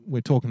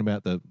 we're talking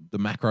about the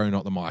macro,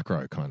 not the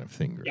micro kind of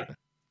thing. Yeah.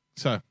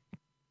 So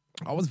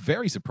I was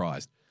very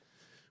surprised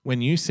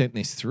when you sent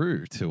this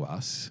through to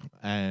us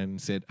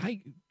and said,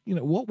 hey,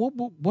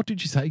 what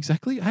did you say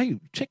exactly? Hey,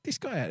 check this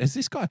guy out. Is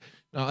this guy?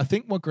 I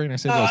think what Greeno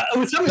said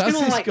was does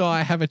this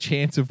guy have a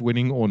chance of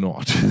winning or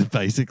not,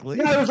 basically?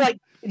 No, it was like,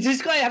 does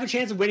this guy have a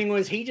chance of winning, or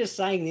is he just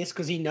saying this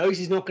because he knows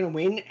he's not going to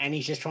win and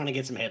he's just trying to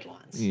get some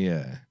headlines?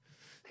 Yeah.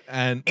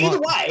 And either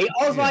way,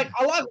 I was like,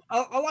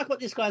 I like what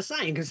this guy's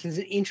saying because it's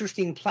an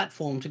interesting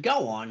platform to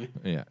go on.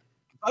 Yeah.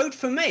 Vote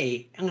for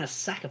me. I'm going to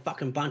sack a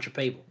fucking bunch of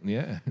people.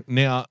 Yeah.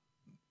 Now,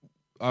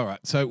 all right.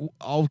 So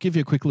I'll give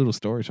you a quick little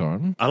story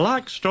time. I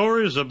like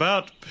stories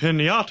about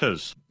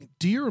pinatas.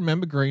 Do you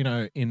remember,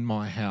 Greeno, in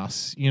my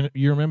house? You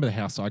remember the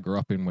house I grew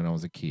up in when I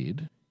was a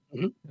kid?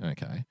 Mm-hmm.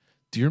 Okay.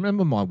 Do you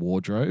remember my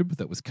wardrobe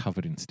that was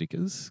covered in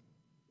stickers?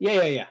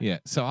 Yeah. Yeah.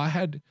 So I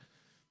had,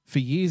 for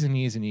years and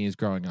years and years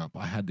growing up,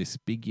 I had this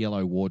big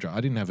yellow wardrobe.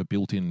 I didn't have a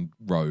built-in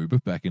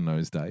robe back in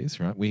those days,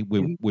 right? We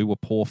were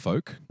poor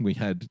folk. We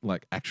had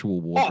like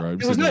actual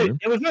wardrobes. There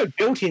was no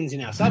built-ins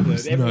in our suburb.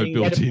 No built-ins anywhere.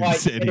 You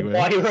had to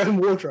buy your own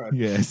wardrobe.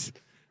 Yes.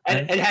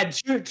 And it had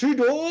two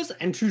doors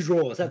and two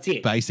drawers. That's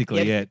it.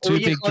 Basically, yeah. Two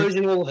big clothes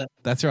in all of it.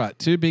 That's right.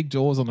 Two big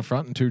doors on the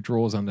front and two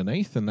drawers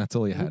underneath, and that's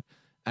all you had.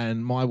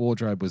 And my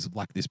wardrobe was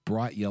like this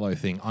bright yellow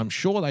thing. I'm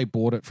sure they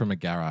bought it from a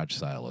garage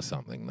sale or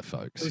something, the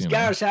folks. It was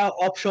garage sale,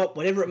 op shop,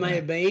 whatever it may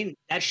have been.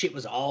 That shit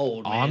was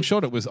old, man. I'm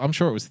sure it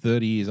was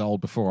 30 years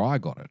old before I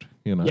got it,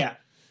 Yeah.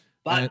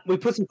 But we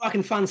put some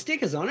fucking fun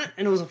stickers on it,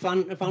 and it was a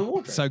fun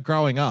wardrobe. So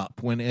growing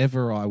up,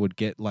 whenever I would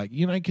get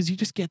because you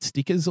just get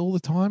stickers all the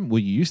time. Well,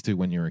 you used to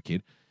when you were a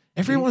kid.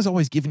 Everyone was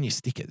always giving you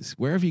stickers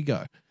wherever you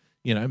go.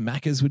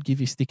 Macca's would give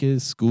you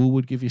stickers, school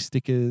would give you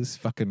stickers,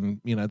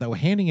 fucking, they were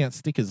handing out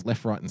stickers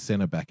left, right, and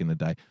center back in the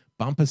day.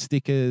 Bumper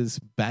stickers,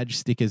 badge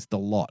stickers, the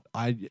lot.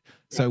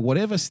 So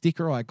whatever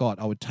sticker I got,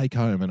 I would take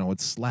home and I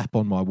would slap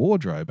on my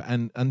wardrobe.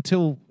 And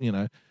until,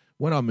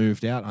 when I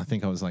moved out, I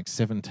think I was like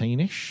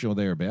 17-ish or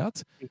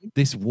thereabouts,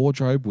 this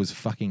wardrobe was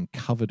fucking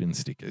covered in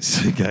stickers,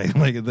 okay?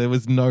 Like there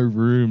was no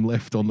room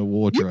left on the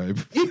wardrobe.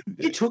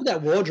 You took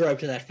that wardrobe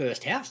to that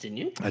first house, didn't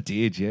you? I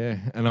did, yeah.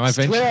 And I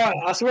swear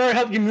I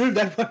helped you move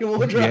that fucking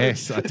wardrobe.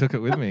 Yes, I took it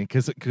with me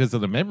because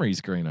of the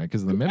memories, Greeno,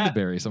 because of the member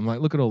berries. I'm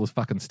like, look at all the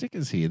fucking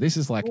stickers here. This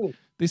is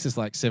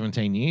like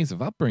 17 years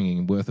of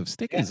upbringing worth of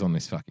stickers on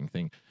this fucking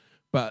thing.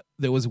 But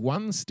there was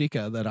one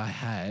sticker that I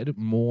had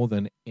more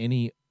than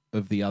any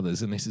of the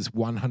others, and this is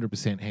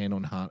 100% hand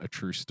on heart a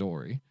true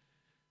story.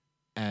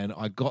 And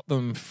I got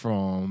them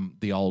from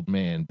the old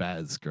man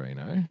Baz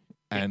Greeno.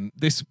 And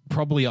this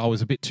probably I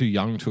was a bit too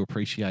young to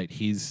appreciate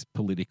his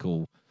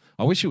political.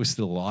 I wish he was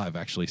still alive,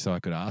 actually, so I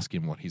could ask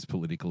him what his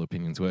political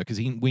opinions were, because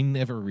we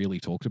never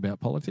really talked about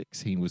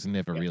politics. He was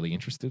never really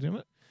interested in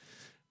it.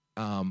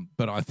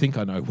 But I think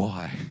I know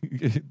why.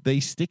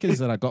 These stickers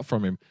that I got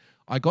from him,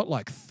 I got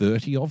like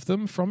 30 of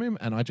them from him,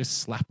 and I just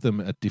slapped them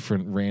at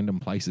different random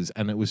places.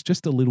 And it was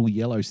just a little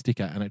yellow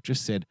sticker, and it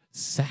just said,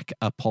 "Sack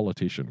a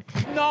politician."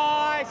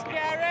 Nice,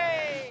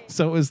 Gary!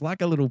 So it was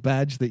like a little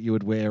badge that you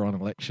would wear on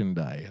election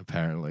day,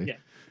 apparently. Yeah.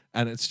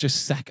 And it's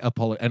just sack a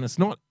politician. And it's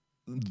not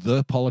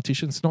the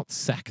politician. It's not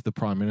sack the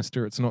Prime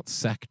Minister. It's not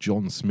sack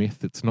John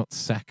Smith. It's not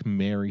sack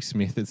Mary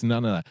Smith. It's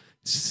none of that.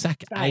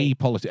 Sack a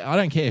politician. I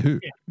don't care who.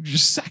 Yeah.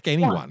 Just sack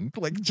anyone.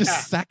 Like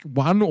just sack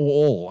one or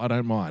all. I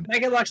don't mind.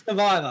 Make it like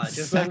Survivor.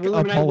 Just sack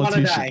like a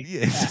politician. One a day.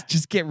 Yes.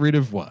 Just get rid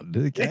of one.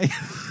 Okay.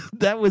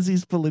 That was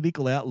his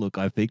political outlook,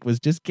 I think, was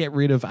just get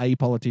rid of a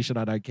politician.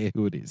 I don't care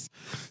who it is.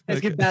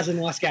 Let's give Baz a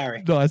nice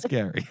Gary. Nice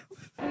Gary.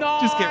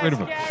 Just get rid of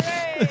him.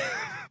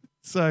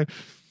 So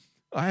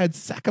I had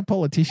sack a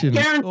politician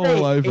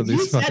all over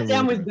this fucking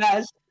down with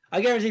Baz. I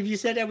guarantee if you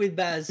sat down with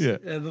Baz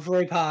before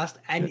he passed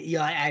and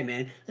you're like, hey,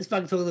 man, let's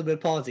fucking talk a little bit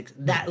of politics,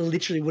 that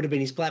literally would have been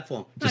his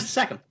platform. Just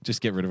sack him.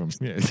 Just get rid of him.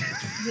 Yeah.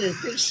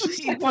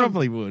 He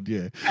probably would,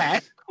 yeah.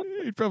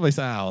 He'd probably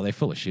say, oh, they're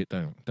full of shit.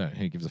 Don't.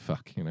 Who gives a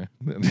fuck,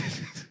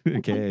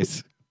 Who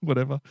cares?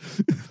 Whatever.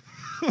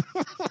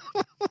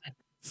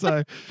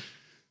 So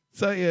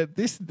yeah,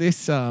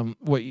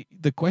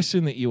 the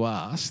question that you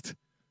asked,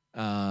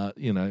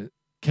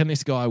 can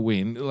this guy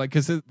win? Like,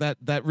 because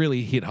that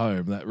really hit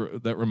home.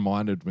 That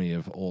reminded me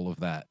of all of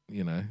that,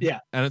 Yeah.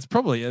 And it's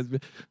probably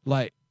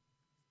like,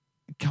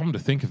 come to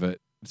think of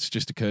it, it's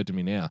just occurred to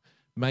me now.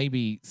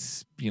 maybe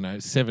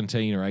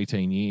 17 or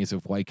 18 years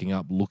of waking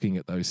up looking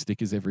at those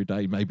stickers every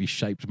day maybe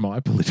shaped my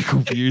political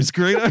views,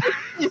 Greeno.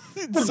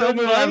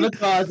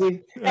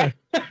 Advertising.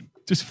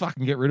 Just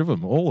fucking get rid of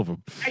them, all of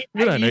them.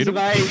 We don't need them.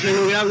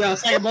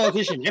 Sack a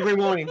politician every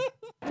morning.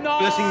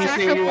 First thing you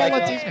see when you wake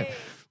up.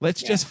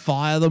 Let's just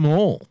fire them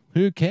all.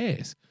 Who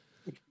cares?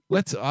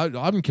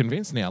 I'm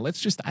convinced now.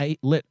 Let's just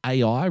let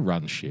AI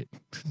run shit.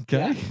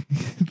 Okay?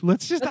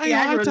 Let's just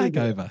AI take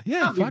over.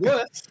 Yeah, fuck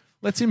it.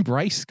 Let's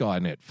embrace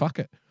Skynet. Fuck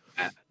it.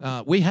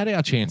 We had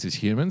our chance as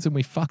humans and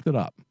we fucked it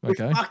up.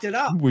 Okay? We fucked it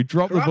up. We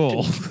dropped the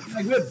ball.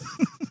 Good.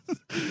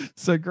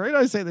 So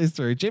Greeno sent this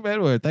through. Jim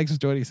Edward, thanks for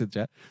joining us in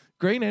chat.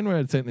 Green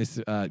N-word sent this.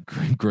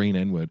 Green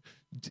N-word.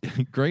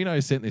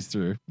 Greeno sent this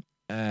through,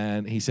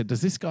 and he said,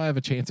 "Does this guy have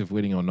a chance of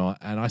winning or not?"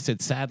 And I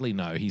said, "Sadly,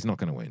 no. He's not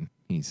going to win.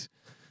 He's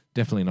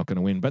definitely not going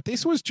to win." But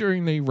this was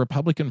during the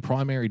Republican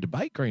primary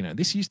debate, Greeno.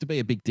 This used to be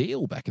a big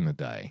deal back in the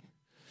day.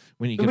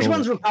 Which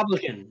one's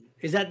Republican?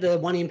 Is that the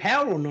one in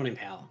power or not in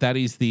power? That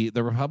is the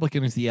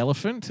Republican is the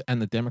elephant,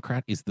 and the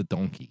Democrat is the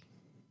donkey.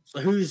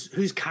 So who's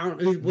current?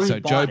 So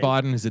Biden? Joe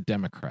Biden is a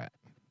Democrat.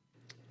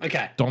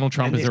 Okay. Donald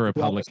Trump is a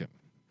Republican.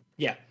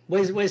 Yeah.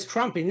 Where's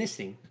Trump in this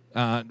thing?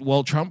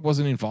 Well, Trump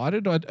wasn't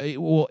invited.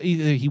 Or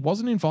either he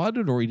wasn't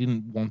invited or he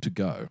didn't want to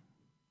go.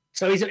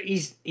 So he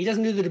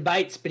doesn't do the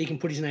debates, but he can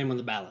put his name on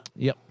the ballot.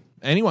 Yep.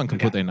 Anyone can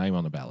put their name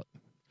on the ballot.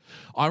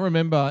 I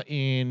remember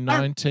in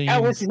what's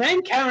his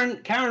name?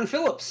 Karen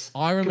Phillips.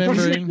 I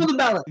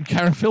remember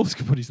Karen Phillips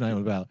could put his name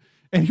on the ballot.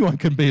 Anyone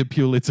can be a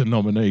Pulitzer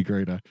nominee,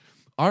 Greeno.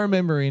 I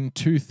remember in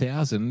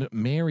 2000,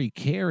 Mary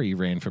Carey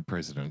ran for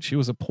president. She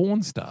was a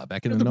porn star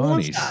back in the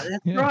 90s.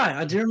 That's right.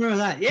 I do remember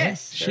that.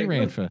 Yes. She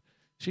ran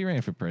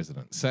for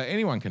president. So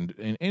anyone can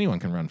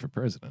run for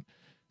president.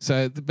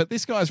 So, but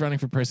this guy's running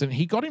for president.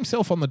 He got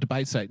himself on the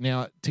debate stage.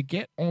 Now, to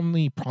get on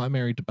the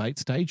primary debate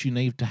stage, you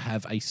need to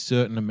have a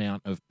certain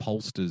amount of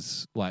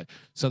pollsters.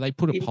 So they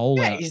put a poll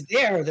out. He's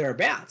there or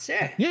thereabouts.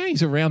 Yeah. Yeah,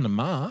 he's around the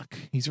mark.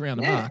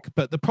 Mark.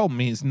 But the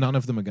problem is none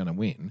of them are going to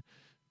win,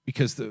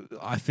 because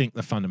I think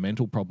the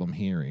fundamental problem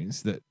here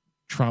is that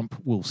Trump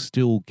will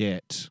still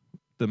get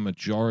the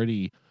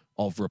majority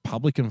of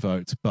Republican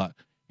votes, but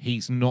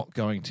he's not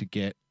going to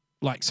get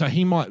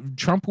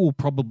Trump will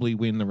probably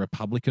win the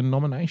Republican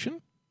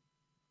nomination.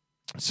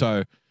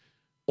 So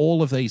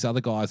all of these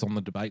other guys on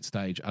the debate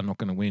stage are not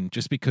going to win,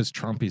 just because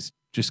Trump is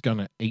just going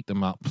to eat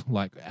them up.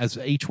 Like, as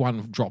each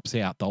one drops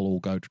out, they'll all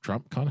go to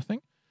Trump, kind of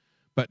thing.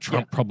 But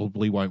Trump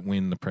probably won't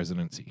win the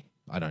presidency,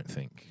 I don't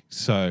think.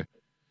 So,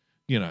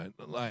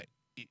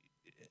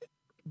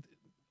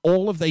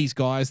 all of these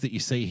guys that you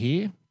see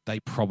here, they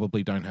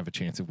probably don't have a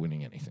chance of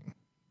winning anything.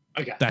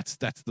 Okay. That's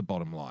the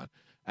bottom line.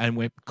 And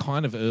we're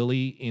kind of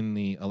early in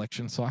the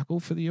election cycle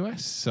for the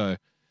US, so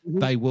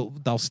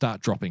they'll start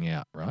dropping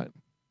out, right?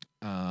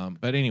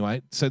 But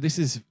anyway, so this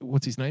is,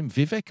 what's his name?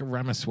 Vivek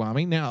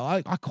Ramaswamy. Now,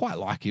 I quite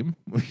like him.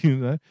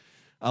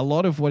 A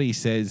lot of what he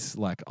says,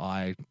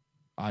 I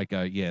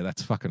go, yeah,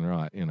 that's fucking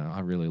right. I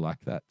really like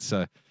that.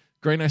 So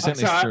Greeno sent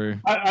this through.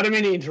 I don't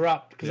mean to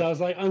interrupt, because I was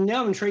like, I'm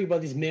intrigued by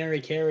this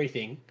Mary Carey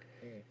thing.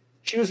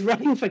 She was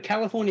running for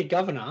California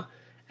governor,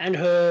 and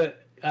her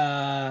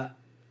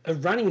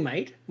running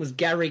mate was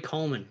Gary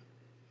Coleman.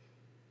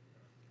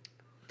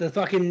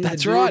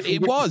 That's right.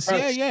 It was.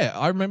 Yeah.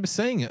 I remember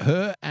seeing it.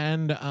 Her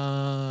and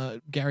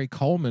Gary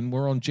Coleman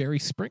were on Jerry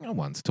Springer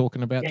once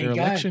talking about their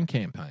election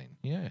campaign.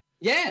 Yeah.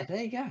 Yeah,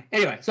 there you go.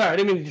 Anyway, sorry, I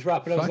didn't mean to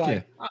disrupt, but I was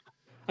like,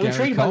 I'm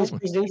intrigued by this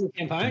presidential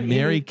campaign.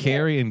 Mary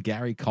Carey and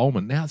Gary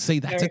Coleman. Now, see,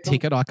 that's a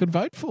ticket I could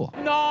vote for.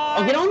 No,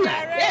 I'll get on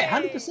that.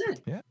 Yeah,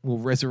 100%. Yeah, we'll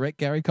resurrect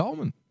Gary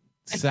Coleman.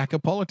 Sack a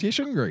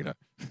politician, Greeno.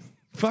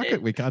 Fuck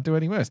it, we can't do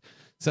any worse.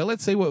 So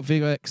let's see what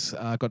Vivek's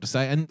got to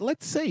say. And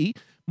let's see,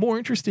 more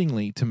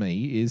interestingly to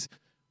me, is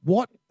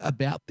what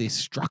about this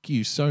struck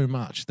you so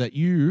much that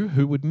you,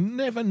 who would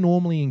never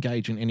normally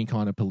engage in any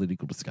kind of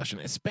political discussion,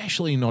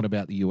 especially not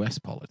about the US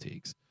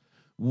politics,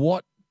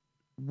 what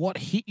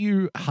hit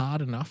you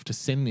hard enough to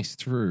send this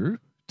through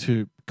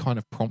to kind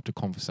of prompt a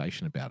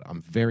conversation about it?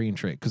 I'm very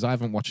intrigued, because I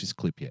haven't watched this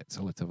clip yet.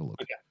 So let's have a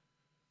look. Okay.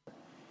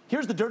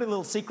 Here's the dirty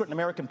little secret in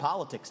American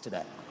politics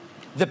today.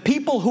 The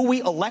people who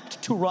we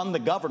elect to run the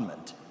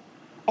government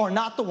are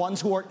not the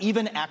ones who are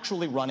even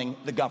actually running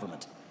the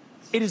government.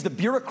 It is the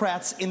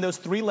bureaucrats in those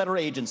three-letter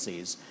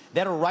agencies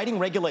that are writing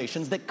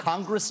regulations that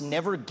Congress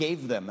never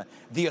gave them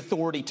the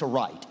authority to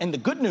write. And the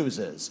good news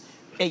is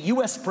a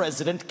U.S.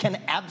 president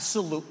can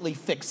absolutely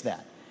fix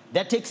that.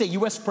 That takes a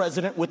U.S.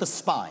 president with a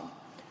spine.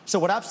 So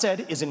what I've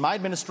said is, in my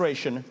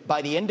administration,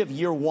 by the end of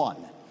year one,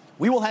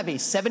 we will have a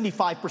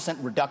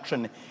 75%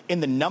 reduction in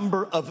the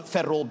number of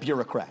federal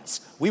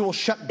bureaucrats. We will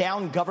shut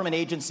down government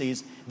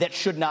agencies that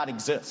should not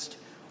exist.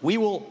 We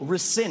will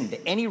rescind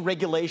any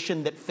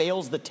regulation that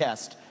fails the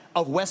test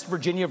of West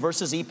Virginia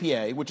versus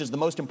EPA, which is the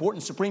most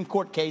important Supreme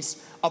Court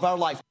case of our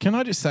life. Can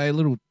I just say a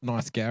little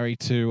nice Gary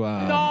to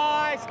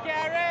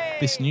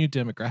this new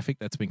demographic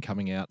that's been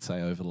coming out,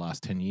 say, over the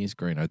last 10 years,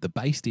 Greeno, the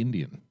based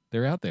Indian.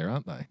 They're out there,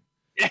 aren't they?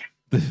 Yeah.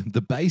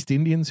 The based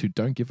Indians who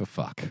don't give a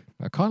fuck.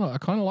 I kind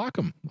of like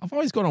them. I've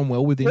always got on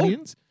well with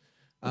Indians.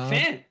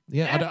 Fan.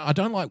 Yeah, I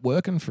don't like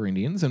working for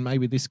Indians, and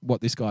maybe what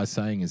this guy's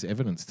saying is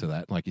evidence to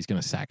that. Like he's going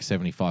to sack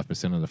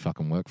 75% of the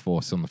fucking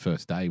workforce on the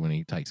first day when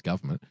he takes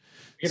government.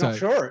 You're not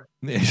sure.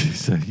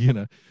 So,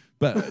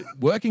 but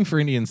working for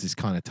Indians is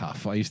kind of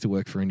tough. I used to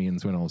work for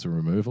Indians when I was a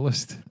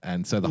removalist,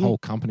 and so the whole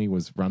company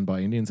was run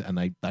by Indians, and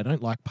they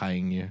don't like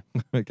paying you.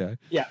 Okay.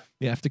 Yeah.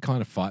 You have to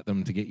kind of fight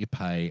them to get your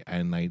pay,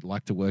 and they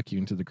like to work you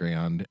into the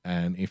ground.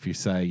 And if you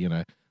say,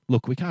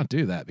 look, we can't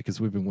do that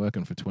because we've been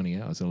working for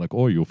 20 hours. They're like,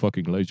 oh, you're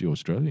fucking lazy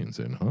Australians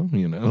then, huh?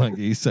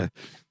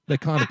 They're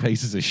kind of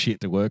pieces of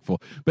shit to work for.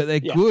 But they're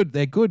good.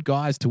 They're good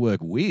guys to work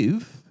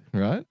with,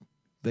 right?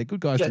 They're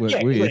good guys to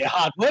work with. They're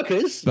hard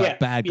workers. But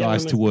bad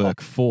guys to work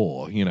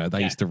for.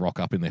 They used to rock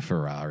up in their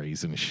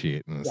Ferraris and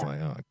shit. And it's like,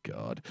 oh,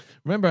 God.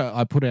 Remember,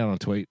 I put out a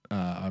tweet.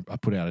 I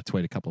put out a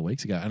tweet a couple of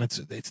weeks ago, and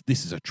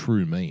this is a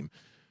true meme.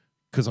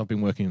 Because I've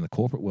been working in the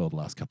corporate world the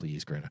last couple of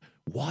years, Greeno.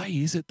 Why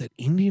is it that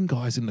Indian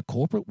guys in the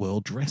corporate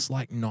world dress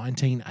like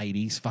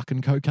 1980s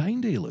fucking cocaine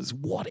dealers?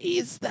 What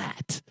is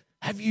that?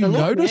 Have you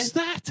noticed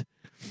that?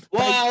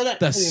 Well,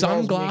 the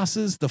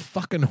sunglasses, the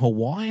fucking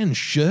Hawaiian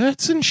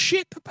shirts and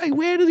shit that they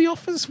wear to the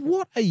office.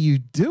 What are you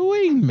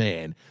doing,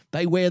 man?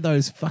 They wear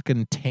those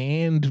fucking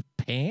tanned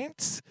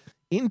pants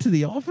into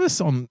the office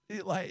in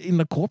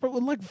the corporate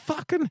world. Like,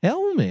 fucking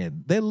hell,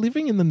 man. They're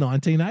living in the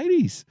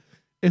 1980s.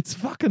 It's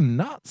fucking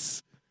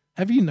nuts.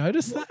 Have you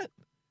noticed that?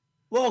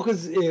 Well,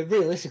 because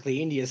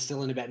realistically, India's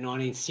still in about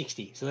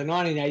 1960, so the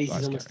 1980s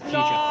is almost the future.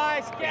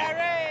 Nice,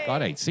 Gary.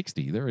 God,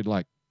 860. They're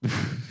like,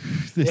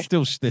 they're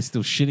still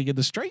shitting in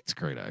the streets,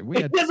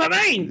 Greeno. That's what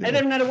I mean. They don't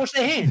even know to wash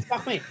their hands.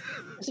 Fuck me.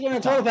 It's going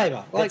to toilet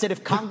paper. That's it.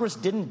 If Congress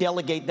didn't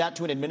delegate that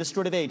to an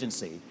administrative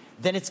agency,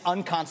 then it's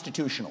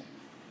unconstitutional.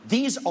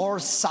 These are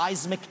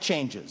seismic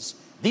changes.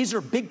 These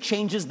are big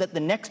changes that the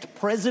next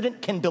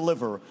president can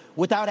deliver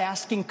without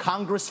asking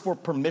Congress for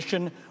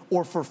permission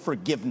or for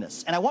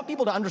forgiveness. And I want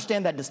people to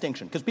understand that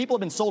distinction, because people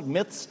have been sold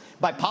myths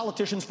by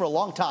politicians for a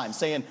long time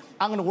saying,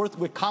 I'm going to work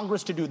with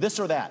Congress to do this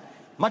or that.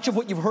 Much of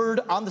what you've heard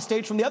on the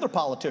stage from the other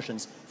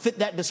politicians fit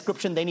that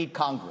description. They need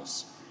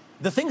Congress.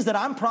 The things that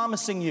I'm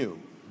promising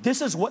you,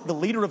 this is what the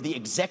leader of the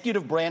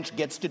executive branch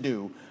gets to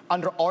do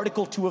under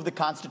Article 2 of the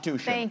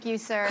Constitution. Thank you,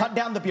 sir. Cut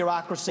down the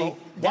bureaucracy.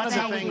 That's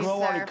how we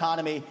grow our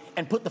economy,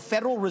 and put the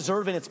Federal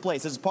Reserve in its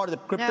place. This is part of the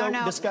crypto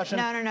discussion.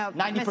 No. 90%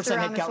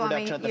 headcount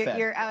reduction at the Fed.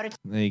 You're out of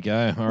There you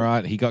go. All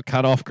right. He got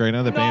cut off,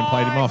 Greeno. The band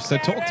played him off. So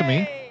talk to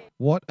me.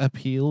 What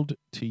appealed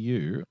to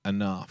you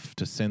enough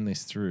to send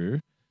this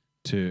through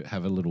to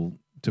have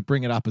to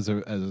bring it up as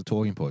a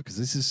talking point? Because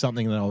this is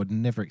something that I would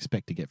never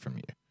expect to get from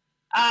you.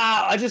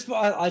 I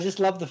just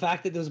love the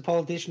fact that there was a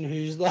politician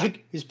whose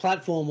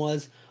platform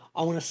was,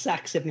 I want to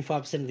sack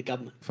 75% of the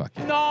government. Fuck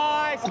yeah.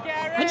 Nice,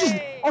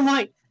 Gary. I'm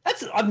like,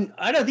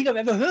 I don't think I've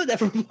ever heard that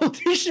from a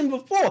politician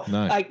before.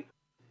 No. Like,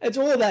 it's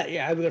all about, we've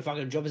got to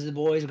fucking job as the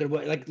boys. We've got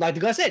to work, like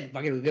the guy said,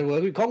 fucking, we've got to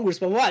work with Congress,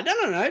 blah, blah, blah.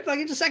 No.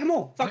 Fucking just sack them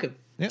all. Fuck him.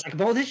 Yep. Sack a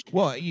politician.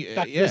 Well,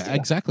 yeah,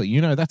 exactly.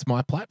 That's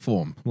my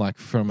platform. Like,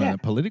 from a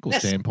political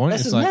standpoint,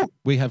 it's like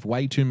we have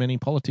way too many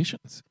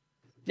politicians.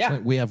 Yeah.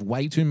 Like, we have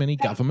way too many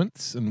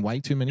governments and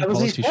way too many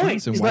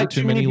politicians and way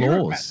too many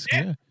laws.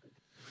 Yeah.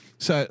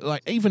 So,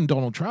 like, even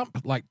Donald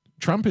Trump,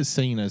 Trump is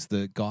seen as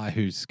the guy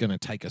who's going to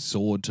take a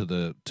sword to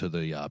the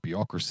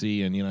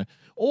bureaucracy, and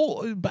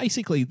or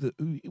basically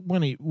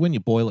when you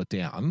boil it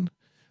down,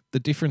 the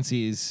difference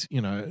is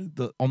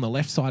on the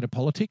left side of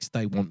politics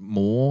they want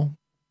more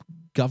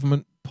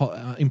government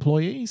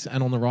employees,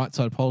 and on the right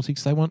side of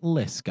politics they want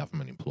less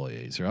government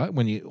employees. Right?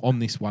 When you on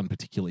this one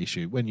particular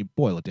issue, when you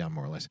boil it down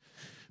more or less.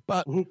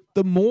 But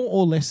the more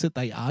or less that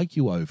they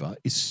argue over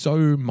is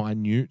so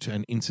minute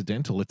and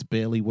incidental, it's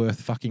barely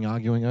worth fucking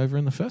arguing over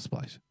in the first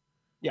place.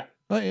 Yeah.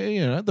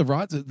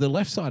 The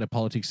left side of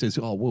politics says,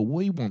 oh, well,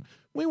 we want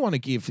to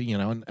give,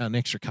 an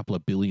extra couple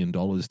of $1 billion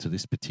to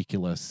this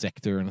particular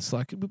sector. And it's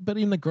like, but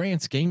in the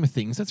grand scheme of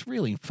things, that's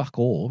really fuck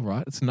all,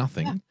 right? It's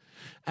nothing. Yeah.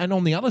 And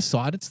on the other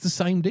side, it's the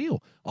same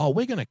deal. Oh,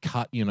 we're going to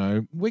cut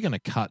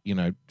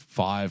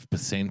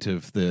 5%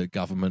 of the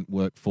government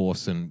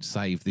workforce and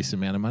save this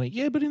amount of money.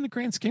 Yeah, but in the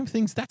grand scheme of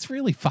things, that's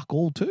really fuck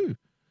all too.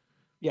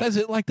 Yeah.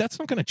 That's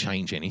not going to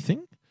change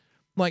anything.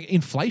 Like,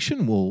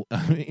 inflation will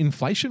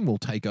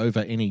take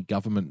over any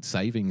government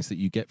savings that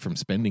you get from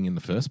spending in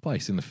the first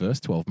place in the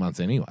first 12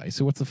 months anyway.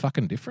 So what's the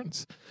fucking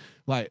difference?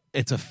 Like,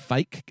 it's a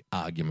fake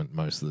argument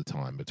most of the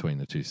time between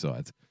the two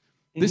sides.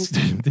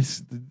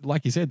 This,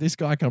 like you said, this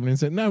guy coming in and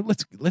said, no,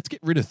 let's get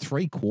rid of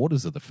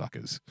 3/4 of the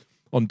fuckers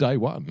on day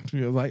one.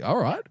 You're like, all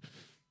right.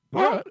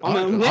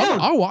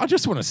 I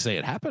just want to see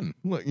it happen.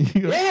 Imagine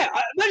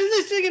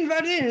this thing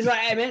voted in. It's like,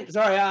 hey man,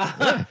 sorry.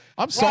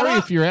 I'm sorry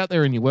if you're out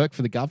there and you work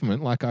for the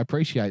government. Like, I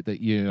appreciate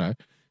that,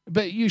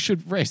 but you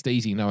should rest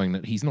easy knowing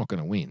that he's not going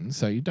to win.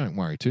 So you don't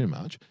worry too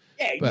much.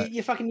 Yeah, but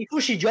your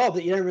cushy job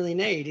that you don't really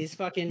need is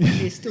still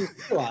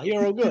killer.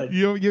 You're all good.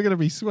 You're going to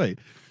be sweet.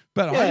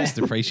 But I just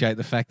appreciate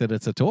the fact that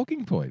it's a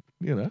talking point,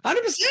 100%.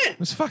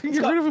 Let's fucking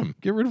get rid of them.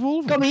 Get rid of all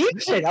of them. Got me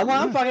interested.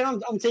 I'm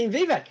Team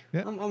Vivek.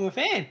 Yeah. I'm a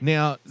fan.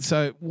 Now,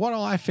 so what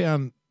I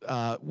found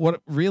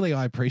what really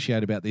I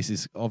appreciate about this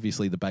is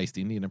obviously the based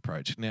Indian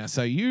approach. Now,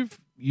 so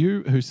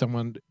who's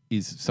someone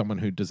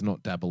who does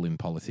not dabble in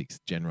politics,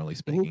 generally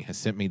speaking, has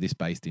sent me this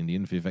based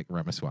Indian, Vivek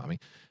Ramaswamy.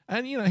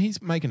 And,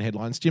 he's making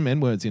headlines. Jim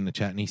Enward's in the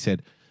chat and he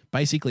said,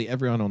 basically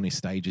everyone on this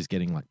stage is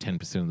getting like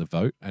 10% of the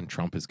vote and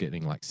Trump is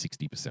getting like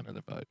 60% of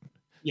the vote.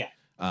 Yeah.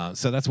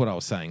 So that's what I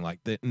was saying. Like,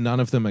 none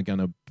of them are going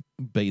to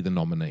be the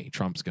nominee.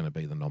 Trump's going to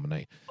be the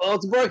nominee. Well,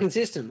 it's a broken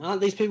system.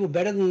 Aren't these people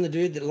better than the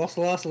dude that lost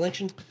the last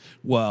election?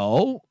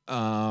 Well,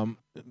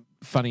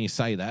 funny you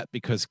say that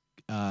because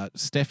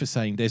Steph is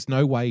saying there's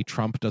no way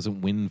Trump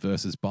doesn't win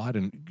versus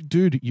Biden.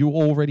 Dude, you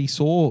already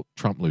saw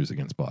Trump lose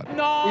against Biden.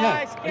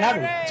 Nice,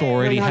 It's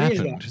already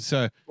happened.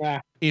 So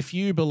if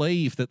you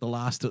believe that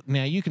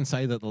now you can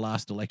say that the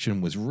last election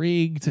was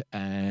rigged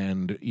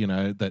and,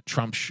 that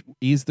Trump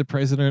is the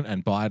president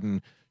and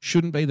Biden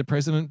shouldn't be the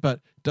president, but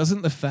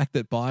doesn't the fact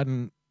that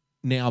Biden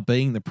now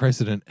being the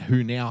president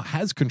who now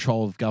has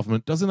control of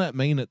government, doesn't that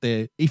mean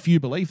that if you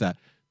believe that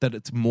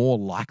it's more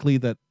likely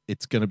that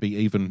it's going to be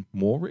even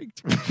more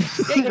rigged?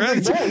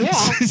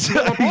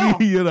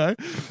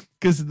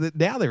 Because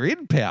now they're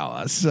in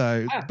power.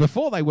 So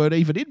before they weren't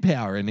even in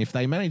power. And if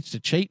they manage to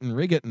cheat and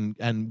rig it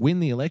and win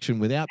the election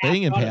without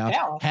being in power,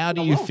 how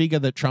do you figure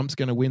that Trump's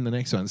going to win the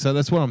next one? So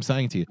that's what I'm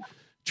saying to you.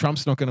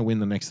 Trump's not going to win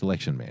the next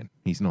election, man.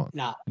 He's not.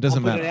 No, it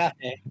doesn't matter. It out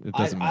there. It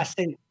doesn't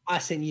matter. I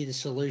sent you the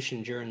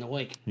solution during the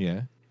week.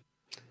 Yeah.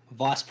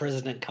 Vice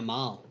President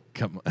Kamal.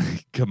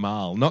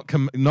 Kamal, not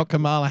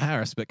Kamala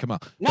Harris, but Kamal.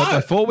 No, but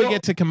before we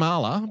get to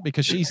Kamala,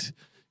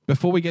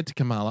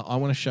 I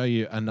want to show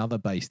you another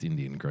based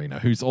Indian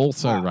Greeno who's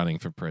also running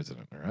for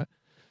president. All right.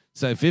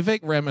 So Vivek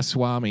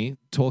Ramaswamy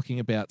talking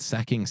about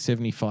sacking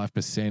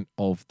 75%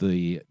 of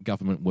the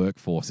government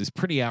workforce is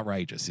pretty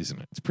outrageous, isn't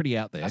it? It's pretty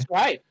out there. That's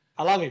great.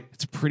 I love him.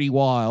 It's pretty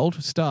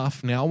wild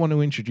stuff. Now I want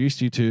to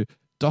introduce you to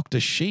Dr.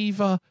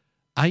 Shiva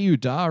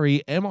Ayudari,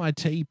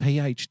 MIT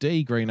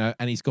PhD, Greeno,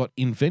 and he's got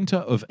inventor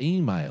of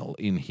email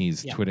in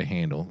his Twitter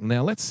handle.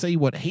 Now, let's see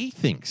what he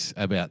thinks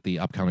about the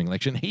upcoming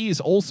election. He is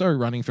also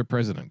running for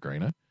president,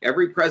 Greeno.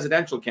 Every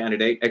presidential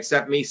candidate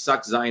except me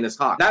sucks Zionist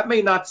cock. That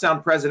may not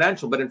sound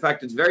presidential, but in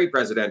fact, it's very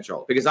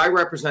presidential because I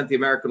represent the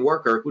American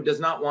worker who does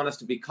not want us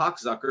to be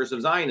cocksuckers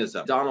of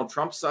Zionism. Donald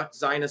Trump sucks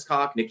Zionist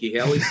cock. Nikki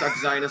Haley sucks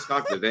Zionist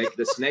cock. Vivek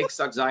the Snake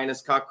sucks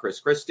Zionist cock.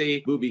 Chris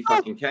Christie, Booby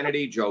fucking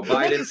Kennedy, Joe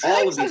Biden,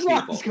 all of these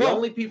people. The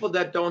only people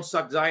that don't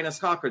suck Zionist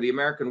cock are the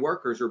American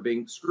workers who are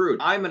being screwed.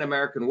 I'm an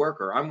American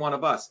worker. I'm one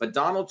of us. But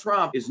Donald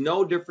Trump is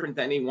no different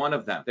than any one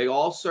of them. They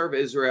all serve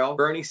Israel.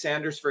 Bernie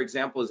Sanders, for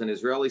example, is an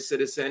Israeli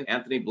citizen.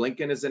 Anthony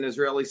Blinken is an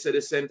Israeli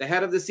citizen. The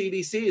head of the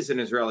CDC is an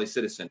Israeli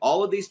citizen.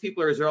 All of these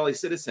people are Israeli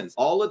citizens.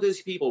 All of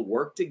these people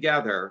work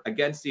together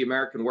against the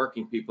American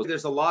working people.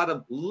 There's a lot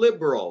of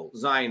liberal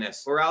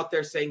Zionists who are out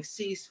there saying,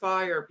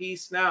 ceasefire,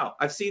 peace now.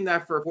 I've seen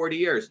that for 40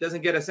 years. It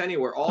doesn't get us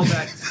anywhere. All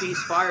that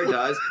ceasefire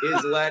does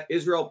is let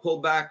Israel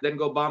pull back, then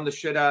go bomb the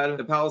shit out of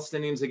the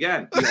Palestinians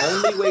again. The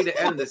only way to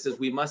end this is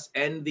we must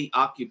end the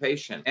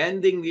occupation.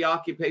 Ending the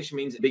occupation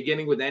means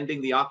beginning with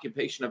ending the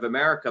occupation of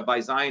America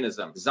by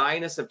Zionism.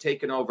 Zionists have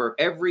taken over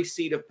every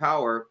seat of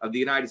power of the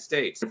United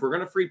States. If we're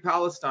going to free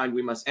Palestine,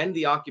 we must end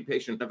the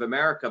occupation of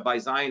America by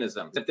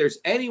Zionism. If there's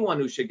anyone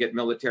who should get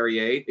military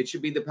aid, it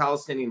should be the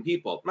Palestinian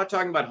people. I'm not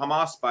talking about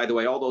Hamas, by the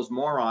way, all those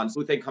morons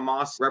who think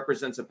Hamas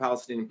represents the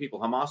Palestinian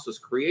people. Hamas was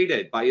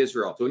created by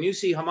Israel. So when you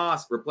see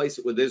Hamas, replace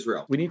it with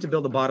Israel. We need to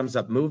build a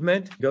bottoms-up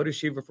movement. Go to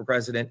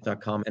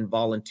shivaforpresident.com and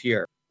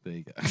volunteer. There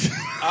you go.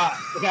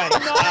 Okay.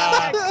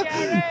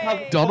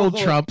 Donald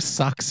Trump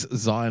sucks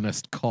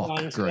Zionist cock,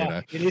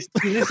 Greeno. You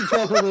listen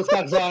to Donald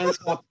Trump Zionist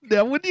cock.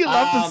 Now, wouldn't you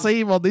love to see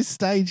him on this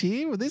stage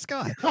here with this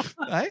guy?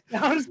 Eh?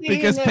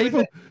 Because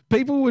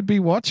people would be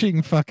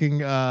watching fucking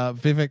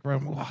Vivek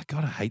Ramaswamy. Oh,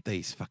 God, I hate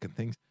these fucking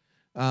things.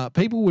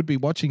 People would be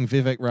watching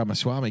Vivek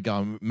Ramaswamy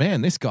going,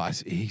 man, this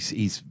guy's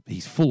he's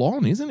full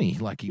on, isn't he?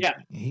 Like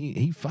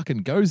he fucking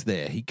goes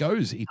there. He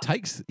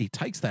takes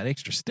that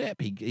extra step.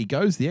 He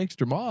goes the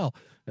extra mile.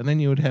 And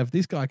then you would have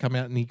this guy come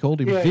out and he called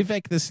him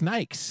Vivek the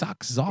Snake,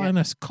 sucks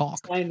Zionist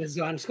cock.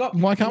 Zionist cock.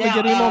 Why can't we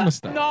get him on the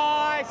stage?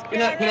 Nice.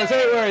 Can I tell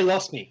you where he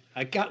lost me?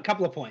 A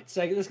couple of points.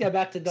 So let's go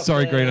back to Dr.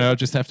 Sorry, Greeno, I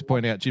just have to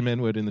point out Jim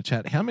Enward in the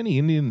chat. How many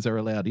Indians are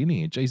allowed in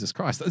here? Jesus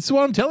Christ. That's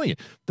what I'm telling you.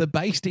 The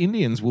based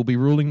Indians will be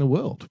ruling the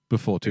world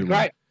before too long.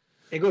 Right.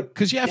 They're good.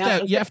 Because you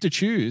have to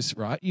choose,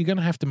 right? You're going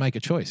to have to make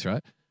a choice,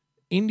 right?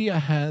 India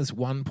has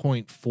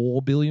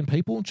 1.4 billion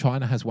people.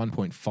 China has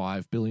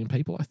 1.5 billion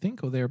people, I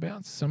think, or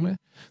thereabouts, somewhere.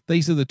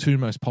 These are the two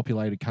most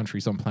populated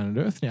countries on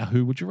planet Earth. Now,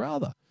 who would you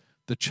rather?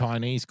 The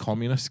Chinese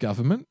Communist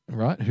government,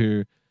 right,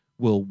 who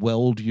will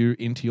weld you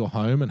into your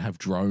home and have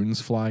drones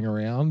flying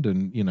around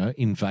and,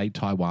 invade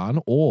Taiwan?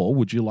 Or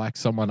would you like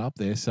someone up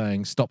there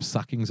saying, stop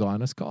sucking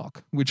Zionist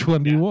cock? Which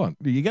one do you want?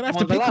 You're going to have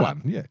to pick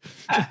one.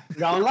 Yeah.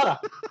 Going ladder.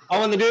 I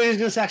want the dude who's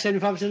going to suck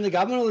 75% of the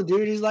government, or the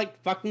dude who's like,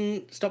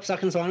 fucking stop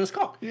sucking Zionist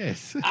cock.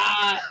 Yes.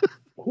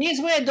 Here's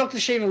where Dr.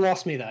 Shiva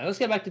lost me, though. Let's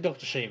go back to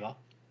Dr. Shiva.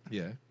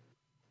 Yeah.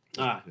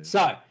 All right.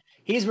 So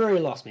here's where he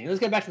lost me. Let's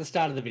go back to the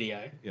start of the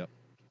video. Yep.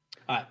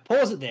 All right,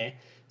 pause it there.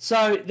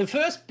 So the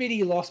first bit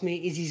he lost me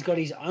is he's got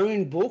his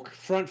own book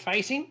front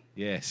facing.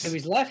 Yes. To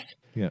his left.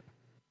 Yeah.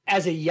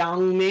 As a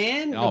young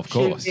man. Oh, of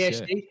course.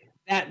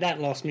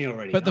 That lost me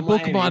already. But the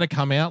book might have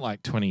come out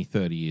like 20,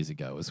 30 years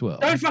ago as well.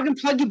 Don't fucking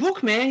plug your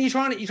book, man. You're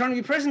trying to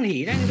be president here.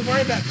 You don't need to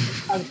worry about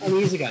 20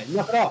 years ago.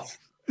 Knock it off.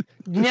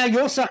 Now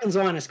you're sucking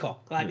Zionist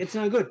cock. Like, it's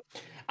no good.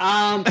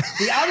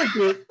 The other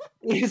bit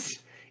is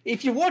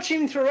if you watch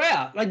him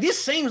throughout, like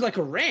this seems like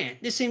a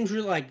rant. This seems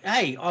really like,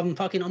 hey, I'm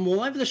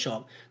all over the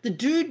shop. The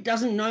dude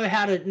doesn't know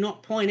how to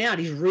not point out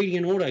he's reading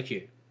an auto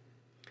cue.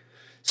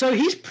 So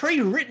he's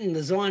pre-written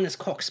the Zionist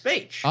cock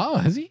speech. Oh,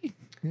 has he?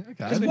 Yeah,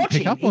 okay. I didn't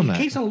pick up on that.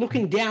 He keeps on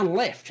looking down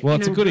left. Well,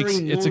 it's a good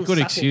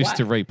excuse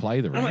to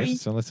replay the rant.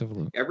 So let's have a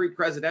look. Every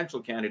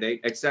presidential candidate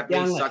except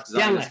me sucks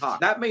Zionist cock.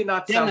 That may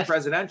not sound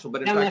presidential,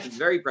 but in fact, it's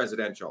very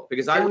presidential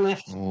because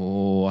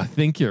Oh, I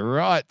think you're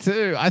right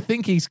too. I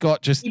think he's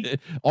got just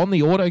on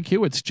the auto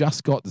cue. It's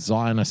just got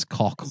Zionist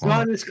cock.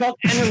 Zionist cock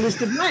and a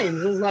list of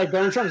names. It's like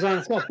Donald Trump,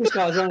 Zionist cock. This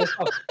guy, Zionist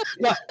cock.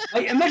 Like,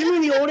 imagine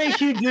when the auto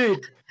cue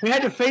dude who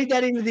had to feed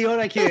that into the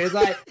auto cue. It's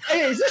like,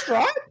 hey, is this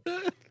right?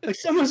 Like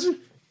someone's.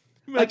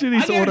 Imagine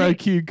his auto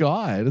cue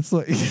guide. It's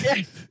like,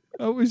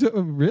 oh, is it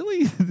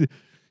really?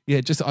 Yeah,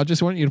 I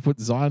just want you to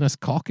put Zionist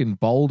cock in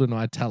bold and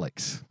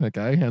italics,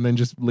 okay, and then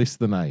just list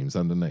the names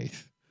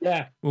underneath.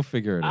 Yeah, we'll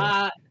figure it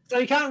out. So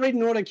he can't read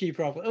an auto cue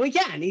properly. Well, he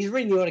can. He's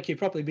reading the auto cue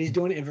properly, but he's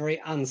doing it in a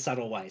very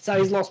unsubtle way. So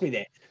he's lost me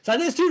there. So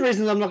there's two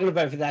reasons I'm not going to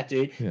vote for that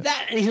dude. Yeah.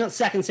 That and he's not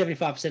sacking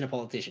 75% of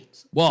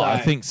politicians. Well, so, I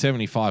think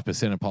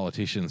 75% of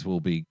politicians will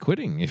be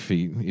quitting if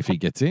he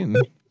gets in.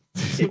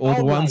 all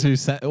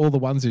the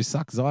ones who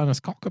suck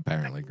Zionist cock,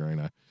 apparently,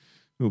 Greeno,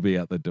 will be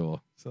out the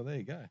door. So there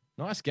you go.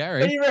 Nice,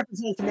 Gary. But he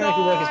represents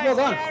American workers. Well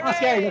done. Nice,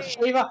 Gary. Dr.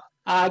 Shiva.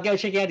 Go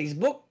check out his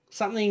book.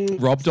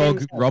 Rob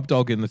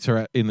Dog in the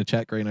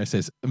chat, Greeno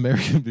says,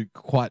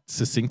 quite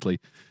succinctly,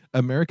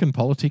 American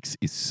politics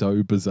is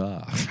so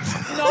bizarre.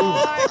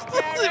 Nice,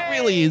 it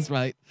really is,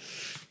 mate.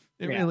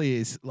 It really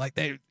is. Like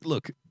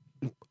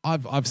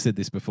I've said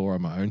this before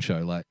on my own show.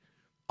 Like,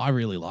 I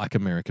really like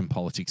American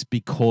politics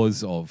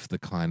because of the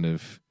kind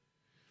of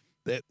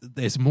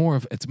it's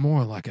more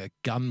like a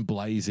gun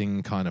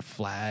blazing kind of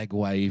flag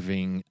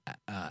waving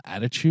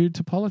attitude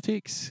to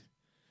politics.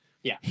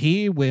 Yeah.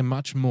 Here we're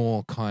much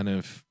more kind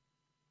of.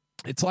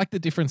 It's like the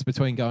difference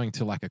between going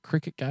to like a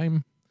cricket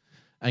game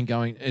and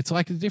it's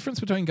like the difference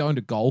between going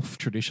to golf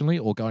traditionally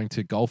or going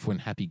to golf when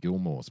Happy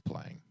Gilmore's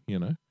playing, you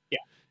know? Yeah.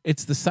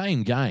 It's the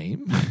same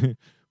game,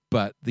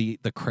 but the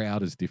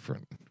crowd is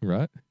different,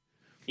 right?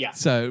 Yeah.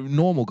 So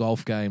normal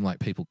golf game, like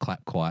people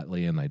clap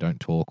quietly and they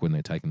don't talk when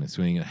they're taking a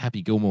swing. A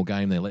Happy Gilmore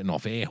game, they're letting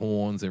off air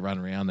horns, they're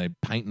running around, they're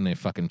painting their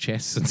fucking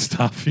chests and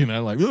stuff, you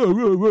know, like whoa,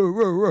 whoa, whoa,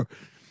 whoa, whoa.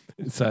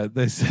 So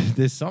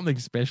there's something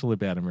special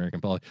about American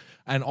politics.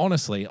 And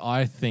honestly,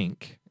 I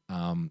think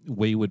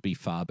we would be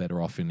far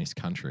better off in this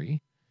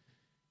country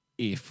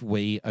if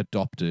we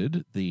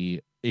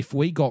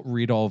got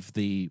rid of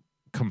the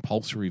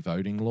compulsory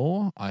voting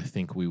law. I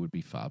think we would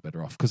be far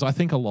better off because I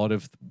think a lot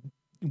of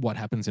what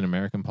happens in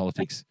American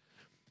politics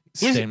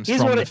stems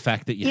from the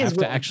fact that you have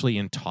to actually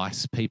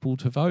entice people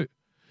to vote.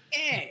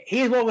 Yeah,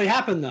 here's what would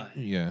happen though.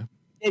 Yeah.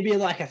 There'd be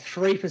like a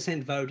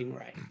 3% voting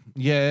rate.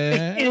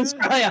 Yeah. In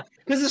Australia.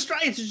 Because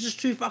Australians are just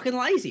too fucking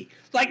lazy.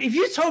 Like, if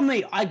you told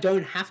me I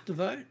don't have to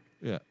vote,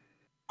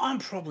 I'm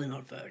probably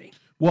not voting.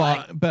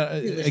 Well, but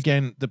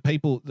again, the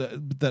people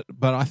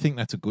but I think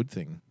that's a good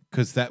thing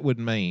because that would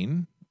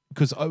mean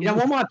because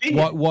my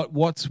opinion.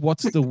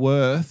 What's the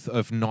worth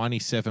of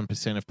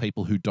 97% of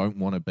people who don't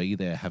want to be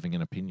there having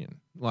an opinion?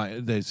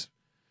 Like,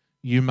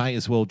 you may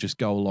as well just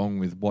go along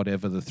with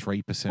whatever the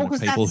 3% of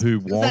people who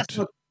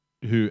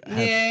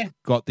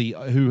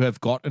have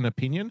got an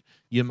opinion.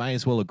 You may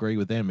as well agree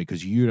with them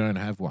because you don't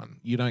have one.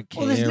 You don't care.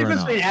 Well, there's a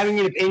difference enough. between having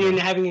an opinion and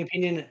having an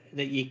opinion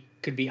that you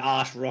could be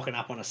asked rocking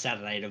up on a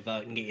Saturday to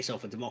vote and get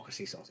yourself a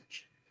democracy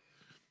sausage.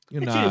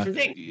 It's a different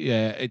thing.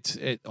 Yeah,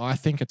 I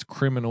think it's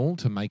criminal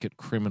to make it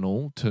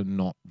criminal to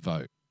not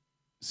vote.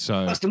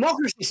 So that's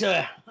democracy,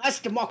 sir. That's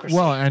democracy.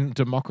 Well, and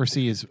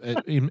democracy is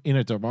in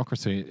a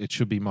democracy, it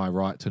should be my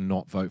right to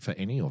not vote for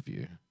any of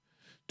you,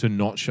 to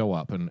not show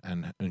up and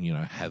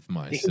have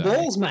my say.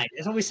 Balls, mate.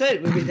 That's what we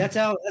said. That's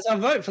our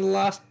vote for the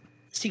last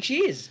 6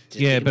 years.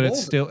 But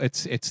it's still it's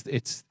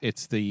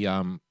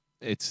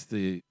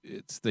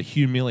the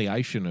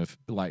humiliation of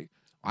like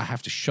I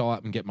have to show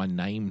up and get my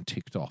name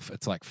ticked off.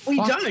 It's like fuck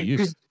you don't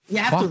because you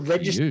have to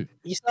register.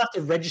 You still have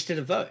to register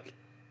to vote.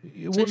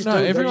 Well,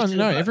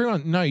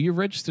 no, you're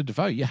registered to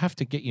vote. You have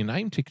to get your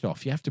name ticked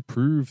off. You have to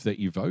prove that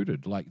you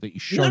voted, like that you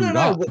showed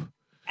up.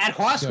 At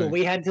high school,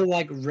 we had to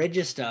like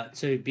register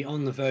to be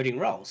on the voting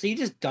roll. So you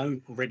just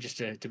don't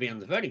register to be on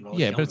the voting roll.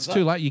 Yeah, but it's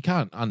too late. You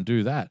can't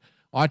undo that.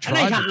 I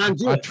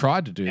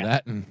tried to do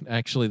that, and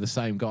actually the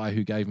same guy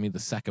who gave me the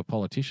sack of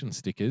politician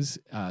stickers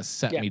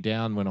sat me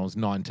down when I was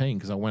 19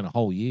 because I went a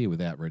whole year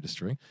without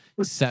registering.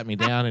 He sat me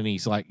down and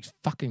he's like,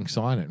 fucking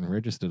sign it and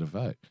register to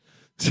vote.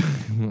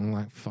 I'm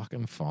like,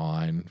 fucking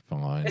fine. All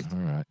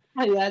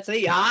right.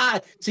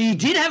 So you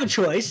did have a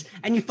choice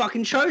and you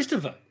fucking chose to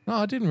vote. No,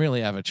 I didn't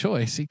really have a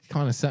choice. He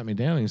kind of sat me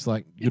down and he was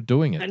like, you're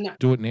doing it.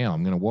 Do it now.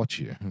 I'm going to watch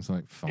you. I was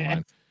like, fine. Yeah.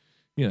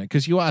 You know,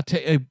 because you are,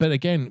 but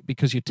again,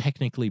 because you're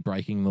technically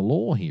breaking the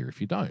law here if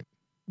you don't.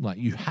 Like,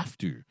 you have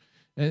to.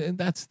 And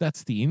that's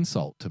the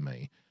insult to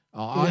me.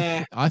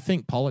 I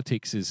think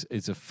politics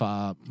is a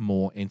far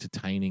more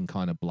entertaining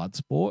kind of blood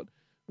sport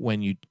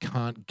when you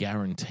can't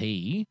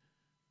guarantee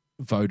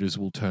voters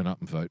will turn up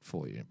and vote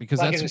for you. Because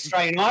like that's an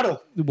Australian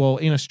Idol. Well,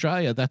 in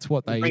Australia, that's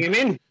what they bring them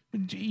in.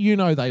 You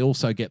know, they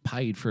also get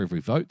paid for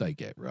every vote they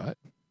get, right?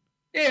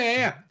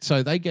 Yeah.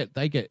 So they get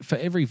for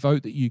every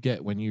vote that you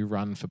get when you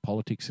run for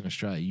politics in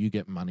Australia, you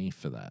get money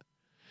for that.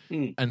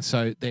 And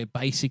so they're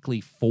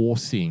basically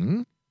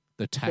forcing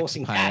the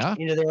taxpayer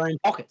into their own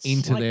pockets.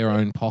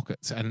 Own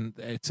pockets. And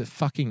it's a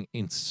fucking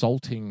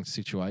insulting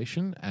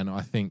situation. And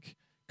I think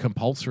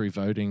compulsory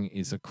voting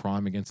is a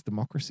crime against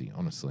democracy,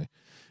 honestly.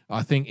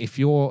 I think if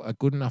you're a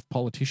good enough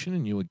politician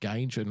and you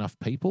engage enough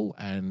people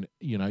and,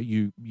 you know,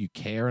 you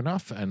care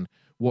enough and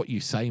what you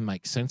say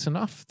makes sense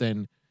enough,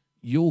 then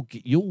you'll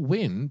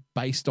win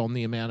based on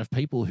the amount of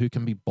people who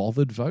can be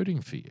bothered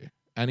voting for you.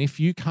 And if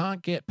you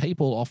can't get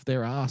people off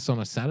their ass on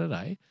a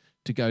Saturday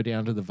to go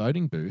down to the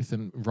voting booth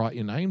and write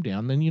your name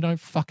down, then you don't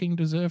fucking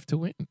deserve to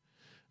win.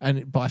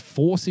 And by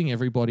forcing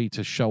everybody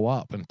to show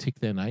up and tick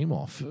their name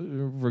off,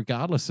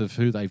 regardless of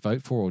who they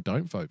vote for or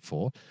don't vote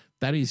for,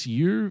 that is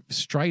you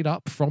straight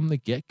up from the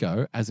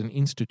get-go as an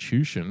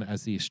institution,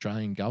 as the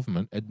Australian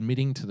government,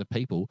 admitting to the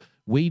people,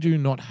 we do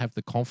not have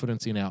the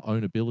confidence in our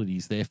own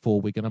abilities, therefore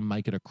we're going to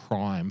make it a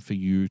crime for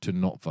you to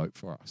not vote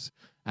for us.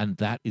 And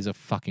that is a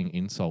fucking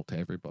insult to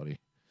everybody.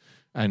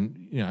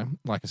 And, you know,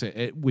 like I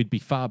said, we'd be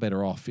far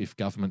better off if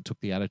government took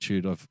the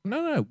attitude of,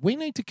 no, we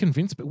need to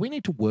convince, but we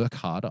need to work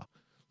harder.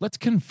 Let's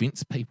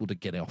convince people to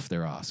get off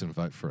their ass and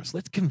vote for us.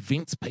 Let's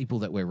convince people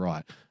that we're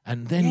right,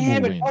 and then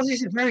we'll win. But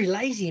Aussies are very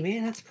lazy,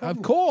 man. That's the problem.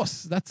 Of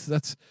course,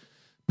 that's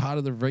part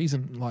of the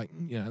reason. Like,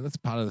 you know, that's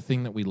part of the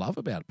thing that we love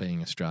about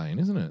being Australian,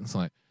 isn't it? It's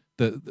like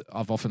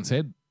I've often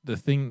said the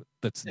thing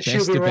that's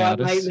best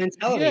about us.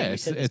 Yeah,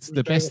 it's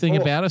the best thing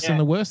about us and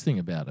the worst thing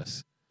about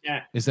us.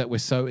 Yeah, is that we're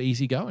so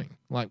easygoing.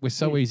 Like, we're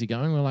so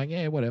easygoing. We're like,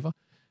 yeah, whatever.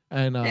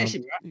 And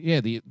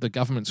the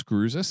government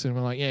screws us, and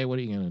we're like, yeah, what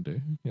are you going to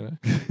do?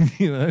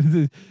 You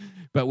know,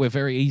 but we're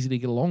very easy to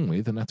get along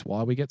with, and that's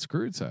why we get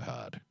screwed so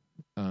hard.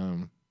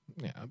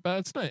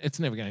 But it's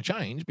never going to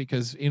change,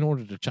 because in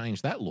order to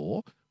change that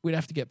law, we'd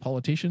have to get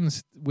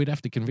politicians. We'd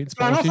have to convince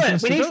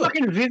politicians. We need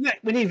fucking Vivek.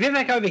 We need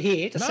Vivek over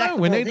here to sack.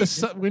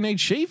 We need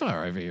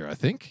Shiva over here. I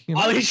think. You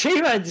know? Oh,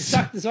 Shiva to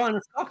suck the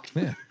Zionist cock.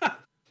 Yeah.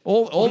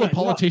 All the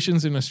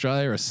politicians in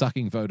Australia are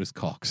sucking voters'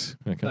 cocks.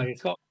 Okay.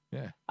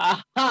 Yeah.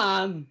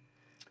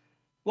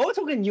 While we're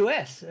talking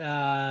US,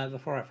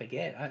 before I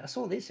forget, I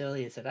saw this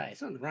earlier today.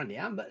 It's not in the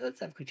rundown, but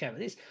let's have a quick chat about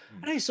this.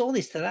 I know you saw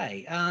this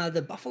today.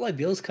 The Buffalo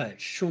Bills coach,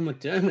 Sean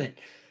McDermott,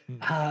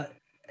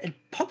 it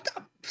popped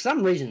up for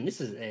some reason. This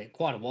is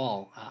quite a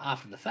while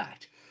after the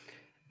fact.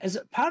 As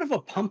part of a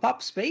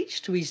pump-up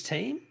speech to his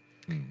team,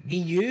 he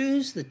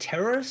used the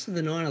terrorists of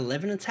the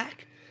 9/11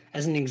 attack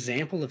as an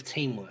example of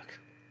teamwork.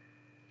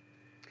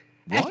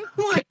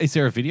 What? Is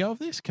there a video of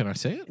this? Can I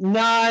see it? No,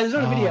 there's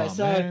not a video.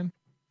 So man.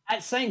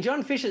 at St.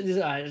 John Fisher's,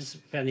 I just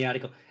found the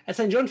article. At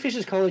St. John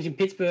Fisher's College in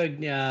Pittsford,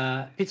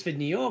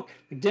 New York,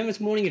 McDermott's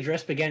morning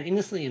address began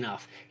innocently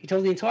enough. He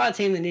told the entire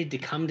team they needed to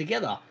come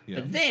together. Yeah.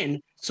 But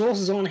then,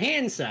 sources on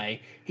hand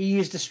say he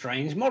used a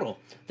strange model.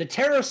 The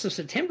terrorists of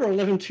September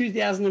 11,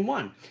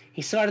 2001.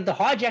 He cited the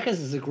hijackers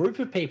as a group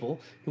of people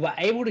who were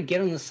able to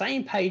get on the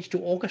same page to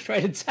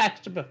orchestrate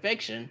attacks to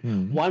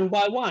perfection, one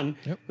by one.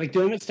 Yep.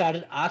 McDermott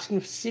started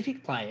asking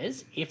specific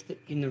players,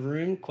 in the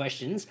room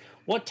questions,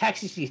 what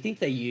tactics do you think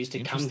they used to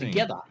come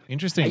together?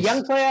 Interesting. A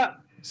young player...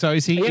 So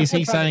is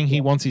he saying he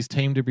wants his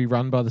team to be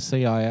run by the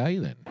CIA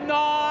then?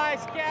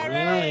 Nice, Gary!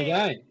 There you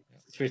go.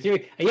 It's true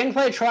theory. A young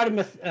player tried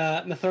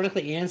to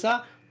methodically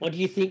answer, what do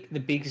you think the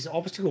biggest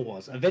obstacle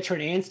was? A veteran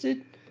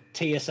answered,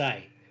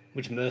 TSA,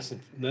 which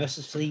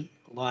mercilessly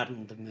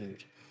lightened the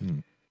mood.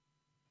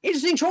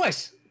 Interesting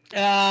choice.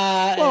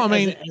 Well,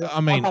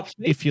 I mean,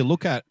 if you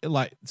look at,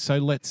 like, so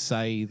let's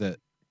say that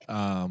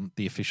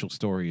the official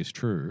story is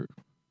true,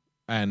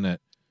 and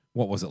that,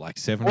 what was it, like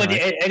 7 or 8?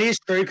 It is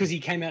true, because he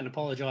came out and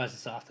apologized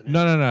this afternoon.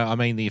 No. I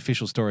mean, the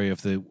official story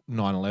of the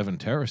 9/11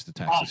 terrorist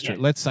attacks is true.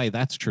 Let's say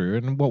that's true.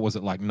 And what was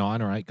it, like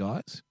 9 or 8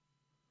 guys?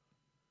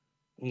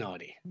 No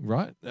idea.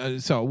 Right?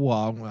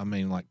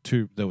 Like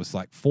 2, there was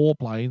like 4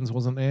 planes,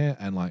 wasn't there?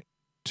 And like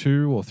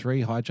 2 or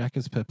 3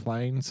 hijackers per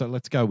plane. So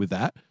let's go with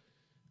that.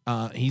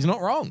 He's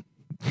not wrong.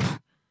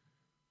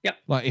 Yep.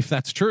 Like, if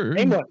that's true,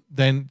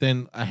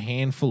 then a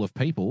handful of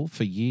people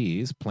for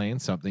years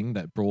planned something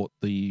that brought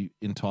the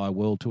entire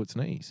world to its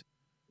knees.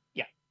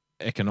 Yeah.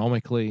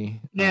 Economically,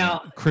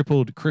 now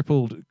crippled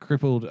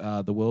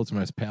the world's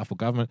most powerful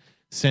government,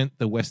 sent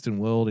the Western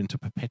world into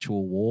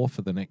perpetual war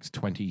for the next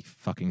 20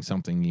 fucking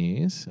something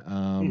years.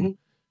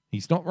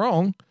 He's not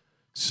wrong.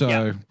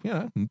 So,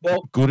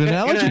 good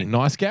analogy.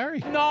 Nice, Gary.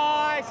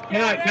 Nice,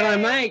 Gary. Can I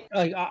make?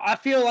 Like, I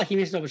feel like you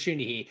missed an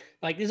opportunity here.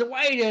 Like, there's a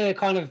way to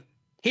kind of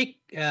pick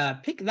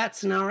that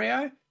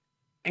scenario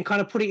and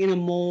kind of put it in a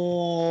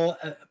more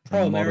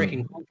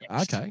pro-American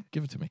context. Okay,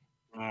 give it to me.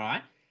 All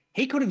right.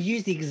 He could have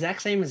used the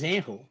exact same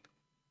example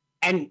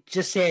and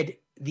just said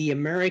the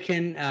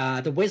American,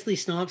 the Wesley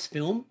Snipes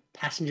film,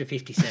 Passenger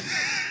 57.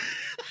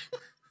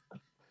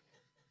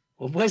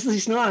 Well, Wesley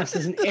Snipes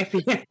is an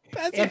FBI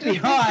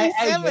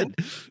agent.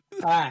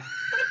 What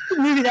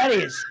movie that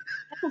is?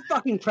 That's a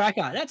fucking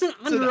cracker. That's an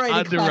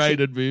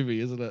underrated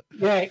movie, isn't it?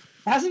 Yeah.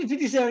 Passenger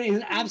 57 is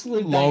an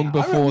absolute long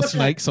before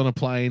Snakes on a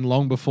Plane,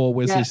 long before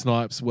Wesley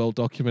Snipes'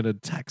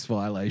 well-documented tax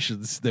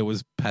violations, there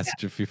was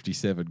Passenger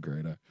 57,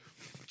 Greeno.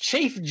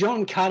 Chief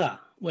John Cutter,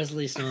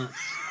 Wesley Snipes,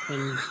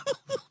 and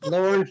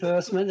law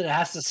enforcement that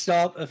has to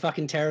stop a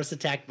fucking terrorist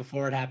attack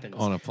before it happens.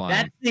 On a plane.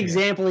 That's the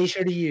example he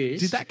should have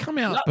used. Did that come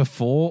out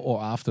before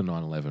or after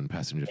 9/11,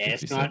 Passenger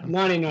 57?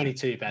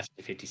 1992,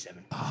 Passenger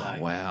 57. Oh,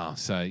 wow.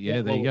 So, there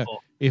you go.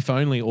 If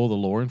only all the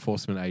law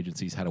enforcement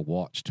agencies had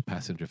watched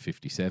Passenger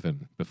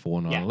 57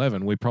 before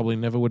 9/11, we probably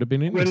never would have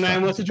been in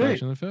this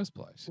situation in the first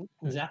place.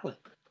 Exactly.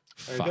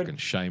 Fucking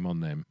shame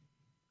on them.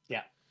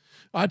 Yeah.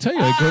 I tell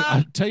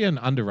you, an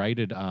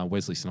underrated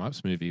Wesley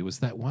Snipes movie was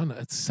that one.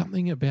 It's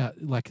something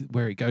about like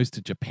where he goes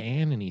to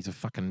Japan and he's a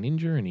fucking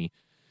ninja and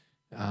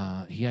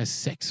he has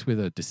sex with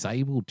a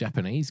disabled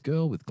Japanese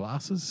girl with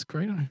glasses.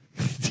 Greeno,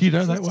 do you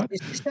know that one? Is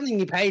this something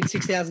you paid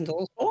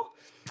 $6,000 for?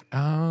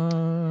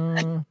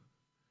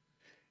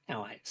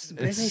 No,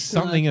 it's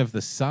something of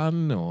the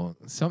sun or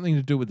something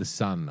to do with the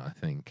sun. I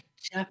think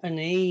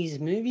Japanese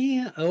movie.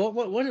 What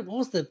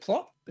was the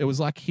plot? It was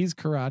like his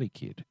Karate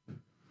Kid.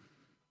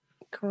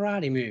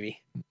 Karate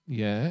movie.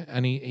 Yeah,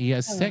 and he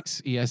has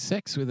sex. He has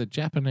sex with a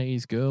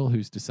Japanese girl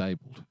who's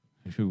disabled,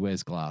 who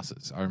wears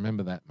glasses. I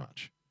remember that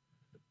much.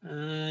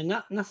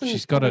 Nothing.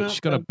 She's got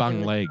a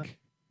bung leg.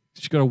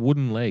 She's got a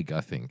wooden leg,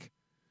 I think.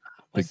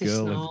 The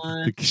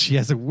girl, she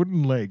has a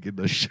wooden leg in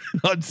the.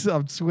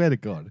 I swear to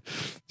God,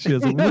 she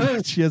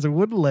has a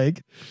wooden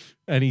leg,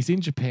 and he's in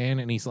Japan,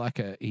 and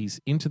he's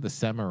into the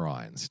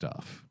samurai and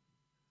stuff.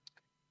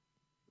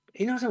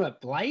 You're not talking about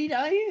Blade,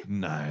 are you?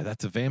 No,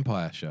 that's a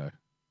vampire show.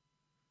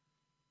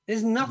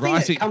 There's nothing.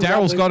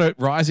 Daryl's got it.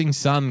 Rising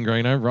Sun,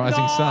 Greeno.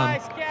 Rising Sun.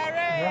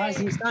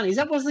 Rising Sun. Is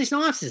that Wesley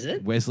Snipes? Is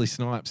it? Wesley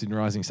Snipes in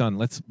Rising Sun.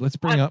 Let's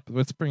bring up.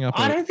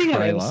 I don't think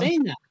I've ever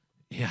seen that.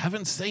 You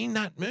haven't seen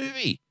that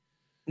movie?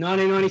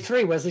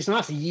 1993. Wesley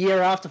Snipes, a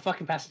year after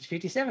fucking Passenger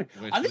 57.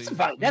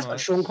 That's got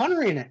Sean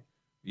Connery in it.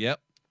 Yep.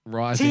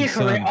 Rising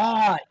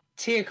Sun.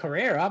 Tia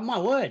Carrera. My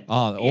word.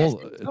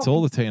 It's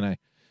all the TNA.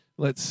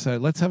 Let's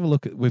have a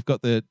look at. We've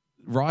got the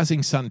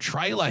Rising Sun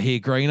trailer here,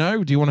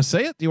 Greeno. Do you want to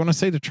see it? Do you want to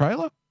see the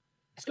trailer?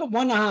 It's got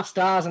 1.5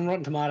 stars on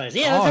Rotten Tomatoes.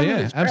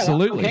 Yeah.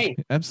 Absolutely.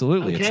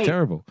 Absolutely. It's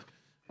terrible.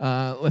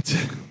 Let's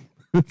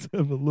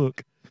have a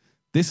look.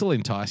 This will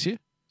entice you.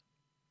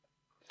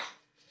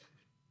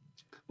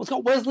 Well, it's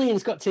got Wesley and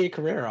it's got Tia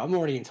Carrera. I'm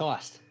already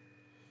enticed.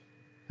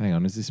 Hang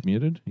on. Is this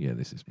muted? Yeah,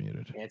 this is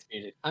muted. Yeah, it's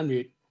muted.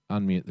 Unmute.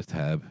 Unmute the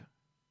tab.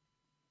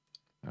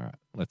 All right.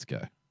 Let's go.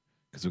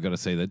 Because we've got to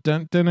see the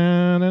dun dun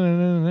dun dun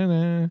dun dun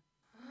dun.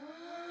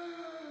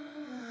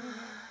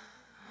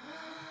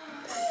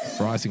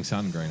 Rising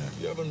Sun, Greeno.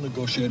 You ever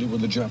negotiated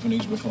with the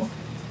Japanese before?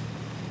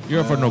 You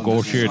ever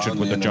negotiated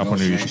with the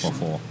Japanese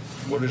before?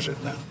 What is it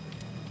now?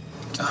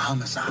 It's a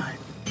homicide.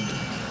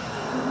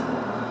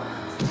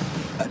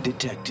 A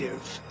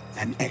detective,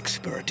 an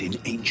expert in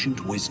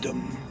ancient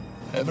wisdom.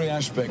 Every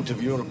aspect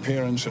of your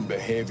appearance and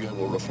behavior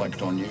will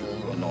reflect on you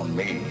and on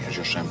me as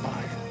your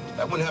senpai.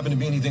 That wouldn't happen to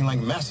be anything like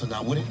Massa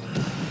now, would it?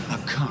 A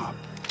cop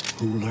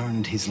who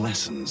learned his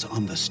lessons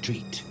on the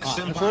street.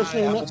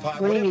 Unfortunately, not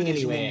streaming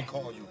anywhere.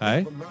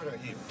 Hey?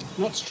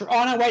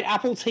 Oh, no, wait.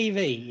 Apple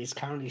TV is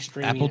currently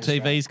streaming. Apple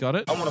TV's got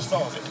it? I want to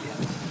solve it.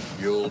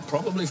 You'll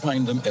probably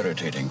find them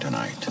irritating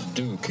tonight.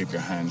 Do keep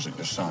your hands at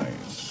your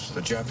sides.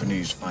 The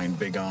Japanese find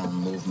big arm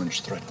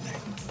movements threatening.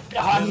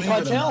 Harvey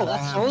Keitel,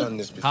 that's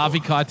all. Harvey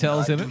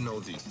Keitel's in it. I do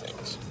know these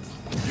things.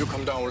 You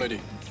come down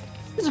already.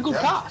 It's a good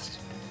cast.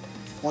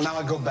 Well, now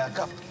I go back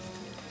up.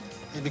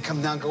 Maybe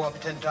come down, go up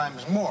 10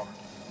 times more.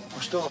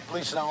 We're still the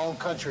police in our own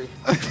country.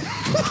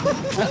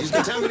 He's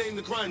contaminating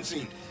the crime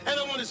scene. And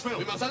I want his film.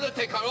 We must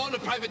undertake our own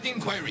private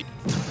inquiry.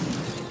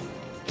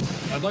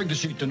 I'd like to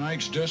see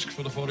tonight's disc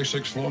for the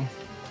 46th floor.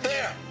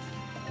 There.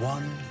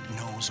 One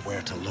knows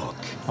where to look.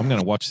 I'm going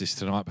to watch this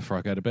tonight before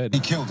I go to bed. He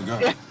killed the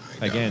girl.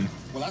 Again.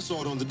 Well, I saw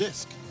it on the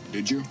disc.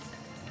 Did you?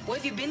 Where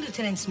have you been,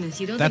 Lieutenant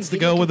Smith? You don't. That's the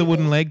girl with the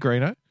wooden leg,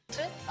 Greeno.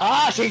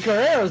 Tia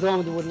Carrera was the one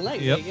with the wooden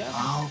leg. Yep. There you go.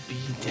 I'll be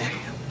damned.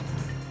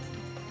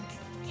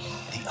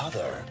 The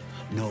other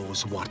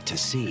knows what to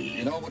see.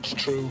 You know what's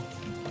true?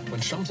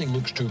 When something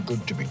looks too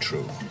good to be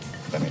true,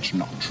 then it's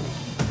not true.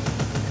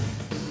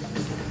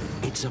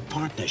 It's a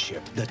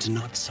partnership that's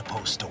not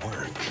supposed to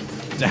work.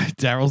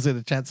 Daryl's in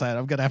the chat saying,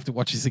 I'm going to have to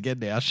watch this again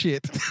now.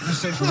 Shit.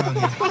 Safe around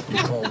here.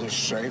 You call this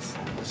safe?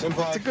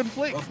 Senpai, it's a good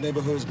flick. Rough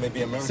neighborhoods may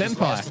be America's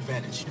last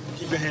advantage.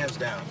 Keep your hands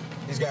down.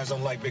 These guys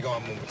don't like big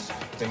arm movements.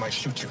 They might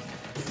shoot you.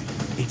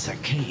 It's a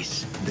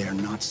case they're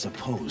not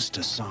supposed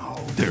to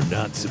solve. They're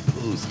not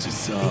supposed to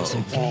solve. It's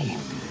a game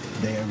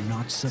they're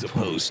not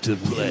supposed to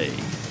play.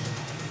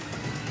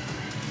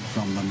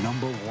 From the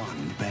 #1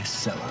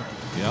 bestseller.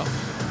 Yep.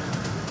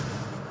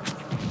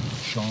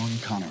 Sean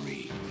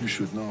Connery. You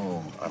should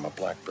know I'm a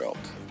black belt.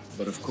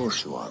 But of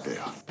course you are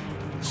there.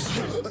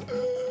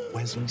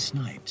 Wesley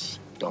Snipes.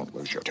 Don't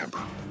lose your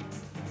temper.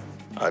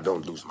 I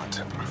don't lose my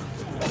temper.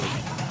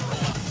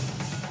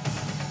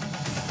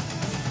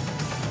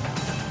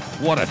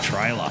 What a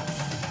trailer.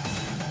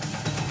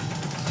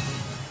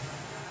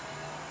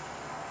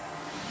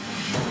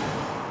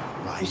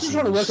 I'm just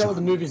trying to work out what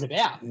the movie's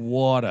about.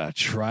 What a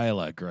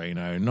trailer,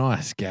 Greeno.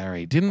 Nice,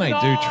 Gary. Didn't they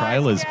do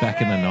trailers back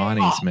in the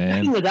 90s, man?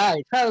 Back in the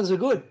day, trailers were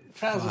good.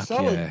 Trailers were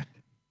solid. Yeah.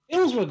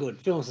 Films were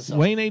good. Films were solid.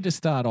 We need to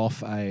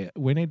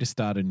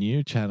start a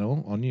new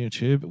channel on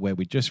YouTube where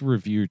we just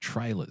review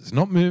trailers,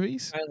 not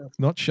movies,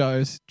 not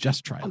shows,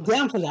 just trailers. I'm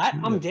down for that.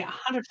 I'm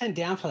 100%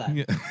 down for that.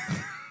 Yeah.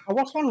 I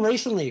watched one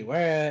recently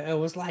where it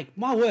was like,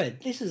 my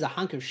word, this is a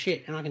hunk of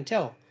shit, and I can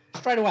tell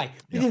straight away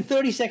within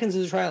 30 seconds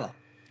of the trailer.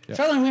 The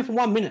trailer only went for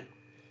 1 minute.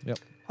 Yep.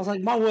 I was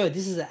like, my word,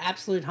 this is an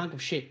absolute hunk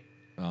of shit.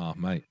 Oh,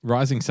 mate.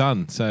 Rising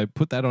Sun. So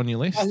put that on your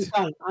list. I'm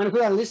going to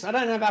put it on the list. I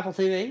don't have Apple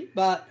TV,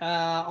 but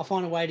I'll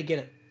find a way to get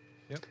it.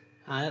 Yep.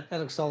 That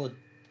looks solid.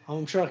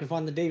 I'm sure I can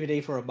find the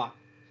DVD for $1.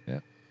 Yeah.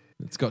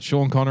 It's got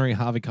Sean Connery,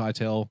 Harvey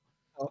Keitel,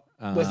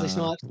 Wesley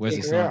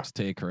Snipes,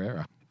 Tia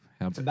Carrera.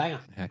 It's a banger.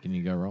 How can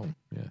you go wrong?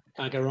 Yeah.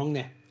 Can't go wrong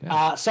there.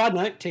 Yeah. Side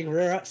note, Tia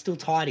Carrera still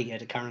tidy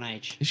at a current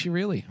age. Is she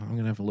really? I'm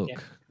going to have a look.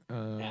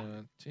 Yeah.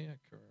 Tia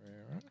Carrera.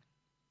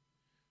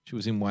 She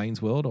was in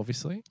Wayne's World,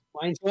 obviously.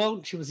 Wayne's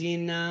World. She was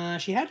in.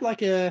 She had like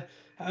her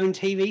own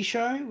TV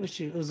show,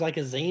 which it was like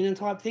a Xena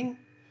type thing.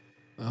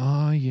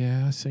 Oh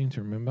yeah, I seem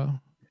to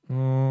remember.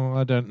 Oh,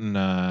 I don't.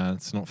 Nah,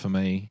 it's not for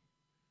me.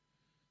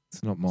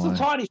 It's not my. Still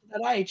tidy for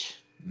that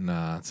age.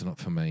 Nah, it's not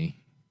for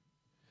me.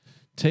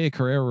 Tia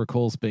Carrera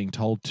recalls being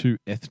told too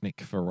ethnic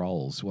for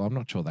roles. Well, I'm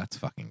not sure that's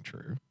fucking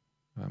true.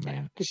 I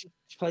mean, because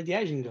she played the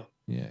Asian girl.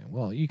 Yeah,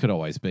 well, you could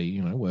always be,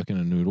 work in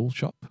a noodle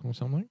shop or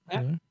something.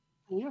 Yeah.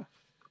 Yeah.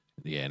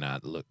 Yeah,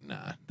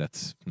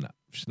 that's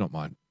she's not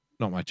my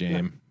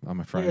jam. I'm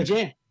afraid. Your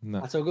jam. No.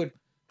 That's all good.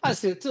 I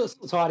still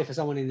tidy for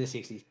someone in their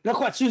 60s. Not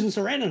quite Susan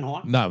Sarandon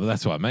height. No, but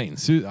that's what I mean.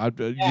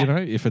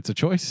 If it's a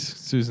choice,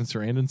 Susan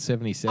Sarandon,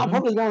 77. I'm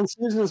probably going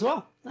Susan as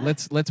well. No.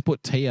 Let's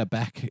put Tia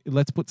back.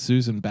 Let's put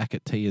Susan back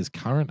at Tia's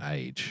current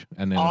age,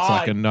 and then it's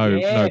like a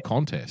no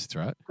contest,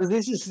 right? Because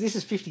this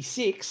is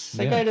 56.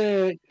 So go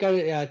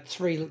to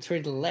three to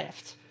the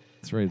left.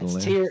 3 to the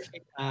left. Tia,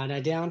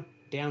 no, down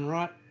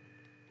right.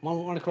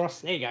 One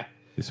across. There you go.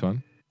 This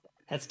one.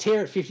 That's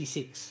Tia at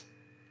 56.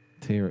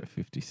 Tia at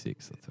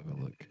 56. Let's have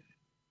a look.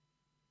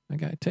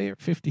 Okay, Tia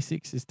at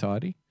 56 is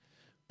tidy.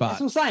 But, that's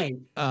what I'm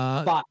saying.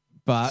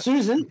 But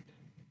Susan,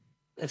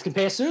 let's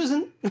compare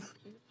Susan.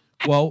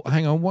 Well,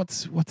 hang on.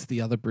 What's the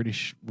other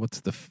British?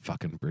 What's the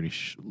fucking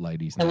British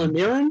lady's name? Helen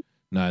Mirren?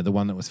 No, the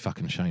one that was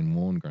fucking Shane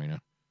Warne, Greener.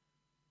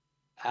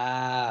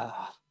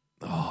 Oh,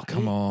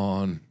 come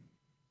on.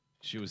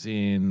 She was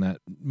in that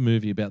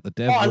movie about the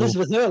devil. Oh,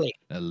 Elizabeth Hurley.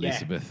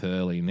 Elizabeth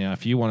Hurley. Now,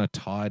 if you want a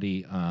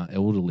tidy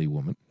elderly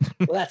woman,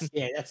 well, that's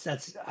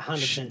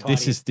 100% tidy.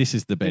 This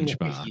is the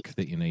benchmark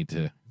that you need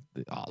to.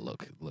 Oh,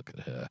 look at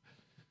her.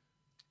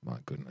 My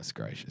goodness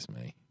gracious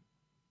me.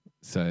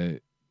 So,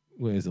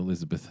 where's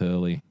Elizabeth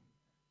Hurley?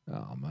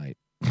 Oh, mate.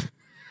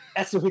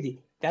 That's the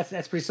witty.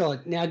 That's pretty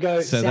solid. Now go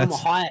Salma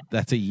Hayek.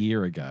 That's a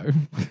year ago.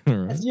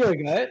 Right. That's a year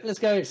ago. Let's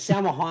go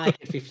Salma Hayek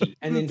at 50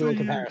 and then do a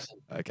comparison.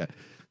 Okay.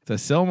 So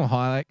Salma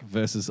Hayek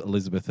versus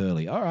Elizabeth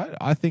Hurley. All right,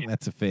 I think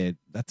that's a fair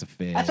That's a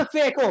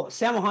fair call.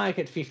 Salma Hayek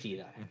at 50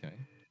 though. Okay.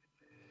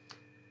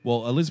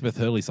 Well, Elizabeth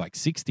Hurley's like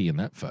 60 in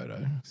that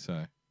photo,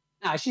 so.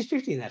 No, she's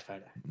 50 in that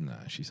photo. No,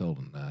 she's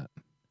older than that.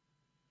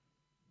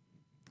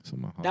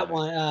 Salma Hayek.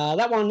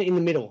 That one in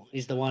the middle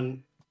is the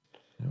one.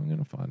 I'm going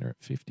to find her at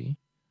 50.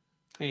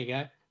 There you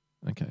go.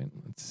 Okay,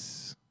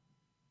 let's.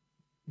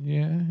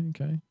 Yeah,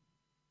 okay.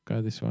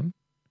 Go this one.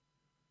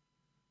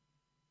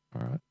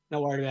 All right.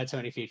 Not worried about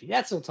 2050.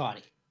 That's still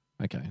tidy.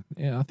 Okay.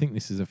 Yeah, I think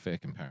this is a fair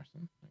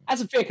comparison.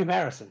 That's a fair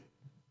comparison.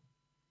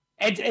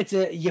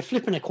 You're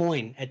flipping a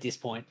coin at this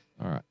point.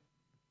 All right.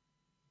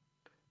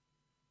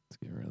 Let's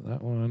get rid of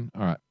that one.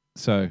 All right.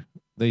 So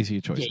these are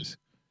your choices.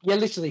 Yeah,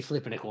 you're literally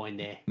flipping a coin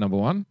there. Number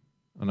 1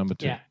 or number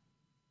 2? Yeah.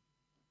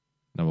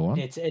 Number 1?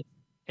 It's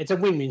a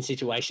win-win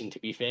situation, to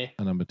be fair.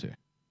 And number 2?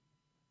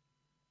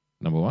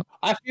 Number 1?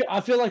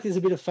 I feel like there's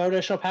a bit of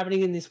Photoshop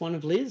happening in this one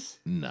of Liz.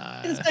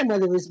 No. In the same way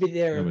there is a bit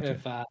there of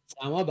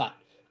Salma, but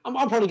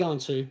I'm probably going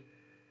 2.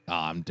 Oh,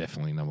 I'm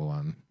definitely number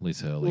 1.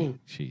 Liz Hurley.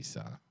 She's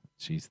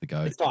the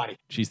goat. It's tidy.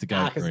 She's the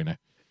goat, Bruno.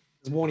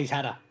 Because Warnie's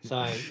had her.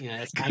 So,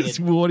 that's Because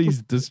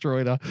Warnie's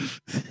destroyed her.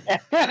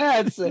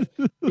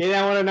 you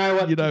don't want to know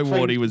what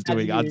Warnie was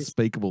doing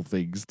unspeakable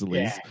things to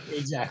Liz. Yeah,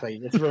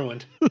 exactly. It's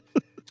ruined.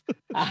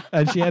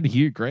 And she had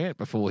Hugh Grant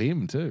before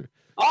him too.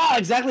 Oh,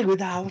 exactly. With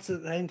what's the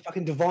name?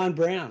 Fucking Divine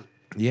Brown.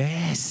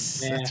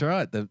 Yes, that's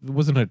right.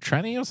 Wasn't it a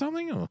tranny or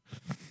something? Or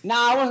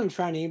no, it wasn't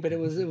tranny, but it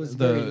was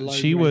very low.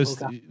 She was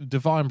hooker.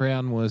 Divine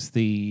Brown was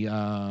the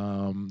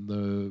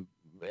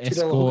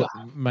escort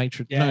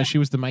maitre. Yeah. No, she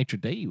was the maitre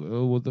d.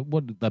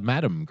 The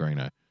madam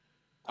Greeno.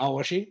 Oh,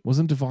 was she?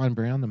 Wasn't Divine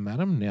Brown the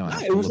madam? Now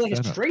it was like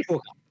a street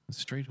hooker. A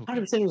street hooker.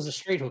 100% it was a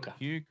street hooker.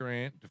 Hugh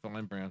Grant,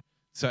 Divine Brown.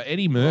 So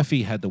Eddie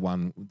Murphy had the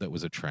one that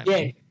was a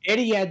tranny. Yeah,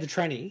 Eddie had the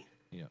tranny.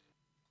 Yeah.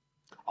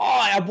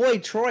 Oh, our boy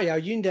Troy, our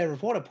Unday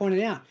reporter,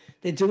 pointed out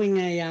they're doing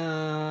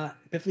a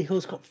Beverly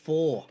Hills Cop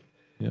 4.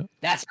 Yeah.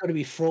 That's got to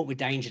be fraught with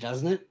danger,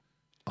 doesn't it?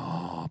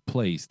 Oh,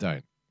 please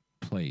don't.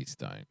 Please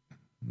don't.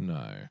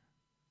 No.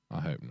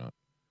 I hope not.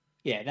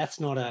 Yeah, that's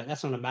not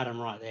a madam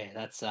right there.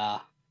 That's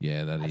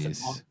yeah, that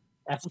is.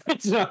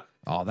 That's not.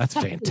 Oh, that's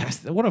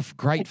fantastic. What a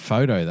great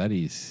photo that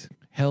is.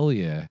 Hell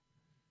yeah.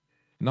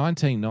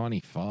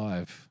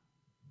 1995.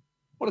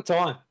 What a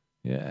time.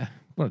 Yeah.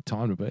 What a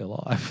time to be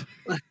alive.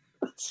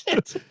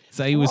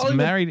 So he was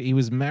married. He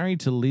was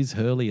married to Liz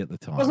Hurley at the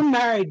time. Wasn't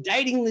married,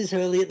 dating Liz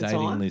Hurley at the time.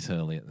 Dating Liz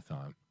Hurley at the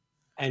time.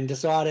 And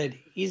decided,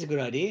 here's a good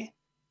idea.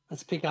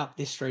 Let's pick up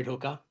this street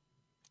hooker.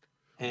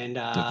 And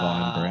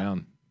Divine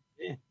Brown.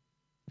 Yeah.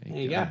 There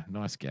you go.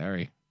 Nice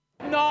Gary.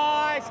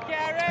 Nice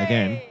Gary.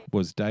 Again,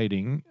 was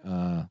dating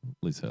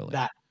Liz Hurley.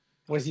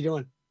 What is he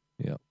doing?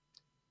 Yeah.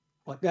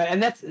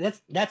 And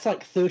that's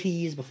like 30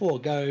 years before.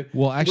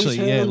 Well, actually,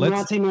 yeah.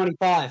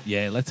 1995.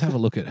 Yeah, let's have a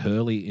look at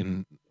Hurley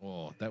in.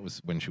 Oh, that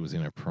was when she was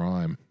in her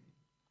prime.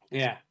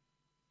 Yeah.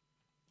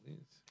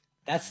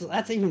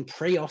 That's even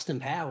pre Austin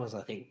Powers,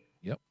 I think.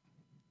 Yep.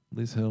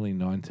 Liz Hurley,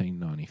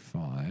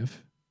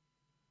 1995.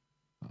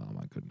 Oh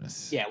my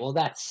goodness. Yeah, well,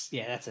 that's a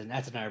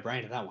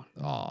no-brainer, that one.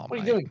 Oh, what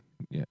are you doing?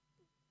 Yeah.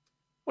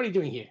 What are you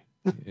doing here?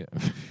 Yeah.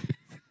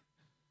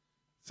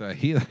 So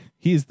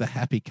here's the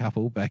happy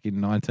couple back in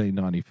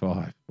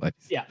 1995.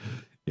 Yeah.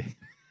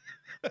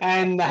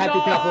 And the happy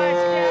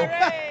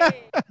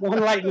couple one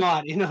late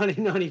night in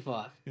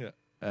 1995. Yeah.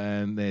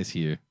 And there's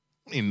Hugh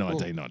in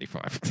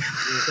 1995.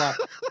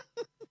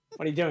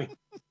 What are you doing?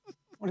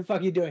 What the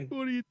fuck are you doing?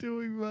 What are you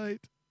doing,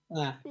 mate?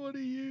 What are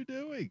you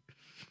doing?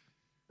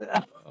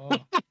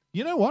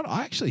 You know what?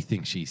 I actually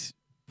think she's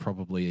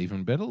probably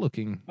even better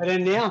looking. Better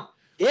now.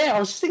 Yeah, I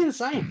was just thinking the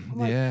same.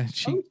 Yeah,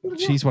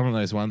 she's one of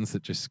those ones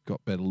that just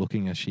got better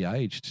looking as she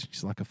aged.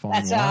 She's like a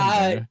fine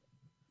wine.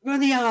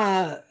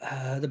 Remember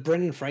the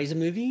Brendan Fraser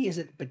movie? Is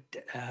it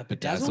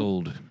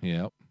Bedazzled?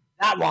 Yeah.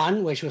 That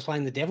one where she was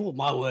playing the devil.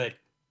 My word,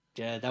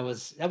 yeah, that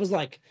was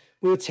like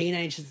we were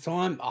teenagers at the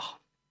time. Oh,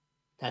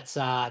 that's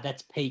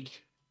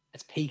peak.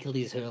 That's peak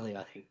Liz Hurley,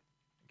 I think.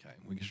 Okay,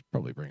 we should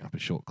probably bring up a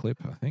short clip.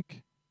 I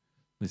think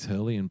Liz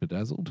Hurley and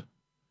Bedazzled.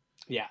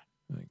 Yeah.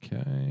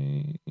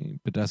 Okay,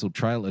 Bedazzled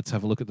trailer. Let's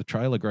have a look at the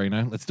trailer,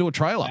 Greeno. Let's do a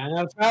trailer.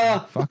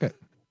 Fuck it.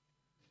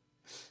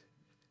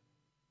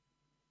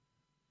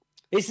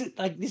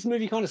 This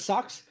movie kind of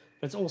sucks,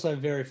 but it's also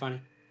very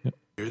funny. Yep.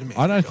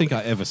 I don't think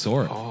I ever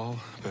saw it. All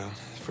about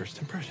first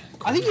impression.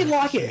 I think you'd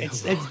like it.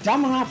 It's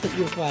dumb enough that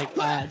you're like,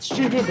 it's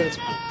stupid, but it's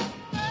funny.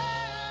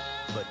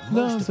 But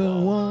most of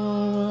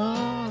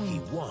all, he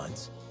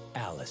wants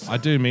Alice. I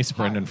do miss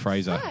Brendan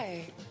Fraser. Hi.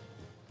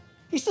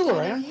 He's still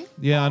around.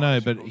 Yeah, I know,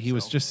 but it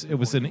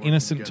was an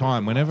innocent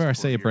time. Whenever I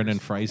see a Brendan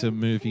Fraser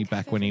movie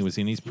back when he was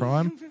in his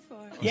prime.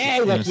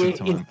 Yeah, like your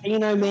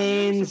Infino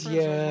Mans,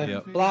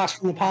 your Blast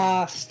from the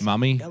Past.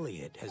 Mummy.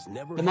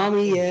 The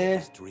Mummy,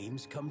 yeah.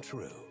 Dreams come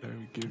true.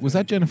 Was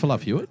that Jennifer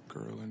Love Hewitt?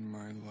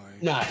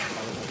 No, that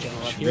wasn't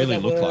Jennifer Love Hewitt. She really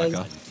looked like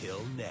her.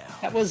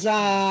 That was,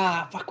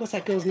 what's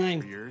that girl's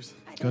name?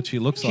 God, she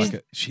looks like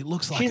it. She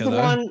looks like her,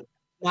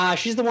 though.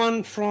 She's the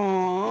one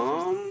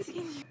from...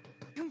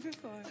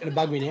 It's going to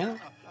bug me now.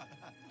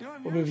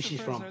 What movie she's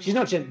from? She's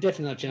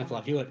definitely not Jennifer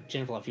Love Hewitt.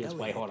 Jennifer Love Hewitt's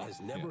way hotter.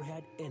 Has never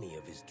had any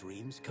of his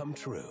dreams come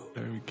true. I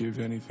would give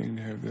anything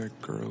to have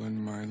that girl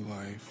in my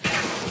life.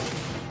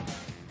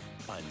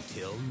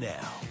 Until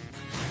now.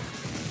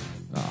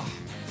 Oh.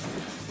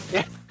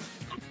 Yeah.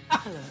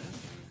 Hello.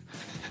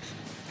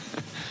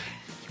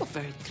 You're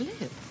very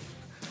glib.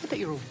 I bet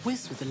you're a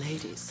whiz with the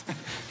ladies.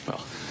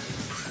 Well,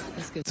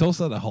 it's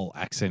also the whole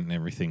accent and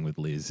everything with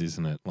Liz,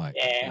 isn't it? Like,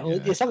 well,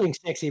 there's something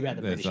sexy about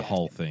the There's British the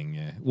whole thing,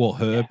 yeah. Well,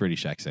 her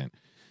British accent.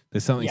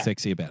 There's something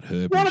sexy about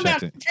her British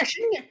accent.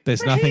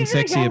 There's nothing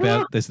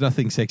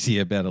sexy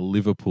about a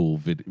Liverpool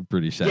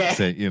British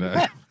accent, you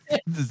know.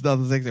 There's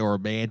nothing sexy, or a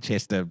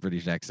Manchester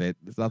British accent.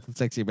 There's nothing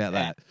sexy about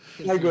that.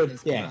 No good.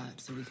 Yeah.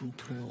 So we can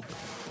talk.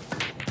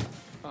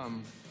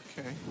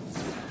 Okay.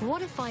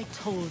 What if I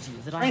told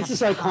you that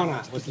Frances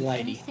O'Connor was the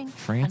lady.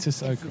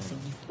 Frances O'Connor.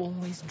 You've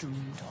always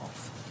dreamed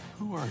of.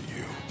 Who are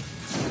you?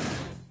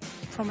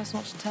 Promise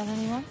not to tell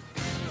anyone.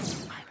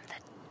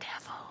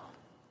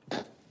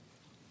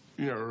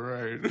 Yeah,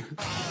 right.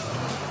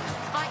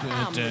 I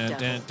am the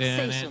devil,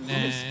 Satan,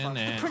 Lucifer,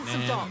 the Prince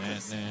of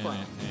Darkness. Well,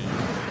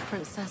 the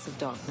Princess of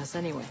Darkness,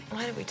 anyway.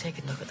 Why don't we take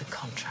a look at the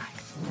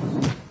contract?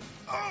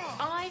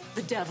 I,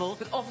 the devil,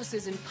 with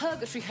offices in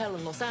Purgatory Hell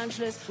and Los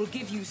Angeles, will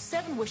give you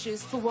 7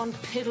 wishes for one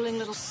piddling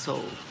little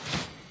soul.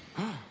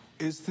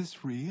 Is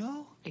this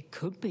real? It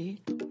could be.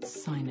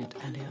 Sign it,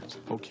 Elliot.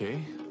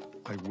 Okay.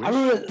 I wish. I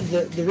remember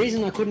the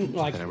reason I couldn't,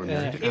 like, Then I would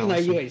marry even though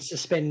you Allison.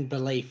 suspend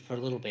belief for a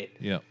little bit,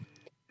 Yeah.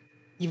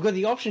 you've got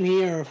the option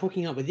here of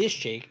hooking up with this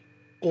chick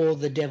or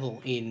the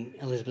devil in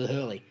Elizabeth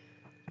Hurley.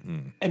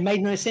 It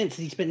made no sense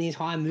that he spent the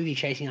entire movie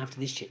chasing after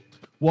this chick.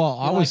 Well,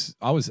 I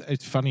was.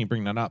 It's funny you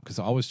bring that up because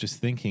I was just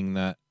thinking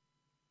that.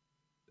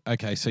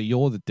 Okay, so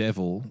you're the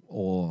devil,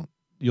 or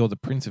you're the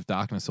Prince of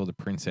Darkness, or the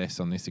princess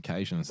on this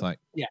occasion. It's like,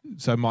 yeah.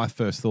 So my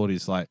first thought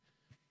is like,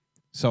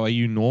 so are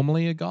you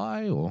normally a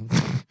guy, or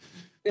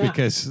Yeah.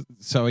 because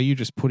so are you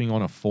just putting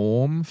on a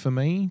form for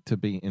me to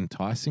be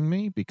enticing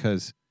me?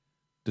 Because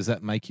does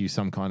that make you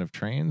some kind of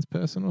trans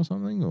person or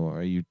something, or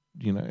are you,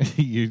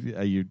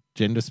 are you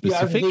gender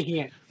specific? You're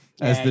overthinking it.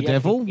 As the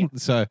devil, Yeah.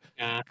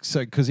 so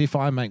because if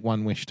I make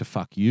one wish to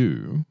fuck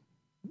you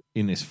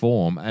in this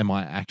form, am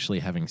I actually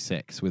having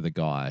sex with a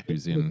guy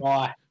who's in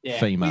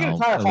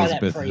female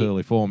Elizabeth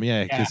Hurley form?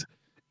 Yeah, because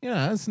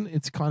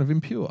it's kind of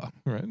impure,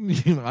 right?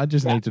 I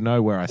just need to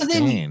know where I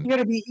stand. Then you got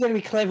to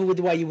be clever with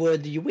the way you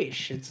word your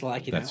wish. It's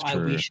like That's I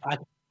true.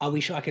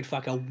 wish I could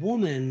fuck a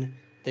woman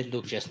that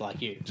looked just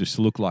like you. Just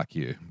look like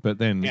you, but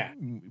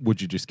then would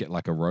you just get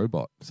like a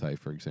robot, say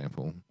for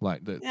example,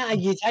 like that? Yeah,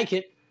 you take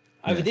it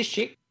over this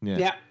chick. Yeah.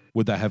 Yeah.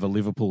 Would they have a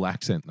Liverpool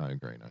accent though,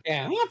 Greeno?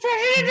 Yeah.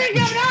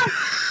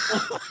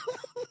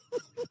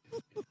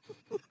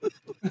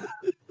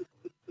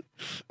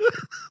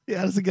 Yeah,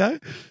 how does it go?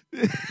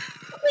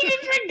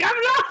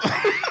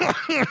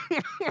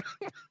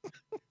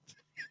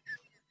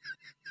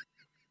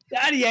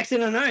 The only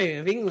accent I know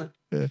of England.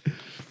 Yeah.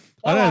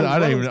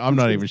 I'm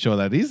not even sure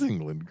that is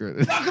England.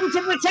 Welcome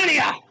to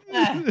Britannia.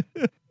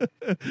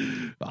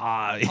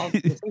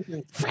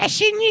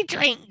 Fresh in your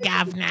drink,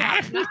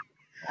 governor.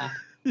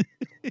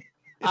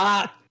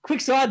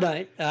 Quick side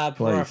note,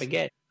 before I Please.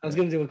 forget, I was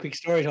going to do a quick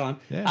story time.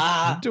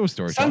 Yeah, do a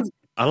story time.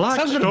 I like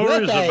Son's got a stories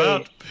birthday-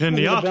 about Son's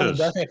got a pinatas.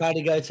 birthday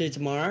party to go to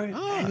tomorrow,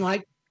 and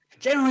like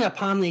generally I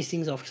palm these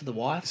things off to the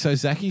wife. So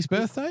Zacky's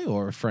birthday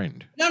or a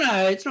friend?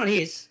 No, it's not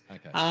his.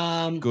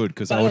 Okay. Good,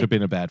 because but I would have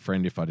been a bad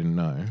friend if I didn't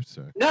know.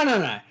 So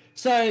No.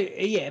 So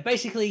yeah,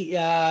 basically,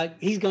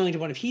 he's going to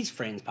one of his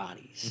friends'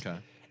 parties. okay.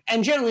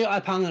 And generally, I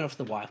palm that off to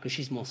the wife because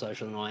she's more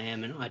social than I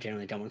am, and I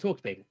generally don't want to talk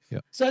to people.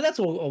 Yep. So that's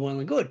all well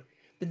and good.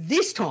 But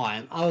this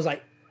time, I was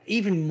like,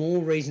 even more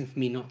reason for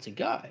me not to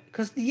go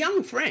because the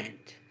young friend,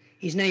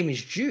 his name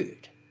is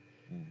Jude,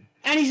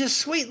 and he's a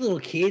sweet little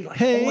kid.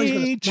 Like, always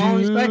got a smile on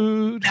his face.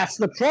 Jude. That's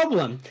the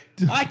problem.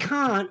 I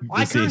can't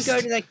go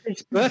to that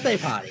kid's birthday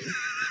party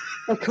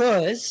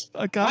because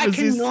I can't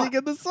resist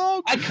singing the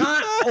song. I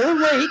can't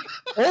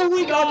all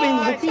week I've been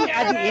looking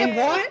at the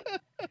invite,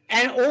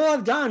 and all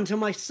I've done to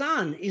my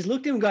son is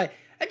looked at him and go,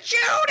 Jude,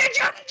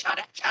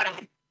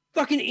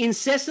 fucking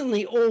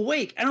incessantly all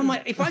week. And I'm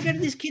like, if I go to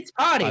this kid's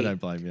party, I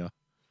don't blame you.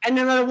 and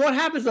no matter what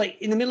happens,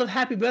 like in the middle of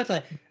happy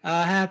birthday,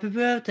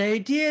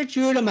 dear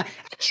Jude, I'm like,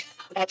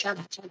 I can't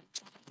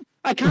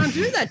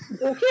do that to the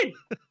poor kid.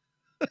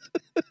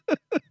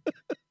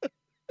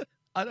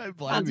 I don't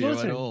blame you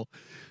at all.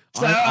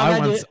 So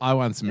I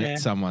once met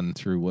someone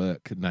through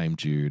work named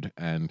Jude,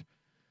 and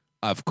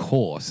of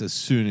course, as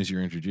soon as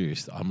you're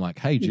introduced, I'm like,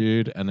 "Hey,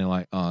 Jude," and they're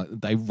like,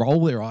 they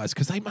roll their eyes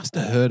because they must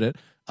have heard it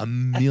a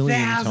million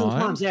 1,000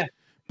 times. Yeah.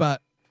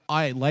 But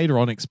I later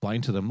on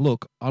explained to them,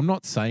 "Look, I'm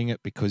not saying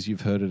it because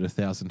you've heard it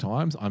 1,000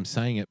 times. I'm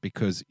saying it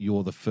because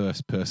you're the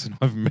first person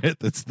I've met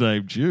that's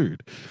named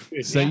Jude.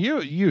 So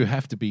you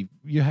have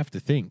to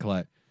think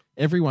like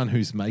everyone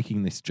who's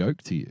making this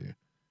joke to you,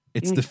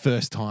 it's the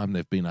first time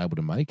they've been able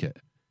to make it.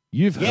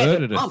 You've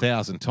heard it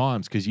 1,000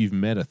 times because you've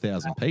met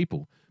 1,000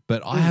 people,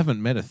 but I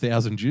haven't met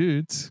 1,000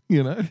 Judes,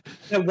 The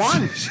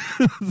one.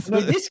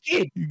 Like this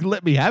kid. You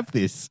let me have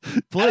this,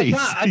 please.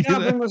 I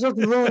can't bring myself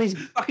to ruin his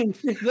fucking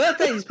 5th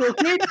birthday, this poor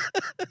kid.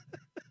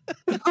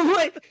 I'm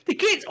like, the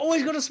kid's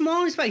always got a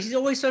smile on his face. He's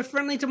always so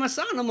friendly to my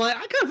son. I'm like,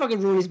 I can't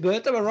fucking ruin his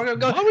birthday by rocking.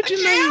 Why would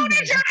you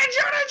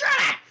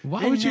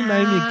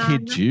name your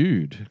kid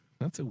Jude?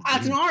 That's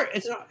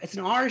it's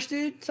an Irish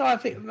dude, so I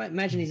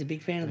imagine he's a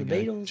big fan of the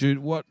Beatles. Jude,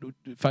 what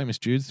famous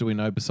Judes do we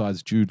know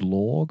besides Jude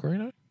Law,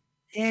 Greeno?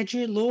 Yeah,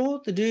 Jude Law,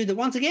 the dude that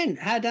once again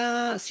had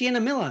Sienna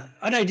Miller.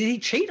 I know, did he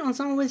cheat on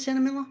someone with Sienna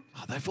Miller?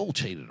 Oh, they've all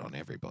cheated on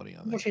everybody,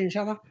 I All think. cheating each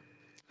other.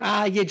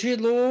 Yeah,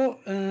 Jude Law.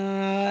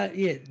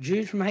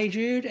 Jude from Hey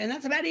Jude, and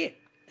that's about it.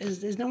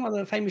 There's no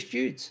other famous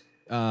Judes.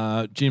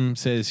 Jim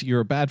says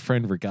you're a bad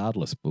friend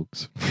regardless,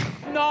 Books.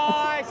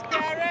 Nice,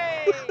 Gary!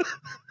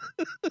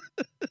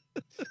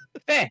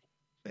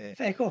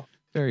 Fair call.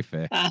 Very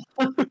fair. Yeah,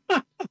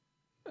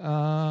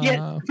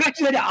 the fact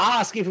you had to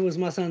ask if it was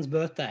my son's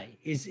birthday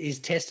is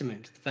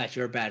testament to the fact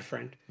you're a bad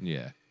friend.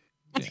 Yeah.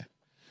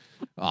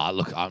 Oh,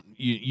 look,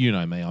 you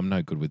know me. I'm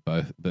no good with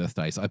both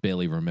birthdays. I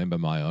barely remember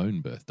my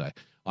own birthday.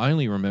 I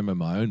only remember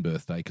my own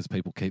birthday because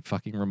people keep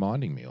fucking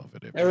reminding me of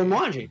it. They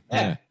remind you.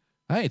 Yeah.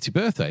 Hey, it's your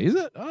birthday, is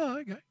it? Oh,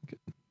 okay. Good.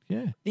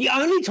 Yeah. The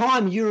only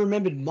time you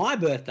remembered my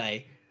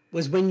birthday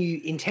was when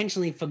you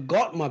intentionally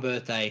forgot my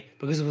birthday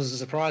because it was a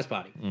surprise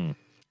party.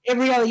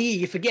 Every other year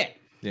you forget.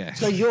 Yeah.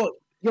 So your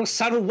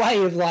subtle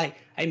way of like,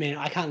 hey man,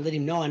 I can't let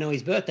him know I know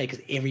his birthday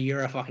because every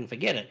year I fucking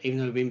forget it, even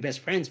though we've been best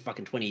friends for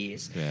fucking 20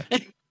 years. Yeah.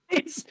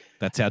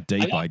 That's how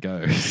deep I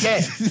go.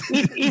 Yeah.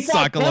 If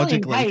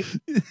Psychologically.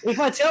 if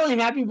I tell him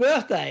happy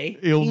birthday,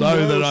 He'll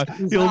know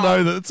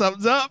that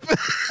something's up.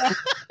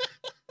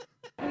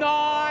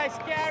 Nice,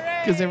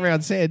 Gary. Because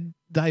everyone said,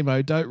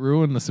 Damo, don't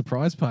ruin the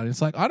surprise party.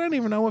 It's like, I don't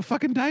even know what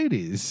fucking day it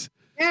is.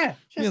 Yeah.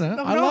 It's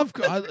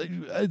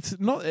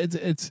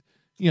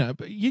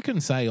but you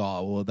can say,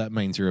 oh, well, that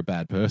means you're a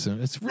bad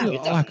person. It's really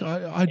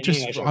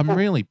I'm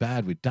really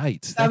bad with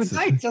dates.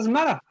 Doesn't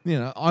matter.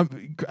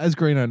 As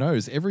Greeno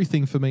knows,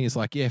 everything for me is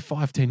like,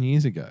 5-10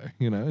 years ago.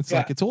 It's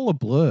like, it's all a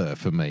blur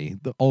for me.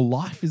 The whole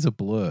life is a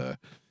blur.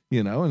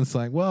 And it's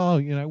like,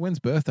 well, when's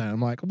birthday? And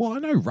I'm like, well, I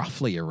know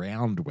roughly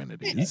around when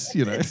it is.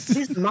 It's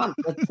this month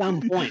at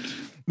some point.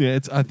 Yeah,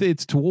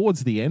 it's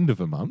towards the end of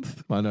a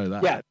month. I know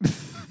that.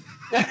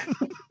 Yeah.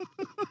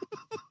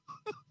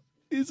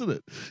 Isn't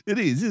it? It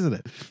is, isn't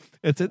it?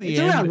 It's at the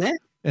end. Around there.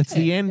 It's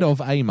the end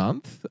of a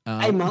month.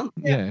 A month.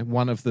 Yeah,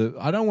 one of the.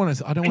 I don't want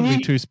to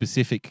be too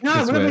specific. No,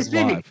 we're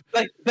live.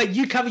 But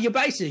you cover your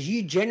bases.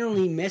 You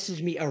generally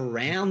message me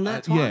around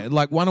that time. Yeah,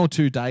 like 1 or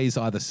 2 days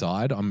either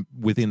side. I'm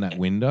within that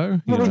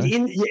window.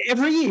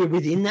 Every year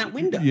within that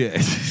window.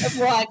 Yeah,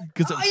 like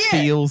because it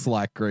feels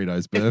like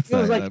Greeno's birthday. It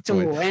feels like it's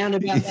around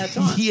about that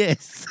time.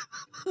 Yes,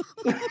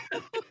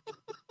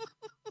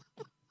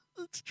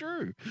 it's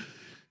true.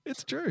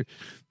 It's true.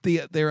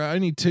 There are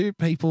only 2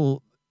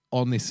 people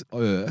on this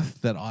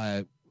earth that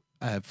I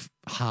have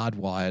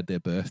hardwired their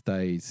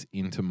birthdays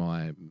into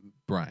my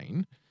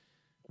brain.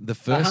 The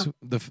first,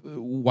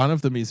 one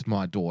of them is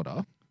my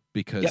daughter,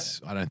 because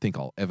I don't think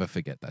I'll ever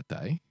forget that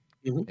day,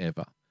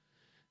 ever.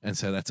 And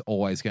so that's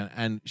always going to,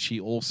 and she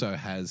also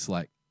has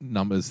like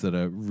numbers that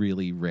are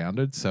really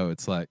rounded. So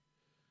it's like,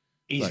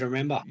 easy to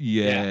remember.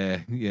 Yeah.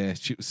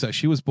 So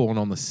she was born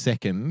on the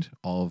 2nd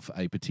of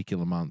a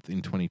particular month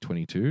in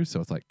 2022. So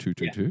it's like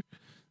 222.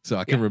 So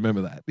I can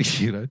remember that,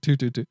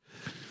 222.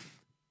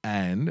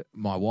 And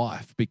my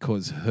wife,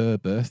 because her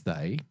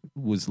birthday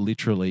was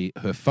literally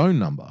her phone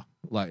number,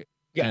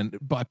 and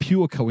by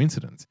pure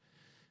coincidence,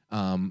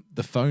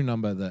 the phone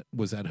number that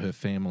was at her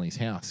family's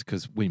house,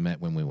 because we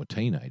met when we were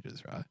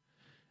teenagers, right?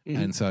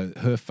 And so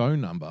her phone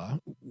number,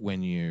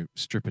 when you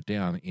strip it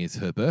down, is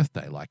her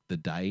birthday, like the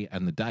day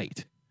and the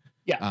date.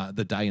 Yeah.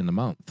 The day and the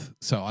month.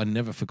 So I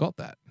never forgot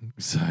that.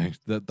 So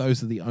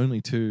those are the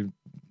only 2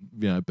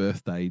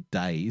 birthday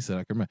days that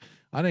I can remember.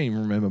 I don't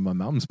even remember my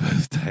mum's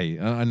birthday.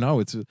 I know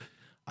it's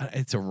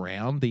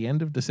around the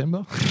end of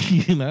December,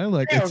 it's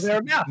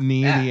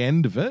near the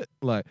end of it.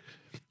 Like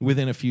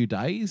within a few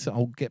days,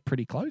 I'll get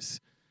pretty close.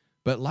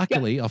 But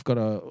luckily, I've got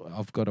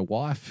a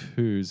wife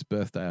whose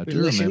birthday I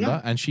do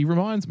remember, and she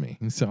reminds me,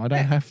 so I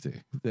don't have to.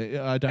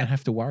 I don't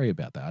have to worry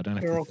about that. I don't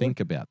have to think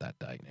about that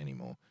date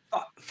anymore.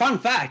 Fun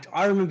fact: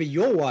 I remember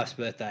your wife's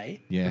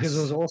birthday because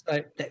it was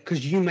also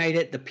because you made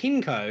it the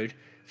PIN code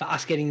for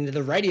us getting into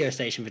the radio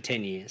station for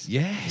 10 years.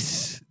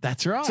 Yes,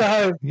 that's right.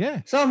 So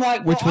I'm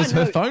like, which was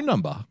her phone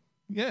number.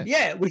 Yeah.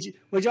 Yeah,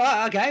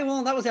 okay,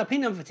 well, that was our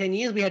PIN number for 10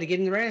 years. We had to get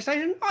in the radio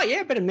station. Oh,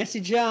 yeah, better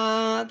message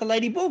the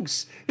Lady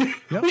Boogs.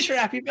 Wish her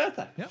happy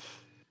birthday. Yep.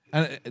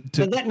 And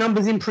so that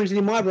number's imprinted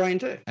in my brain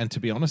too. And to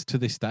be honest, to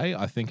this day,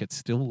 I think it's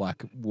still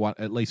like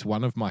at least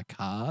one of my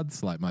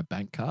cards, like my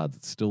bank cards,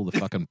 it's still the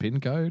fucking PIN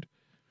code.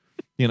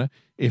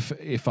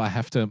 If I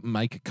have to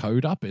make a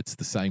code up, it's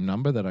the same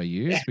number that I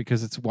use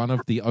because it's one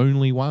of the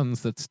only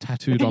ones that's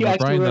tattooed on my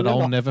brain that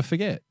I'll never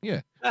forget. Yeah.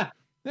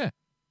 Yeah.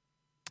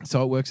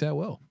 So it works out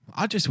well.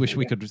 I just wish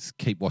we could just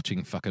keep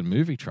watching fucking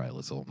movie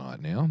trailers all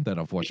night now that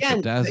I've watched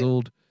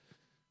Bedazzled.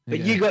 But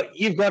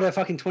you've got a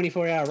fucking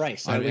 24-hour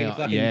race. So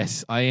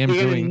yes, I am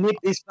doing. doing. Nip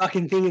this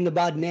fucking thing in the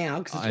bud now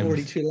because it's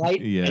already too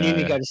late. Yeah, and you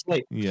need to go to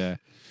sleep. Yeah.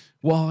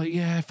 Well,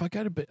 yeah. If I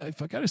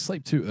go to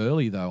sleep too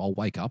early, though, I'll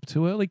wake up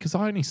too early because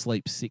I only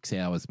sleep 6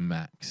 hours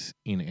max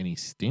in any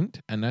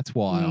stint, and that's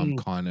why I'm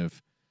kind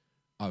of.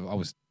 I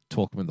was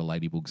talking with the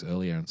Ladybugs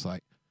earlier, and it's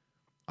like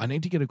I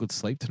need to get a good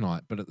sleep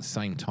tonight, but at the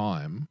same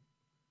time,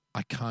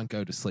 I can't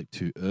go to sleep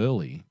too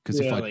early because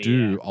if I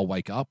do, I'll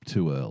wake up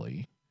too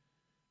early.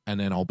 And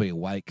then I'll be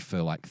awake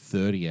for like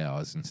 30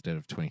 hours instead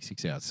of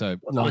 26 hours. So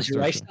what time does your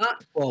race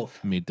start? 12.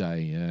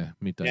 Midday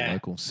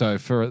local. So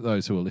for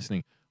those who are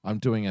listening, I'm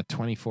doing a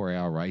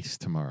 24-hour race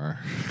tomorrow.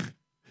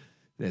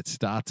 It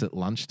starts at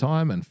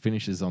lunchtime and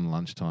finishes on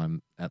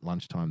lunchtime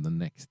the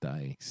next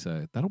day.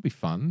 So that'll be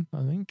fun,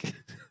 I think.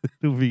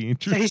 It'll be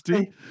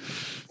interesting.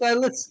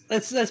 So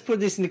let's put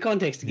this into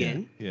context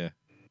again. Yeah.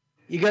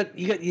 You got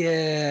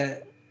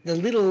the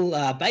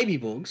little baby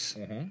bugs.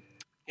 Mm-hmm. You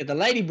got the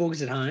lady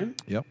bugs at home.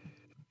 Yep.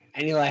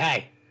 And you're like,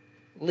 hey,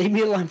 leave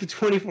me alone for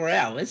 24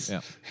 hours.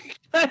 Yeah.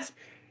 That's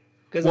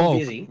because I'm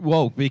busy.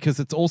 Well, because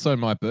it's also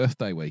my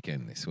birthday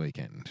weekend this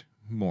weekend,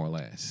 more or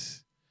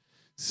less.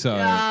 So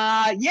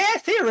yeah,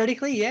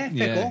 theoretically, yeah,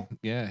 fair call.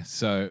 Yeah.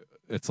 So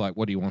it's like,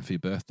 what do you want for your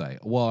birthday?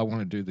 Well, I want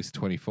to do this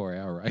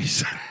 24-hour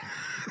race.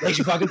 That's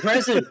your fucking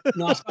present.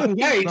 Nice fucking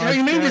Gary. Nice,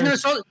 You mean Gary.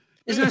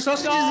 there's no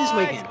sausages this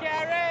weekend?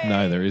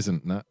 No, there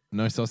isn't.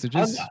 No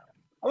sausages.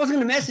 I was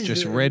going to message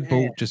Just you. Red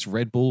Bull, just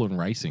Red Bull and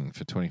racing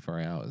for 24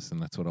 hours, and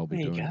that's what I'll be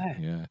There you doing. go.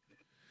 Yeah,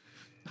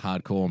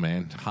 hardcore,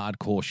 man,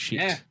 hardcore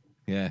shit.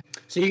 Yeah.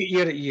 So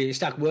you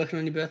stuck working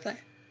on your birthday?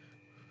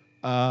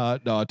 No,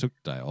 I took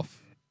the day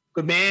off.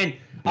 Good man.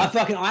 Yeah.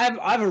 I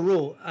have a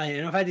rule,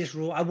 and I've had this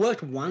rule. I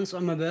worked once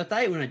on my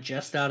birthday when I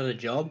just started a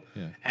job,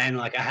 and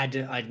like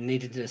I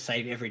needed to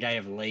save every day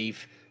of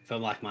leave for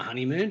like my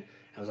honeymoon.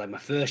 It was like my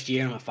first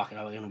year, and I'm like, fuck it,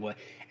 I was going to work.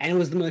 And it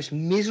was the most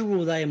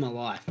miserable day of my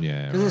life.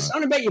 Yeah. Because there's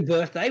something about your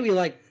birthday where you're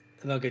like,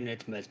 fucking,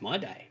 it's my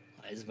day.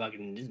 Like, this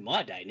is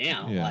my day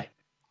now. Yeah. Like,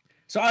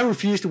 so I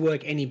refuse to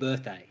work any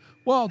birthday.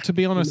 Well, to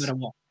be honest, No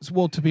matter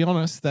what.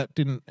 that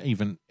didn't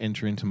even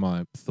enter into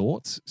my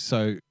thoughts.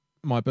 So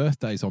my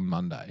birthday's on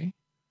Monday,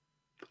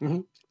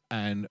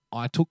 and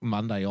I took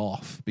Monday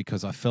off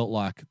because I felt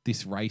like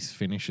this race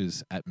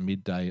finishes at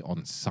midday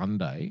on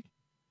Sunday.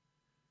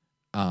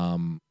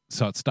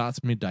 So it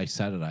starts midday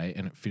Saturday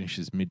and it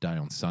finishes midday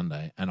on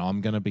Sunday. And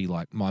I'm going to be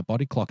like, my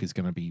body clock is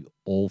going to be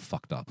all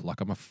fucked up. Like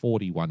I'm a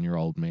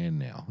 41-year-old man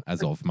now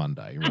as of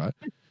Monday, right?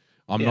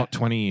 I'm not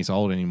 20 years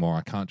old anymore.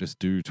 I can't just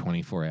do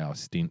 24-hour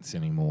stints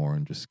anymore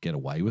and just get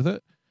away with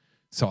it.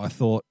 So I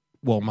thought,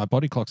 well, my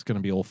body clock's going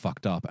to be all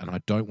fucked up and I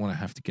don't want to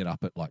have to get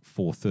up at like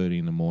 4:30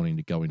 in the morning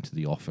to go into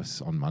the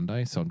office on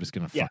Monday. So I'm just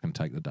going to fucking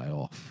take the day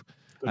off.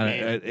 And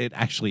it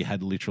actually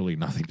had literally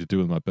nothing to do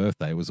with my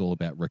birthday. It was all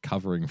about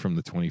recovering from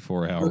the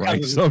 24-hour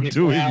race I'm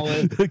doing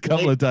a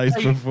couple of days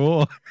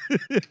before.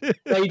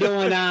 So you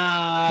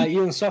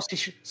doing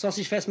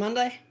sausage fest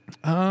Monday?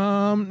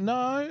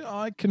 No,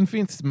 I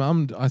convinced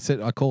Mum. I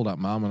called up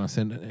Mum and I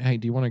said, "Hey,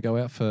 do you want to go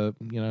out for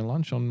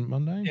lunch on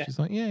Monday?" And she's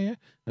like, "Yeah."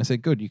 I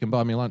said, "Good, you can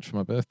buy me lunch for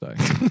my birthday."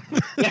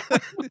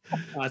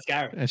 Nice,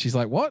 Gary. And she's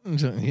like, "What?"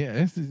 And Nice,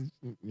 Gary.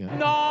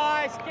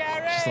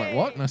 She's like,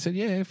 "What?" And I said,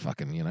 "Yeah,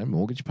 fucking,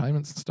 mortgage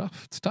payments and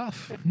stuff. It's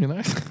tough, You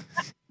want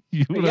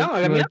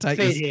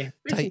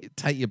to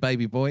take your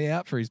baby boy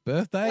out for his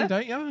birthday,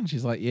 don't you?" And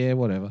she's like, "Yeah,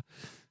 whatever."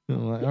 And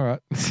I'm like, "All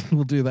right,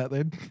 we'll do that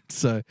then."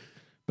 So,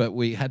 but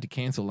we had to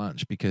cancel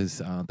lunch because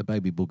the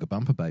baby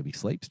BoogieBumper baby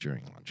sleeps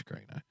during lunch,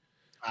 Greeno.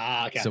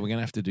 Okay. So we're going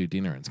to have to do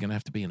dinner. It's going to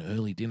have to be an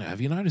early dinner.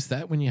 Have you noticed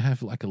that when you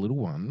have like a little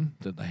one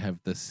that they have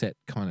the set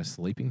kind of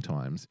sleeping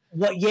times?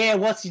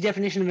 What's the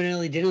definition of an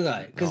early dinner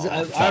though? Because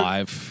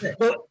 5.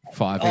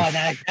 Oh,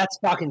 no, that's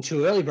fucking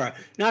too early, bro.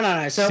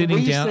 No. So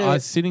sitting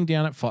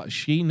down at 5.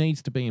 She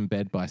needs to be in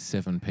bed by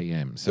 7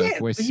 p.m. So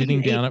if we're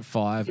sitting down at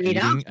 5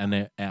 eating and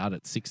they're out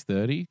at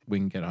 6:30, we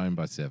can get home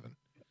by 7.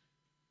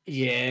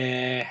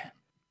 Yeah,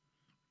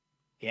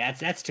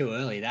 that's too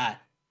early.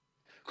 That.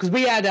 Because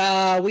we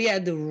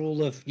had the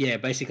rule of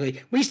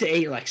basically we used to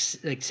eat like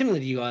similar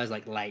to you guys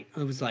like late.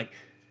 It was like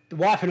the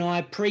wife and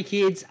I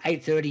pre-kids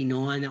 8:30,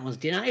 9. That was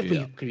dinner. If we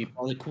could be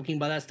probably cooking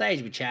by that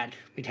stage, we'd chat,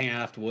 we'd hang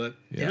out after work.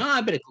 Yeah. Then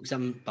I better cook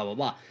something. Blah blah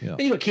blah. Yeah.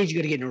 Then you got kids, you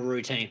got to get in a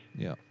routine.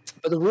 Yeah.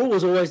 But the rule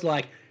was always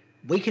like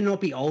we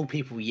cannot be old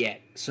people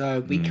yet,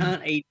 so we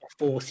can't eat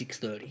before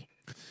 6:30.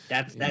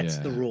 That's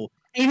the rule.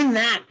 Even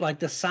that, like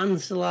the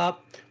sun's still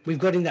up. We've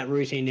got in that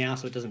routine now,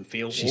 so it doesn't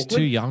feel She's awkward.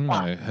 too young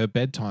though. Her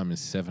bedtime is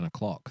 7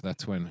 o'clock.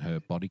 That's when her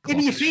body clock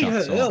Maybe you feed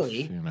her shuts off,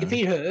 early. You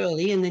feed her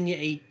early, and then you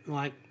eat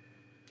like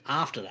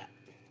after that.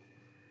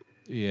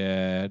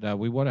 Yeah, no,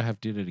 we want to have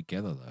dinner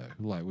together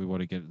though. Like we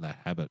want to get in that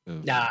habit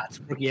of. Nah, it's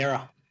rookie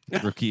era.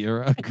 Rookie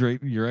era,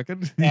 great. You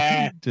reckon?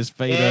 Yeah. Just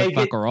feed her,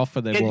 fuck her off,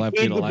 and then we'll have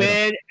dinner later.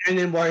 Bed, and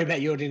then worry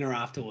about your dinner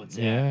afterwards.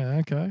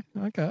 Yeah. Okay.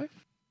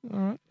 All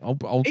right.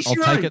 I'll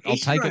take it. I'll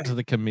take it to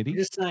the committee.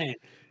 Just saying.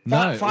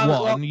 No, Five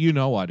o'clock.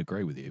 I'd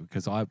agree with you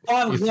because 5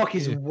 o'clock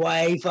is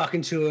way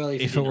fucking too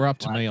early. If it were up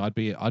to me, I'd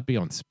be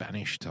on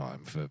Spanish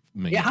time for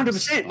me. Yeah,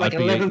 100%. Like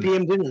 11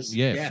 p.m. dinners.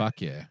 Yeah, fuck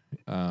yeah.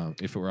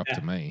 If it were up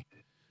to me,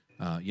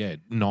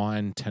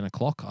 9, 10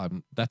 o'clock.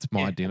 That's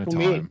my dinner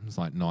time. It's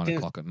like 9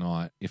 o'clock at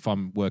night. If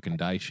I'm working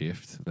day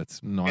shift,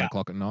 that's 9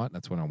 o'clock at night.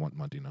 That's when I want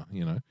my dinner.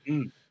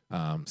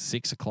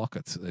 6 o'clock.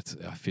 It's.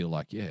 I feel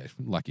like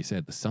like you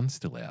said, the sun's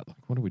still out. Like,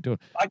 what are we doing?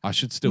 I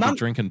should still be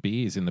drinking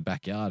beers in the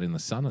backyard in the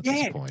sun at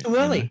this point. Too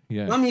early.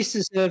 Yeah. Mum used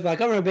to serve I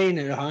remember being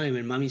at home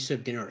and Mum used to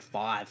serve dinner at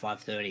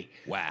 5:30.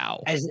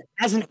 Wow. As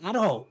an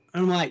adult,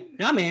 and I'm like,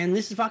 no man,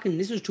 this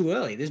is too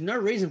early. There's no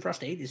reason for us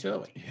to eat this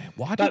early. Yeah.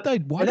 Why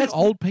did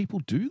old people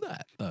do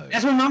that though?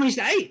 That's when Mum used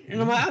to eat, and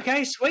I'm like,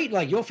 okay, sweet.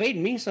 Like you're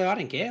feeding me, so I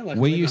don't care. Like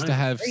we used to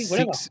have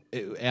 6.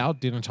 Our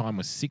dinner time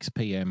was 6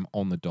 p.m.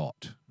 on the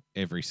dot.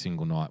 Every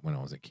single night when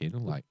I was a kid,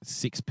 like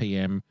 6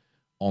 p.m.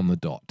 on the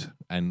dot.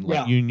 And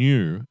like you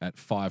knew at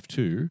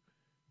 5:02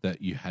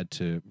 that you had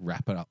to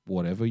wrap it up,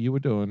 whatever you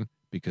were doing,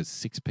 because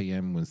 6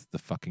 p.m. was the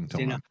fucking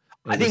time.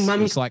 I think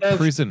Mum it's like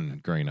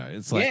prison, Greeno.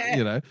 It's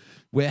like,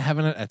 we're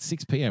having it at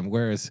 6 p.m.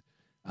 Whereas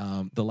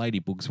The lady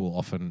Boogs will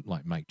often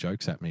like make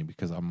jokes at me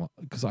because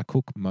I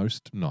cook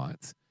most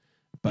nights,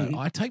 but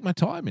I take my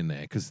time in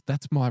there because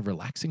that's my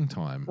relaxing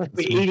time. Like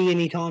we're eating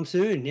anytime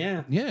soon,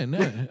 yeah. Yeah,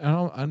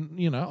 no,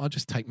 and I'll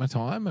just take my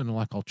time and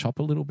like I'll chop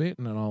a little bit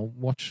and then I'll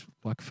watch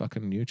like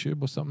fucking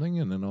YouTube or something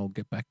and then I'll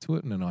get back to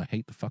it and then I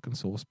heat the fucking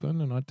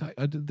saucepan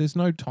and there's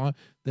no time,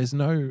 there's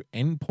no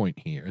end point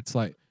here. It's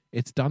like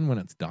it's done when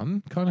it's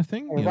done kind of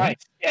thing.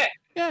 Right? Yeah.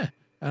 Yeah.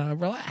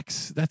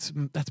 Relax. That's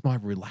my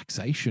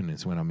relaxation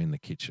is when I'm in the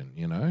kitchen,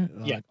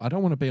 Like, I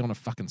don't want to be on a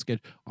fucking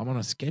schedule. I'm on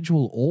a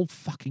schedule all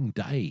fucking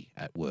day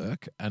at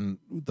work. And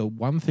the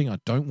one thing I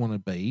don't want to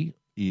be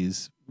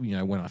is,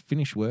 when I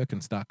finish work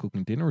and start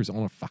cooking dinner is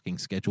on a fucking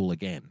schedule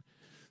again.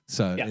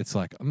 So it's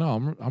like,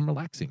 no, I'm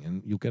relaxing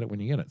and you'll get it when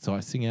you get it. So I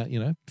sing out,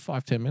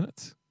 5-10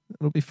 minutes.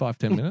 It'll be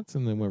 5-10 minutes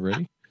and then we're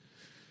ready.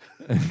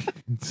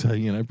 So,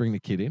 bring the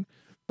kid in.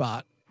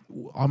 But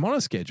I'm on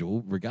a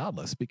schedule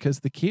regardless because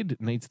the kid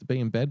needs to be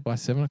in bed by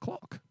 7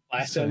 o'clock.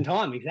 By a certain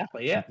time,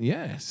 exactly, yeah.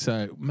 Yeah,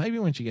 so maybe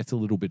when she gets a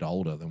little bit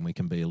older, then we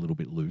can be a little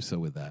bit looser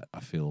with that, I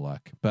feel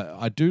like. But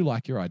I do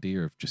like your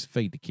idea of just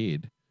feed the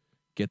kid,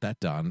 get that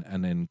done,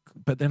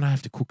 but then I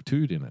have to cook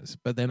 2 dinners.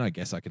 But then I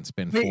guess I can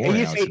spend 4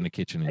 hours in the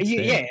kitchen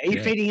instead. Are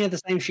you feeding her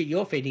the same shit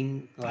you're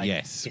feeding?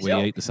 Yes,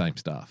 yourself? We eat the same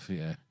stuff,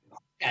 yeah.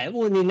 Yeah,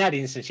 well, in that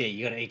instance,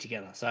 you got to eat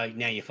together. So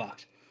now you're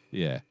fucked.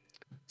 Yeah.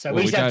 So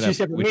we don't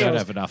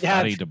have enough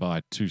money to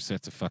buy 2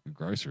 sets of fucking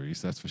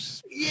groceries. That's for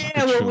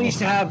sure. We used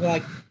to have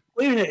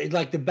even at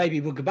like the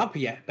baby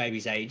BoogieBumper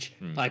baby's age,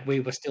 like we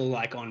were still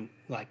like on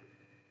like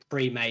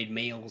pre-made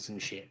meals and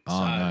shit.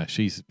 Oh no,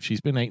 she's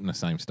been eating the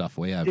same stuff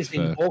we have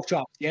for pork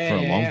chops, for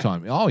a long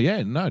time. Oh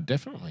yeah, no,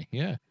 definitely,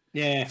 yeah.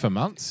 For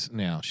months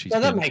now, she's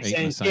that been makes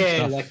eating sense. the same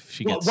stuff. Like,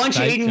 she gets once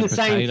steak you're eating and the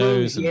same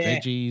potatoes food, and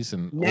veggies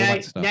and all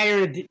that stuff. Now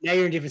you're in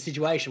a different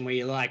situation where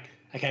you're like,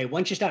 okay,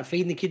 once you start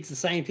feeding the kids the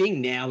same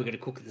thing, now we've got to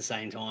cook at the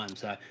same time.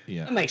 So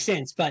that makes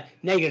sense. But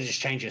now you got to just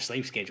change your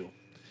sleep schedule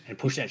and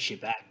push that shit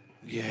back.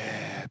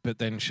 Yeah, but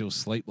then she'll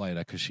sleep later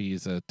because she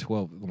is a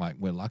 12. Like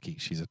we're lucky,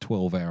 she's a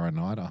 12-hour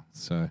nighter.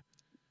 So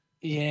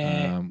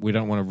we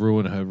don't want to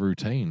ruin her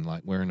routine.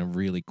 Like we're in a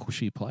really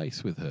cushy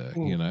place with her.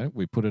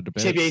 We put her to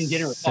bed. She'll be eating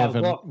dinner at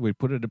 7. We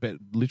put her to bed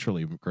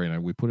literally, Greeno.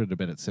 We put her to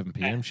bed at 7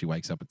 p.m. She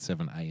wakes up at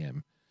 7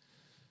 a.m.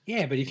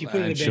 Yeah, but if you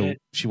put her to bed,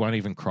 she won't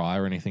even cry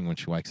or anything when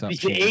she wakes up.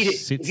 If She you eat just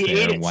it- sits if you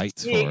there eat and it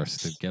waits six- for us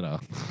to get her.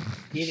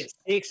 you eat at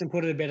 6 and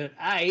put her to bed at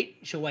 8,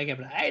 she'll wake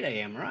up at 8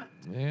 a.m., right?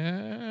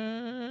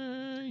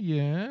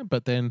 Yeah,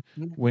 but then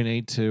we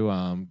need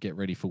to get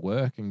ready for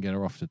work and get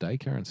her off to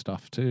daycare and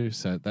stuff too.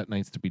 So that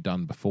needs to be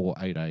done before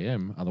 8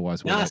 a.m.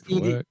 Otherwise, we're late for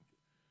work.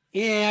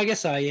 Yeah, I guess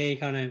so. Yeah, you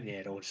kind of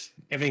it all just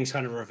everything's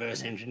kind of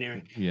reverse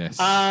engineering. Yes.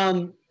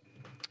 I'll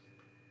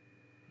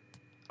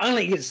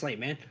let you get to sleep,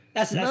 man.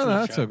 That's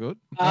all good.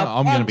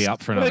 I'm going to be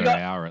up for another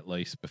hour at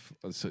least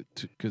because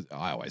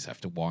I always have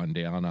to wind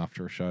down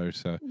after a show.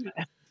 So,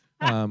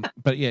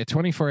 but yeah,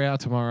 24-hour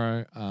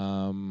tomorrow.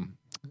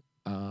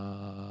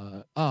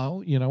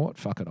 You know what?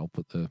 Fuck it. I'll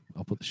put the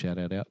shout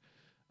out.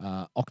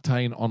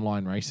 Octane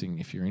Online Racing,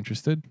 if you're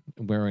interested.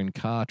 We're in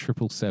car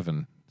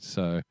 777.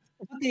 So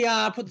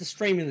put the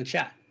stream in the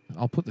chat.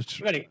 I'll put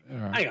the.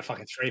 I got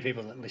fucking 3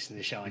 people that listen to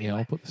the show anyway. Yeah,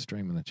 I'll put the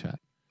stream in the chat.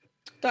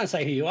 Don't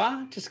say who you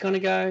are. Just kind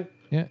of go.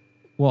 Yeah.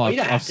 Well,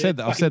 I've said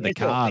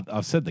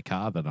the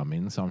car that I'm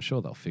in, so I'm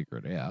sure they'll figure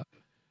it out.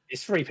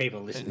 There's 3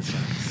 people listening.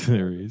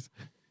 There is.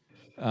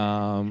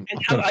 I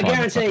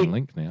guarantee.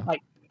 Link now.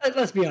 Like,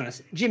 let's be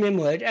honest, Jim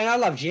Emwood, and I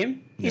love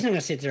Jim. He's not going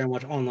to sit there and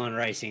watch online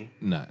racing.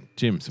 No,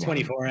 Jim's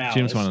 24 hours.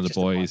 Jim's one of the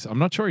boys. I'm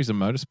not sure he's a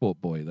motorsport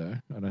boy though.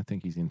 I don't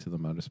think he's into the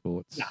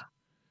motorsports. Nah.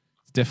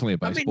 He's definitely a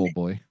baseball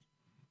boy.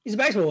 He's a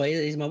baseball boy.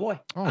 He's my boy.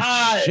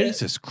 Oh,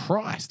 Jesus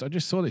Christ! I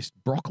just saw this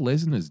Brock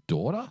Lesnar's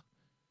daughter.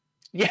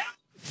 Yeah.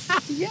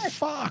 Yeah.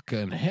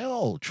 Fucking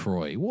hell,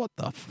 Troy! What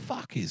the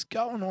fuck is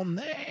going on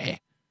there?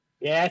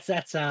 Yeah,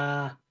 that's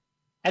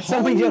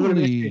something.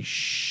 Holy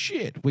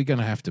shit! We're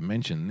gonna have to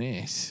mention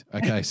this.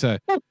 Okay, so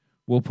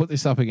we'll put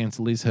this up against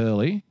Liz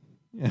Hurley.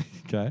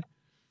 Okay,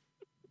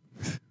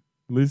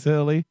 Liz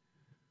Hurley.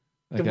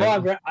 Okay.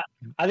 Divine.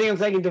 I think I'm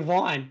taking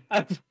Divine.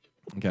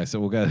 Okay, so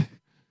we'll go.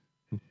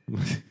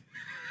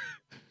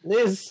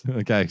 Liz.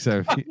 Okay,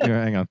 so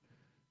hang on.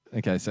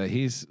 Okay, so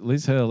here's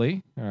Liz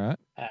Hurley. All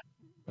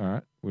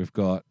right. We've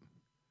got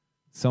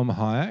Selma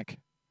Hayek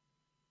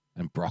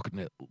and Brock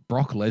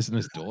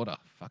Lesnar's daughter.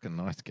 Fucking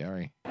nice,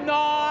 Gary.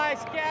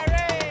 Nice,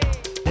 Gary.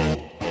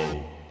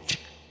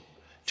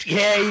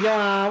 Yeah, you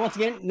don't. Once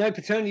again, no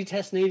paternity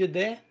test needed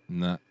there.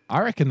 No,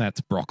 I reckon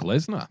that's Brock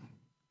Lesnar,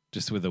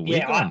 just with a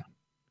wig on.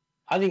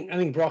 I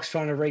think Brock's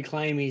trying to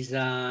reclaim his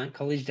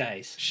college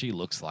days. She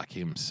looks like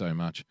him so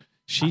much.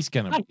 She's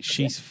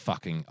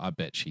fucking. I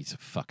bet she's a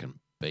fucking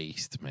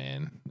beast,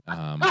 man.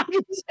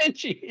 100%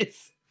 she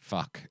is.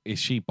 Fuck, is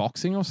she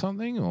boxing or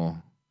something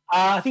or?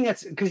 I think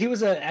that's because he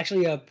was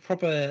actually a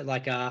proper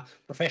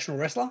professional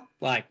wrestler,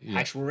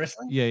 actual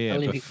wrestling. Yeah.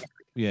 Olympic.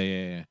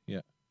 Yeah.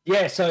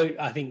 Yeah, so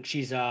I think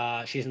she's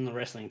in the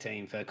wrestling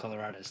team for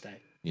Colorado State.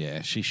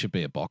 Yeah, she should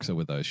be a boxer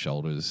with those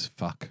shoulders.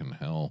 Fucking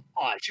hell.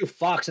 Oh, she'll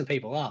fuck some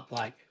people up.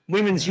 Like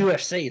women's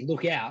UFC,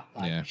 look out.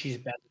 Like she's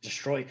about to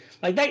destroy.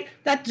 Like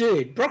that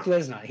dude, Brock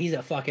Lesnar, he's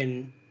a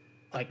fucking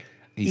like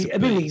he's a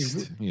he's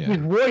beast. he's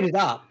roided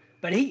up,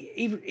 but he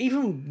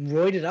even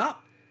roided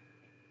up.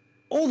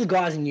 All the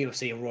guys in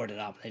UFC are roided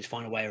up. They just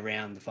find a way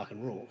around the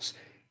fucking rules.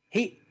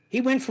 He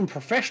went from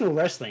professional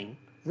wrestling,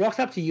 rocked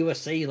up to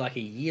UFC like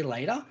a year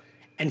later,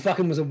 and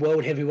fucking was a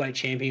world heavyweight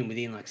champion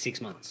within like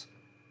 6 months.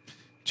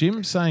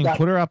 Jim's saying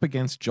put her up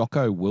against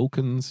Jocko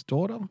Wilkins'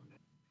 daughter.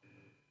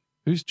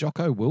 Who's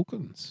Jocko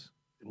Wilkins?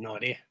 No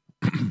idea.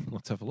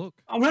 Let's have a look.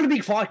 I'm not a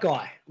big fight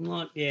guy. I'm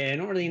not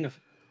really into.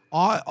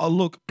 I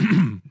look.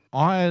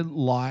 I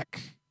like.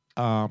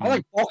 I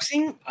like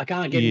boxing. I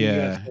can't get into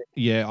UFC.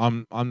 Yeah.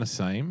 I'm the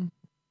same.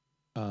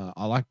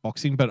 I like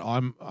boxing, but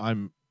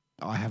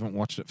I haven't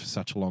watched it for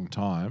such a long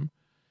time,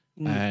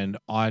 and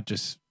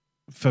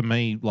for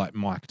me, like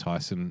Mike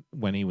Tyson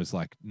when he was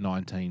like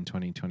 19,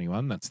 20,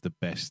 21, that's the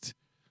best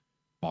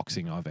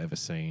boxing I've ever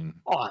seen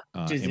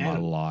in my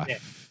life. Yeah.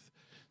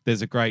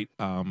 There's a great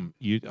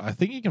I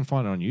think you can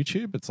find it on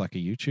YouTube. It's like a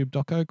YouTube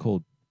doco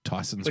called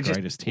Tyson's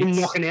Greatest Hits.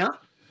 Knocking out.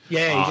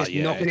 Yeah, he's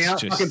just knocking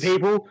out fucking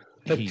people.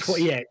 He's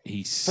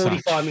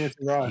 45 minutes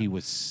in a row. He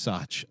was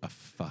such a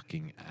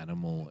fucking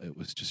animal. It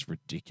was just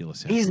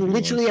ridiculous. He's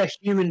literally a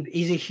human.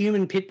 He's a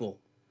human pit bull.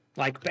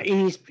 Like, but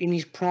in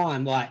his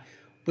prime, like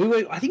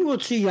I think we were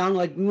too young.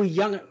 Like we were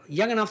young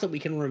enough that we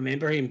can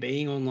remember him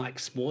being on like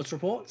sports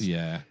reports.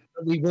 Yeah.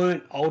 But we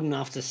weren't old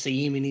enough to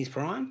see him in his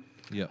prime.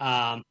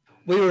 Yeah.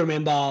 We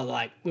remember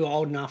like we were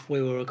old enough.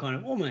 We were kind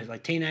of almost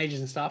like teenagers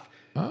and stuff.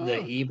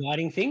 The ear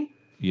biting thing.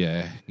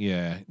 Yeah.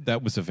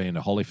 That was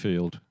Evander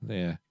Holyfield.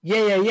 Yeah.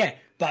 Yeah.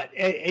 But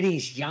in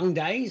his young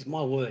days,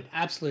 my word,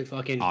 absolute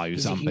fucking. Oh, he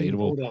was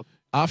unbeatable.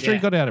 After he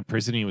got out of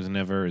prison, he was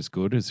never as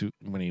good as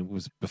when he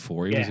was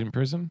before he was in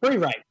prison. Pretty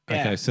right.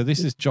 Yeah. Okay, so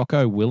this is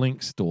Jocko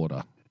Willink's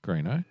daughter,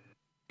 Greeno.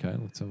 Okay,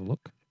 let's have a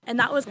look. And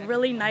that was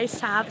really nice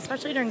to have,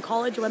 especially during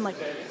college when like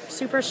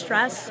super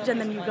stressed, and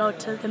then you go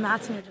to the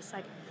mats and you're just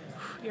like,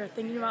 you're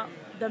thinking about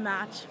the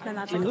match, and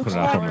that's like looks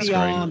about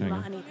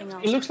anything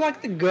else. It looks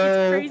like the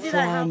girl it's crazy from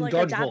that I have like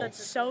a dad Dodgeball.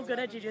 that's so good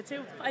at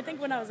jiu-jitsu. I think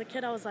when I was a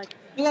kid, I was like,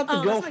 You love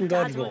the girl that's from my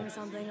dad Dodgeball. doing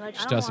something. Like,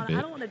 She I does a don't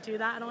bit. want to do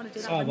that. I don't want to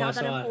do that. Side But now by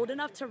that I'm side. old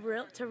enough to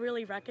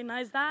really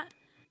recognize that.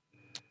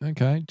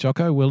 Okay,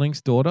 Jocko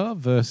Willink's daughter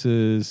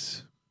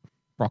versus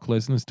Brock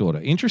Lesnar's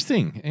daughter.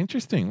 Interesting.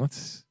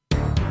 Let's.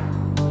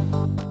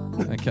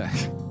 Okay.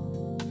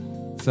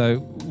 So,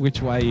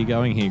 which way are you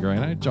going here,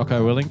 Greeno?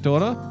 Jocko Willink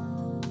daughter?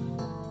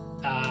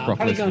 Brock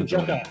Probably going Lesnar's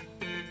daughter.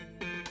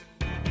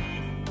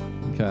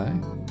 Jocko. Okay.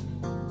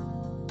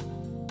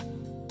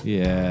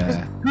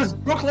 Yeah. Because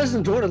Brock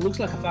Lesnar's daughter looks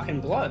like a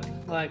fucking bloke.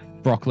 Like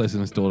Brock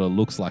Lesnar's daughter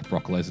looks like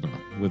Brock Lesnar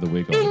with a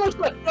wig he on. looks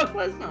like Brock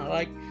Lesnar.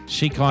 Like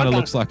She kind of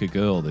looks like a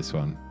girl, this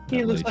one. he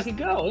at looks least. like a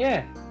girl.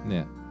 Yeah.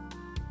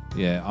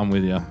 Yeah, I'm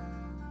with you.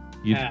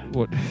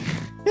 What?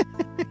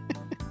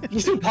 You're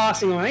still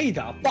passing on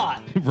either,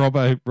 but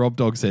Rob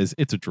Dog says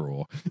it's a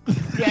draw.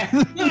 yeah,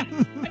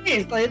 it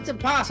is. Like, it's a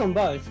pass on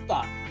both,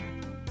 but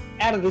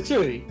out of the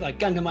two, like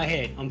gun to my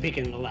head, I'm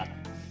picking the latter.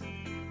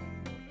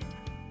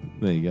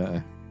 There you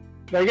go.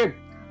 Very good.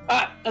 All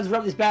right, let's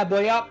wrap this bad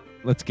boy up.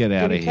 Let's get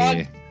out of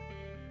here.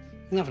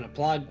 Nothing to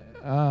plug.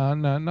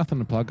 No, nothing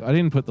to plug. I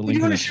didn't put the We link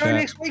in doing the a show chat.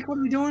 next week? What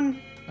are we doing?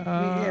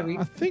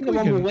 I think we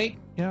one more can. week.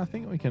 Yeah, I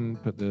think we can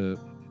put the.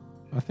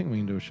 I think we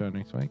can do a show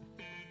next week.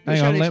 Do a Hang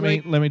show on, next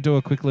week. let me do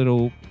a quick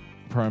little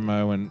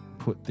promo and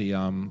put the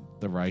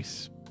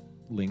race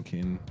link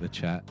in the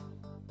chat,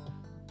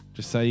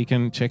 just so you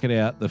can check it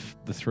out. The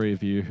three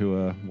of you who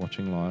are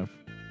watching live.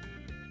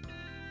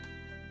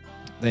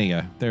 There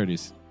you go. There it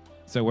is.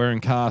 So we're in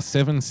car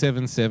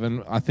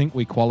 777. I think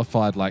we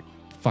qualified like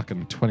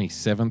fucking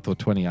 27th or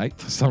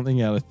 28th or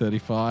something out of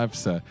 35.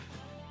 So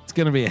it's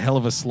going to be a hell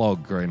of a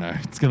slog, Greeno.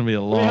 It's going to be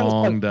a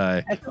long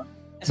day.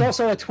 It's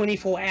also a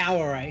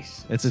 24-hour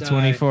race. It's a so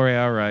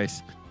 24-hour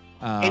race.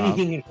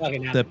 Anything can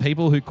fucking happen. The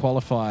people who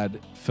qualified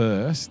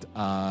first,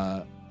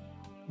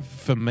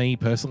 for me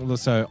personally,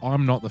 so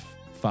I'm not the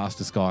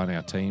fastest guy on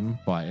our team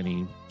by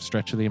any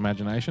stretch of the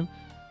imagination.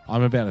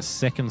 I'm about a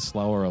second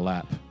slower a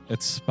lap.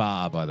 It's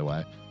Spa, by the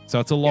way. So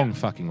it's a long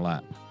fucking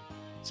lap.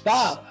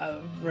 Spa,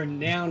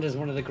 renowned as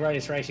one of the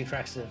greatest racing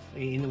tracks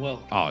in the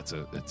world. Oh,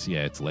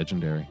 it's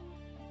legendary.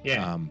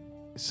 Yeah.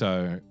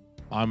 So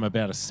I'm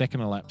about a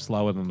second a lap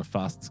slower than the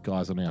fastest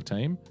guys on our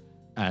team.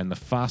 And the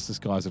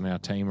fastest guys on our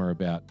team are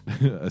about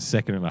a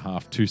second and a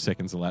half, 2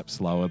 seconds a lap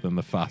slower than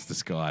the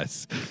fastest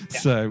guys. Yeah.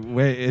 So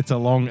it's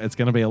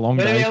going to be a long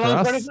day for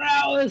us. 24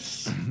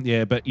 hours.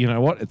 Yeah, but you know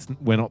what?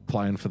 We're not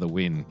playing for the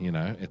win. You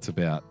know, it's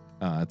about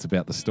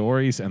the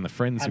stories and the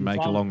friends you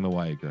make along the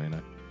way,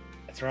 Greeno.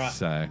 That's right.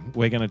 So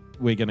we're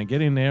gonna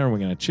get in there and we're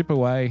gonna chip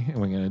away and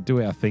we're gonna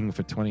do our thing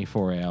for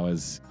 24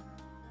 hours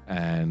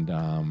and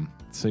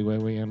see where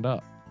we end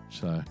up.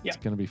 So it's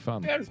gonna be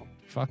fun. Beautiful.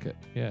 Fuck it,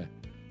 yeah.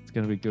 It's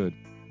going to be good.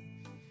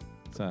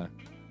 So,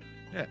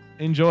 yeah,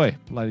 enjoy,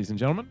 ladies and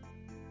gentlemen.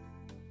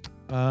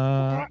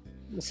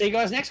 We'll see you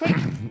guys next week.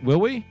 Will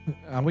we?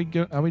 Are we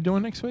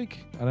doing next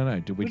week? I don't know.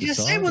 Did we just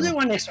decide? said we'll do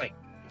one next week.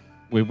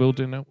 We will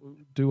do one.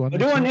 We'll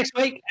do one next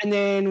week, and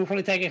then we'll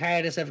probably take a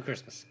hiatus over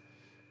Christmas.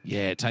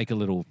 Yeah, take a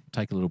little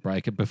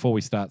break before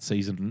we start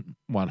season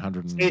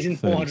 136. Season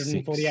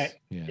 448.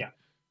 Yeah.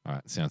 All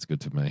right, sounds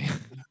good to me.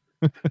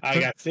 All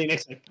right, guys. See you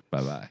next week.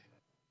 Bye-bye.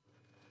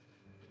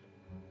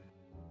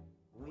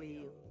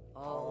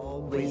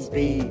 Always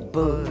be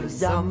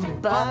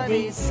bosom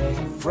buddies,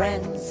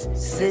 friends,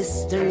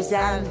 sisters,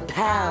 and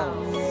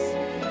pals.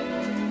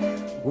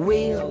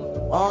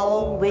 We'll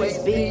always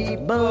be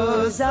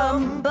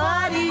bosom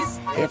buddies.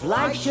 If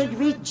life should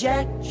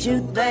reject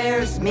you,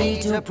 there's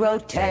me to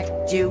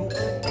protect you.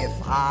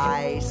 If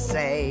I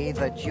say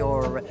that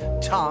your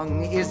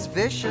tongue is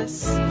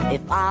vicious,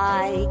 if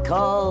I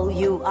call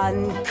you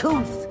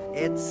uncouth,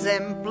 it's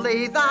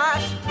simply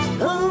that.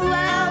 Who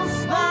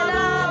else but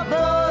a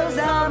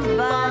bosom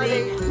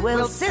buddy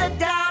will sit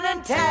down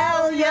and tell